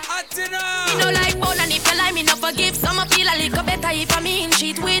 Me no like bone and if you lie, me no forgive. Some a feel a little better if I mean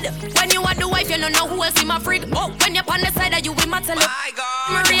cheat with. When you are the wife, you don't know who else in my frig. Oh, when you're on the side of you, we matter. Me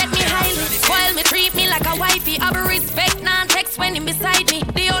rate me highly, spoil me, treat me like a wifey. I be respect, non-text when him beside me.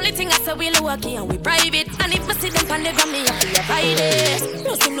 The only thing I say we lucky and we private. And if I see them on the ground, me have to avoid it.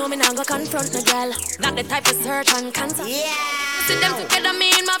 No, you know me now go confront the girl. Not the type of search and cancer. Yeah. See them together,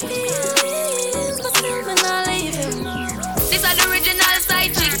 me in my feelings, but still me not leaving. This is the original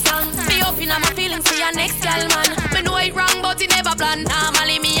side chick song. Me open up my feelings for your next girl, man. Me know it wrong, but it never plan.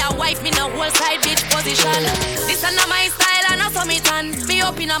 Normally me a wife, me no whole side bitch position. This is not my style and I saw me tan. Me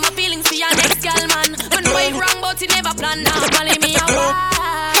open up my feelings for your next girl, man. Me know it wrong, but it never plan. Normally me a wife.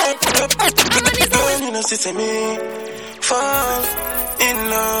 You know, see me fall in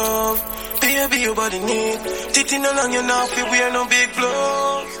love. Baby, your body need titting along your now, we wear no big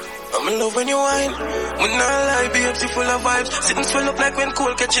gloves. I'm in love when you whine. When I lie, babes, you full of vibes. Sitting swell up like when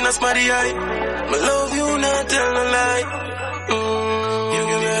cold catching a smarty eye. I love you, not tell no lie. You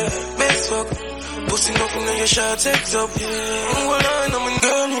give me best fuck. Pussy nothing on your short sex up. Hold on, I'm in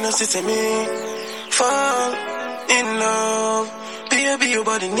girl, you know, see me fall in love. Baby, your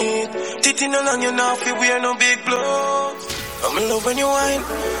body need titting along your now, we wear no big gloves. I'm in love when you whine.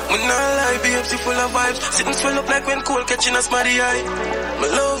 When I lie, babes, you full of vibes. Sitting swell up like when cold catching a smarty eye. I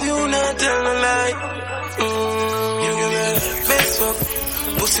love you, not tell no lie. You give me best fuck.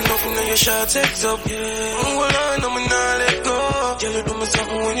 Pussy nothing on your short sex up. Hold on, I'm not let go. Girl, you do me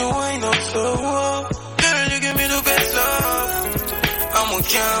something when you whine up slow. Girl, you give me the best love. I'm on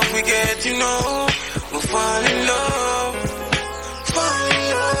can't forget, you know. We'll fall in love. Fall in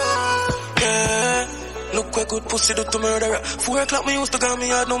love. Yeah. Look what good pussy do to murderer. 4 o'clock me used to call me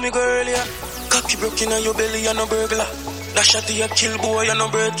hard, now me go earlier. Cocky broken on your belly, you no burglar. That shot to your kill boy, you no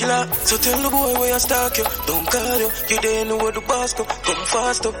bird killer. So tell the boy where I stalk you. Don't call you, you there know where the boss go. Come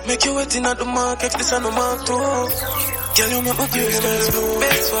fast up, make you waiting at the market, this on the mark too. Girl, you make my Christmas blue.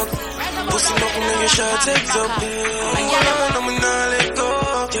 Best fuck, pussy nothing on your short sex up. I'm not let go.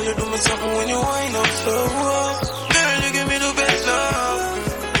 Girl, you do me something when you wind up slow. Girl, you give me the best love.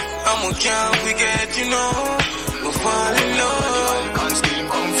 I'm on can't forget, you know. We'll fall in love. Can't still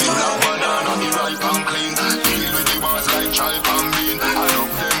come feel that one on the right and clean. Deal with the bars like child and bean. I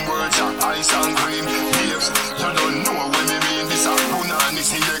love them words are ice and cream. Babes, you don't know what me mean. This a punani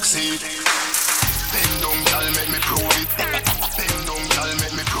see exceed. Bend down, girl, make me prove it. Bend down, girl,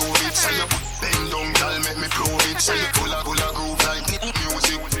 make me prove it. Say you bend down, girl, make me prove it. Say you pull a groove like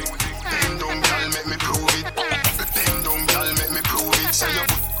music. Bend down, girl, make me prove it. Bend down, girl, make me prove it. Say you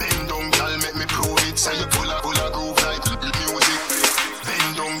bend down, girl, make me prove it. Say you pull a groove like music.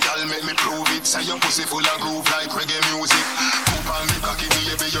 Bend down, girl. Say your pussy full of groove like reggae music. Poop on me cocky,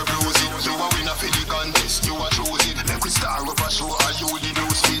 baby, you bruise it. You a winner for the contest, you a choose it. Make we star up a show, are you the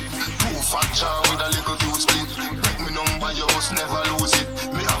dose fit? Two fat jar with a little juice split. Make me number, you must never lose it.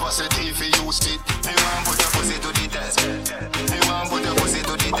 Me have a set if you use it. Me want put your pussy to the test. Me want put your pussy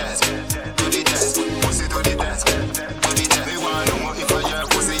to the test. To the test, pussy to the test. To the test. Me want know if I your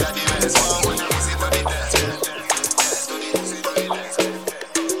pussy at the best. Want put your pussy to the test.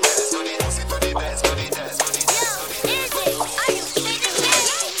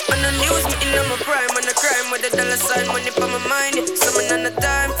 Crime with a dollar sign, money for my mind. Someone on the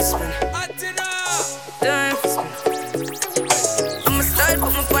time for spend. Time for spend. I'm a style,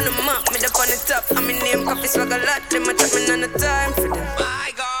 put me on the map, me up on the top. I'm in name, coffee swag a lot. Them a chat me on the time for them. My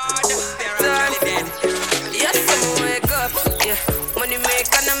God, time for them. Yes, I'm wake up. Yeah, money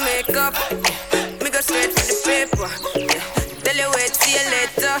make and I make up. Me go straight for the paper. Yeah, tell you wait, see you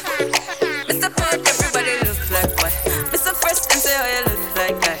later. Mr. Park, everybody look like what? Mr. Fresh and say how you look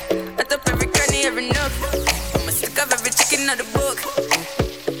like that. Every nook, I'm a stick of every chicken out the book.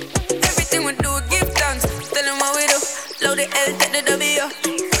 Everything we do, give thanks. Tell them what we do. Load the L, take the W.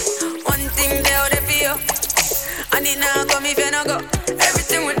 One thing they out there for you. And it now come if you not go.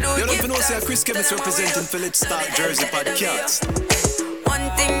 Everything we do, you give don't know say Chris Kemmins representing Philip Stark Jersey Podcast. One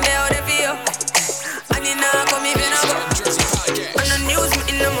thing they out there for you. And it now come if you not go. On the news,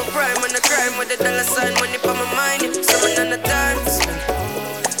 me in my prime. On the crime with the dollar sign, money for my mind. Someone on the time.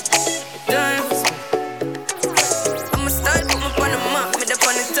 I'm a style, put me on the map, me up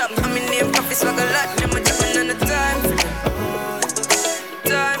on the top. I'm in name, coffee swag a lot. Them a jumping on the time.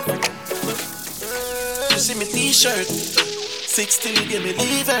 You see me t-shirt 16, you give me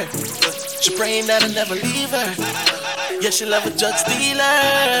leave her. She praying that I never leave her. Yeah, she love a drug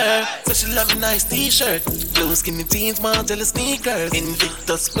dealer, so she love a nice t-shirt. Blue skinny jeans, Margiela sneakers.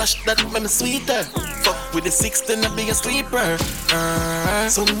 Invictus splash that make me sweeter. Fuck with the 16, I be a sleeper.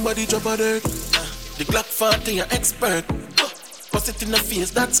 Somebody drop a dirt. The Glock 40, you're expert. Bust it in the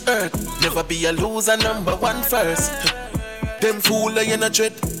face, that's earth. Never be a loser, number one first. Them fool I in a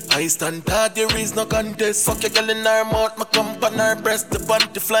dread. I stand hard, there is no contest. Fuck your girl in her mouth, my kump on her breast. The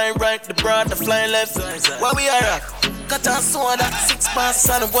bunty flying right, the broad the flying left. Where we are at? Cut and soda, 6 passes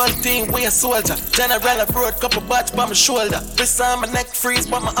on one thing, we a soldier. General I brought couple batch by my shoulder. Wrist on my neck freeze,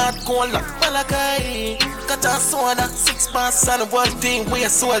 but my heart cold. Malachi, cut and soda, 6 passes on one thing, we a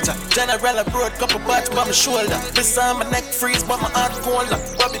soldier. General I brought couple batch by my shoulder. Wrist on my neck freeze, but my heart cold.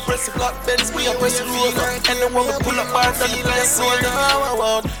 Bobby press the block bends, we a press the rover. And the one we pull up bar, then the place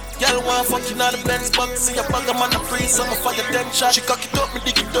soldier. Y'all want fucking on the Benz box. See a bag, I'm on the freeze, so I'm fire 10 shot. She cock it up, me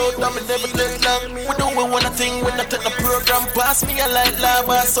dig it out, and me never dead long. We do one thing when I take the program. Pass me a light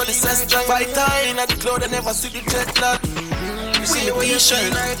lava, so the sense strong. Fight time at the cloud, I never see the jet lag. You see the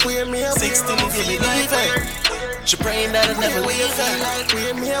t-shirt 16, you give me leave her. She praying that I never leave her.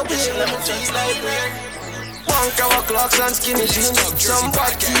 Yeah, she love me just like me. Punk our clocks and skinny jeans. Some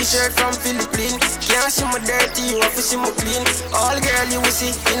bad t-shirt from Philippines. Can't see my dirty, you have to see my clean. All girl you will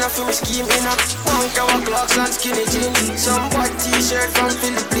see, enough for me scheme, enough. Punk our clocks and skinny jeans. Some bad t-shirt from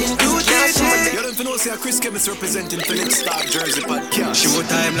Philippines. Can't see my dirty. You don't know say Chris Kemmins representing Philip Stark Jersey Podcast.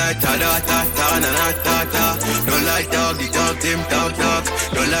 Showtime like ta-da-ta-ta, na-na-ta-ta. Don't like dog, the dog, them dog.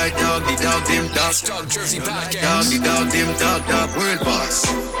 Don't like dog, the dog, them dog. Stark Jersey Podcast. Dog, the dog, them dog. World boss.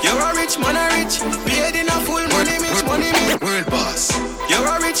 You're a rich man, a rich. Paid in a full money, mitch, money, mitch. World boss. You're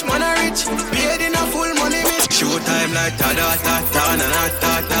a rich man, a rich. Paid in a full money, mitch. Showtime like ta-da-ta-ta,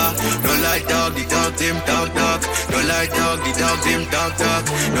 na-na-ta-ta. Don't like dog, the dog, them dog. Don't like dog, the dog, them dog.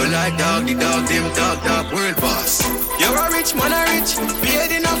 Don't like dog, the dog, them dog. World boss. You're a rich man, a rich.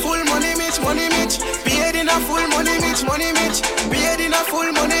 Paid in a full money, mitch, money, mitch. Paid in a full money, mitch, money, mitch. Paid in a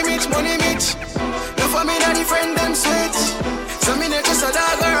full money, mitch, money, mitch. No for me, not the friend them switch. So me not just a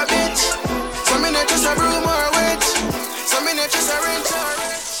dog or a bitch. So me not just a broom or a witch. So me not just a wrench or a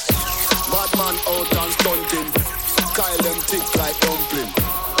witch. Bad man out and stunting. Kyle them thick like dumpling.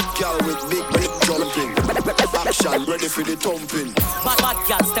 Girl with big jumping. Action ready for the thumping. Bad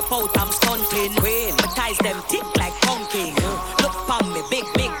girl step out, I'm stunting. Queen, my ties them thick like pumpkin. Look pon me, big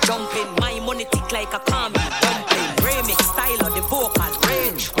jumping. My money thick like a common dumpling. Remix style of the vocal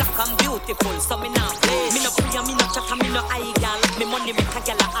range. Black and beautiful, so me not play. Me no play, me no chat, me no eye gal. Me money make a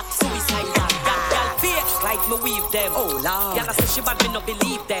gal act suicidal. Gal fake like me weave them. Oh Lord, gal say she bad, me no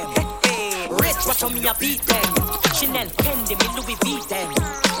believe them. Hey, rich, watch how me a beat them. Chanel, Fendi, me Louis V them.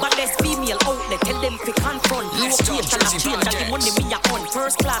 But there's female outlet, tell them to confront. Blue plate and a change, and the money me a on.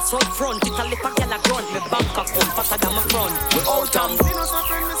 First class up front, it a lip a gal a grunt. Me bank account fatter than my front. We all time. Me no so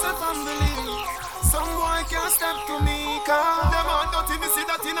friend, me say family. Some boy can't step to me, cause them all dirty, me see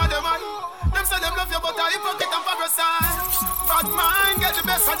that in a them eye. Them Bad mind get the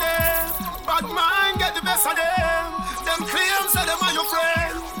best of them. Bad mind get the best of them. Them claims that them are your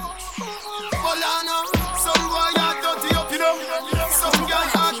friend. Bolano, some boy are dirty up, you know. Some girl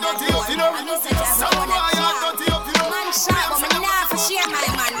are dirty up, you know. Some boy are dirty up, you know. Man sharp, but me nah for share my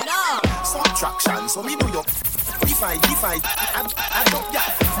man, no. Subtraction, so me do your divide, adopt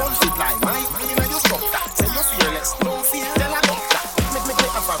that, multiply, my inna you stop that. Say you fearless, no fear, then adopt that. Make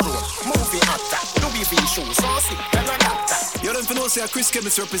have a roll, movie actor, do be show, so sick, then adopt that. You don't know say Chris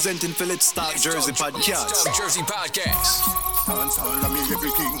Chemist representing for Let's Talk Jersey Podcast. Let's Talk Jersey Podcast. Dance all of me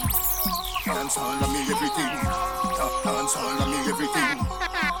everything. Dance all of me everything. Dance all of me everything.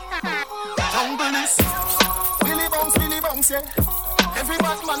 Jungle is Billy Bounce, yeah. Every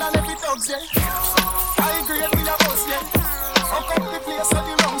Batman and every thugs, yeah. I agree with the boss, yeah. Fuck up the place of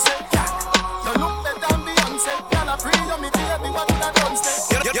the wrong, yeah. No look better than Beyonce. Y'all a free, you me baby, what you done,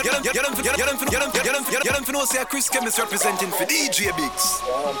 say. You don't know say Chris Chemist representing for DJ Biggs.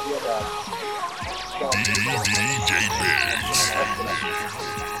 DJ Biggs.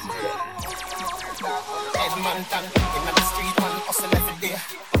 Edmonton, in the street, man, hustle every day.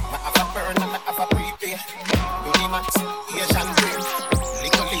 I have a burn and I have a prepay. Do the match, Asian brain.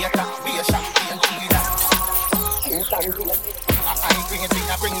 Little later, be a champagne killer. I bring it,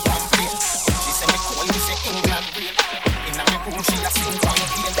 I bring champagne. She say me cool, me say England real. In a me room, she a sing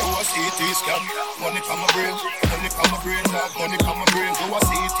champagne. Do a CT scan, money from my brain. Money from my brain, love, money from my brain. Do a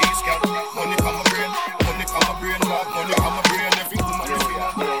CT scan, money from my brain. Money from my brain, love, money from my brain. Every woman is here.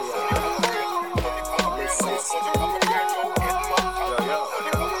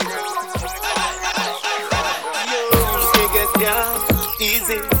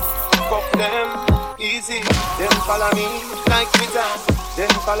 Easy, fuck them, easy. Them follow me like Peter, them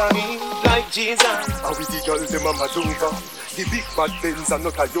follow me like Jesus. How we the girl them a mad over, the big bad Benz and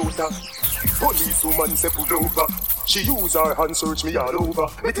not a Toyota. Police woman say pull over, she use her hand search me all over.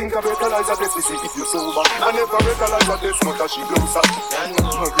 Me think I recognize a test to see if you sober. I never recognize a test, but she closer. A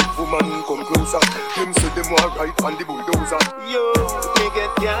big woman come closer, them say them want right on the bulldozer. Yo, me get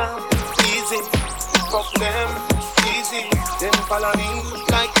ya, easy, fuck them. Easy, then follow me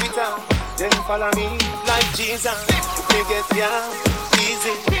like Peter, then follow me like Jesus. Me get ya,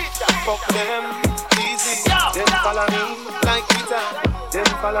 easy, fuck them, easy, then follow me like Peter, then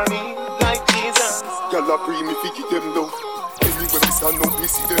follow me like Jesus. Girl a pray me fi get them down. Anywhere me stand up, me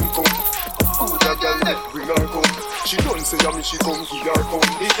see them come. Who that girl let bring her come? She don't say me she come give her come.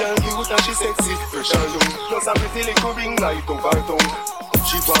 The girl cute and she sexy, fresh and young. Plus a pretty little ring light on her tongue.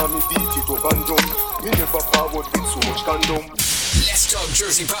 She want me beat it up and down. Me never forward with so much condom. Let's Talk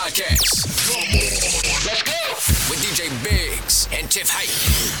Jersey Podcast. Let's go with DJ Biggs and Tiff Hype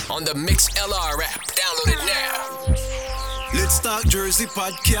on the Mix LR app. Download it now. Let's Talk Jersey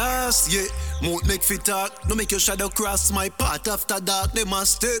Podcast. Yeah, mouth make fi talk. No make your shadow cross my path after dark. They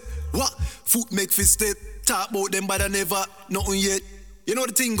must step. What? Foot make fi step. Talk about them but I never nothing yet. You know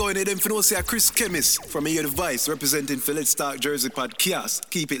the thing going in them for no say a Chris Chemist from Here the Vice representing for Let's Talk Jersey Podcast.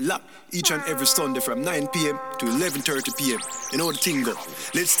 Keep it locked each and every Sunday from 9 p.m. to 11:30 p.m. You know the thing go.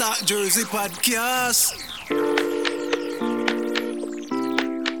 Let's Talk Jersey Podcast.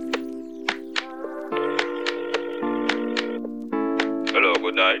 Hello,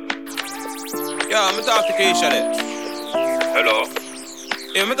 good night. Yeah, I'm talk to Keisha there. Hello.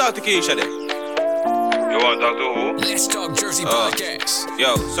 Yeah, I'm talk to Keisha there. You want to talk to who? Let's Talk Jersey Podcast.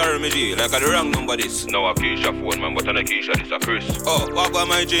 Yo, sorry, me G. Like, I the wrong number this. No, a Keisha phone, man. But I know Keisha, this a Chris. Oh, what about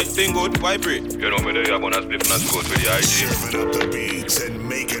my G? Thing good? Why pray? You know me, they have on a split and a scoot with the IG. Serving up the beats and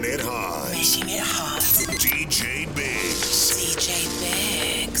making it hot. Making it hot. DJ Biggs. DJ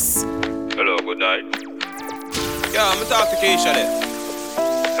Biggs. Hello, good night. Yeah, I'm talk to Keisha there.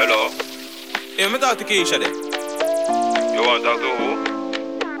 Hello? Yeah, I'm talk to Keisha there. You want to talk to who?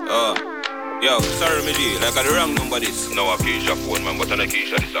 Yo, sorry, me G. Like, I the wrong number this. No, a Keisha phone, man. But I know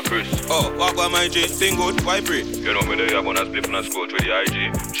Keisha, this a Chris. Oh, what about my G? Thing good? Why pray? You know me, they have on a split and a scoot with the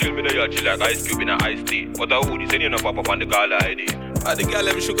IG. Chill me, they chill like Ice Cube in a iced tea. But I would say you know pop up on the caller ID. The girl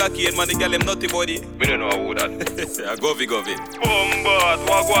them sugar cane, man. The girl them nutty body. Me don't know who that. Govy. Bombard,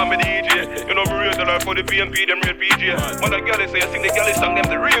 what go on me DJ? You know me real life for the PMP, them real PJ. When the girl say I sing the girl song, them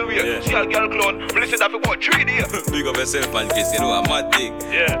the real way. Yeah. See a girl clown, me listen that for about 3 days. Big up yourself, man, Chris. You know a mad thing.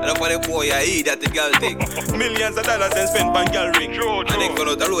 Yeah. And for the boy I eat that the girl thing. Millions of dollars then spent on girl ring. True. And they come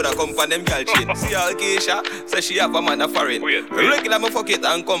out the road and come from them girl chain. See all Keisha, say she have a man a foreign. Regular me fuck it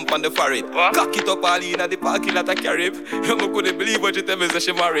and come from the foreign. Cock it up all in at the parking lot of Carib. You couldn't believe what you tell me, say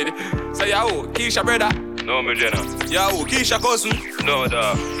she married. Say yo, Keisha brother. No, me Jenna. Yo, Keisha cousin. No,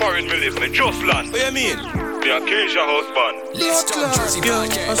 the foreign me live, me just land. What you mean? Me and Keisha husband. Let's talk Jersey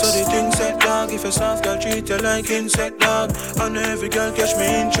podcast. I saw the thing set dog. If a soft girl treat you like insect dog. And every girl catch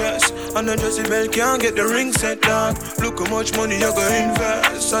me interest. And a Jessie Bell can't get the ring set dog. Look how much money you go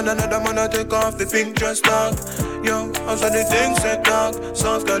invest. And another man I take off the pink dress dog. Yo, I saw the thing set dog.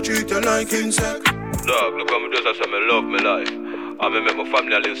 Soft girl treat you like insect. Dog, look how me just say me love me life. I me make my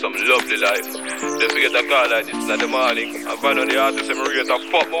family live some lovely life. They forget a call like this in the morning. I find out the artist and me ready to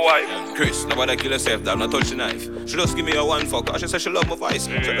fuck my wife. Chris, nobody kill herself, dog, not touch the knife. She just give me a one fuck, she say she love my voice.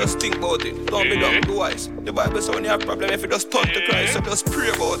 So just think about it, don't be dumb, be wise. The Bible says when you have a problem, if you just turn to Christ, so just pray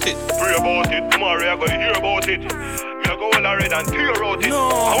about it. Pray about it, tomorrow you're gonna hear about it. Me no go all red and tear about it. No.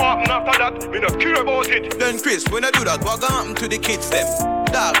 And what happen after that, me no care about it. Then Chris, when I do that, what gonna happen to the kids them?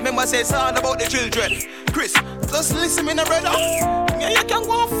 Dog, remember say it's all about the children. Chris, just listen me, no brother. Me and you can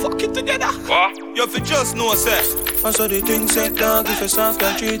go and fuck it together. What? You have to just know, sir. I saw the thing set dog. If a soft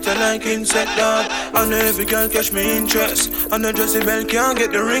girl treat you like insect dog. And every girl catch me interest. And a Jessie Bell can't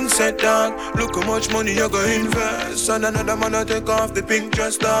get the ring set dog. Look how much money you go invest. And another man I take off the pink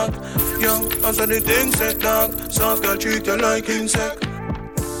dress dog. Yo, I saw the thing set dog. Soft girl treat you like insect.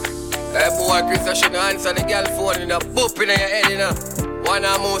 Hey boy, Chris, I shouldn't answer the girl phone in a boop in your head, you know. One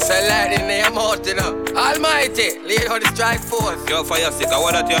of most lightning in your mouth, you know. Almighty, lead on the strike force. Yo, for your sake,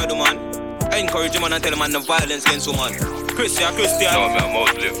 what that you do, man? I encourage you, man, and tell man no violence against woman. Christian. No, me a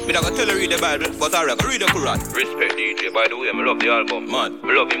Muslim. Me not gonna tell you read the Bible, but I read the Quran. Respect DJ, by the way, me love the album. Man,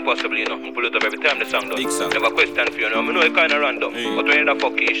 me love Impossible, you know. Me pull it up every time the song does. Big song. Never question for you, know. Me know it kinda random. But when you da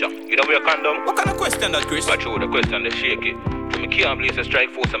fuck Keisha, you da wear a condom. What kind of question that, Chris? I show the question, they shake it. I can't believe the strike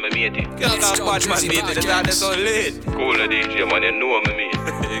force and me mate it. Can't patch man mate it, that's so late. Cool DJ, man, you know me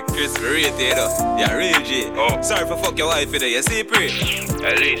mate. Chris, rate it, you know. Yeah, real G. Oh. Sorry for fuck your wife, you know. You see, pray.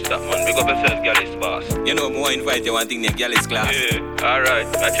 At least that, man. Big up yourself, Gallus boss. You know, me invite you one thing named Gallus class. Yeah, alright.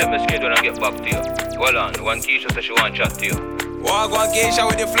 I check my schedule when I get back to you. Hold on, one Keisha says she want to chat to you. Walk one Keisha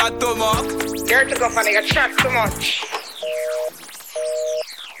with the flat stomach. You're to go for nigga, chat too much.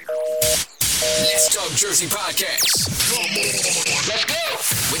 Let's Talk Jersey podcast. Let's go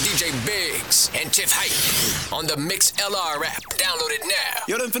with DJ Biggs and Tiff Hype on the Mix LR app. Download it now.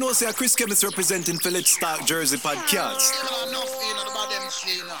 You don't know say Chris Kevin is representing for Let's Talk Jersey podcast. You know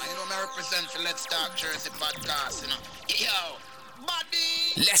me represent for Let's Talk Jersey podcast, you know. Yo,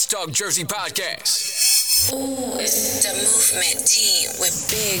 buddy. Let's Talk Jersey podcast. Ooh, it's the movement team with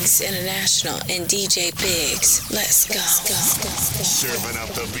Biggs International and DJ Biggs. Let's go. Serving up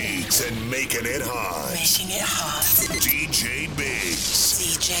the beats and making it hot. Making it hot. DJ Biggs.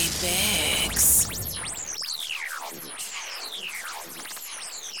 DJ Biggs.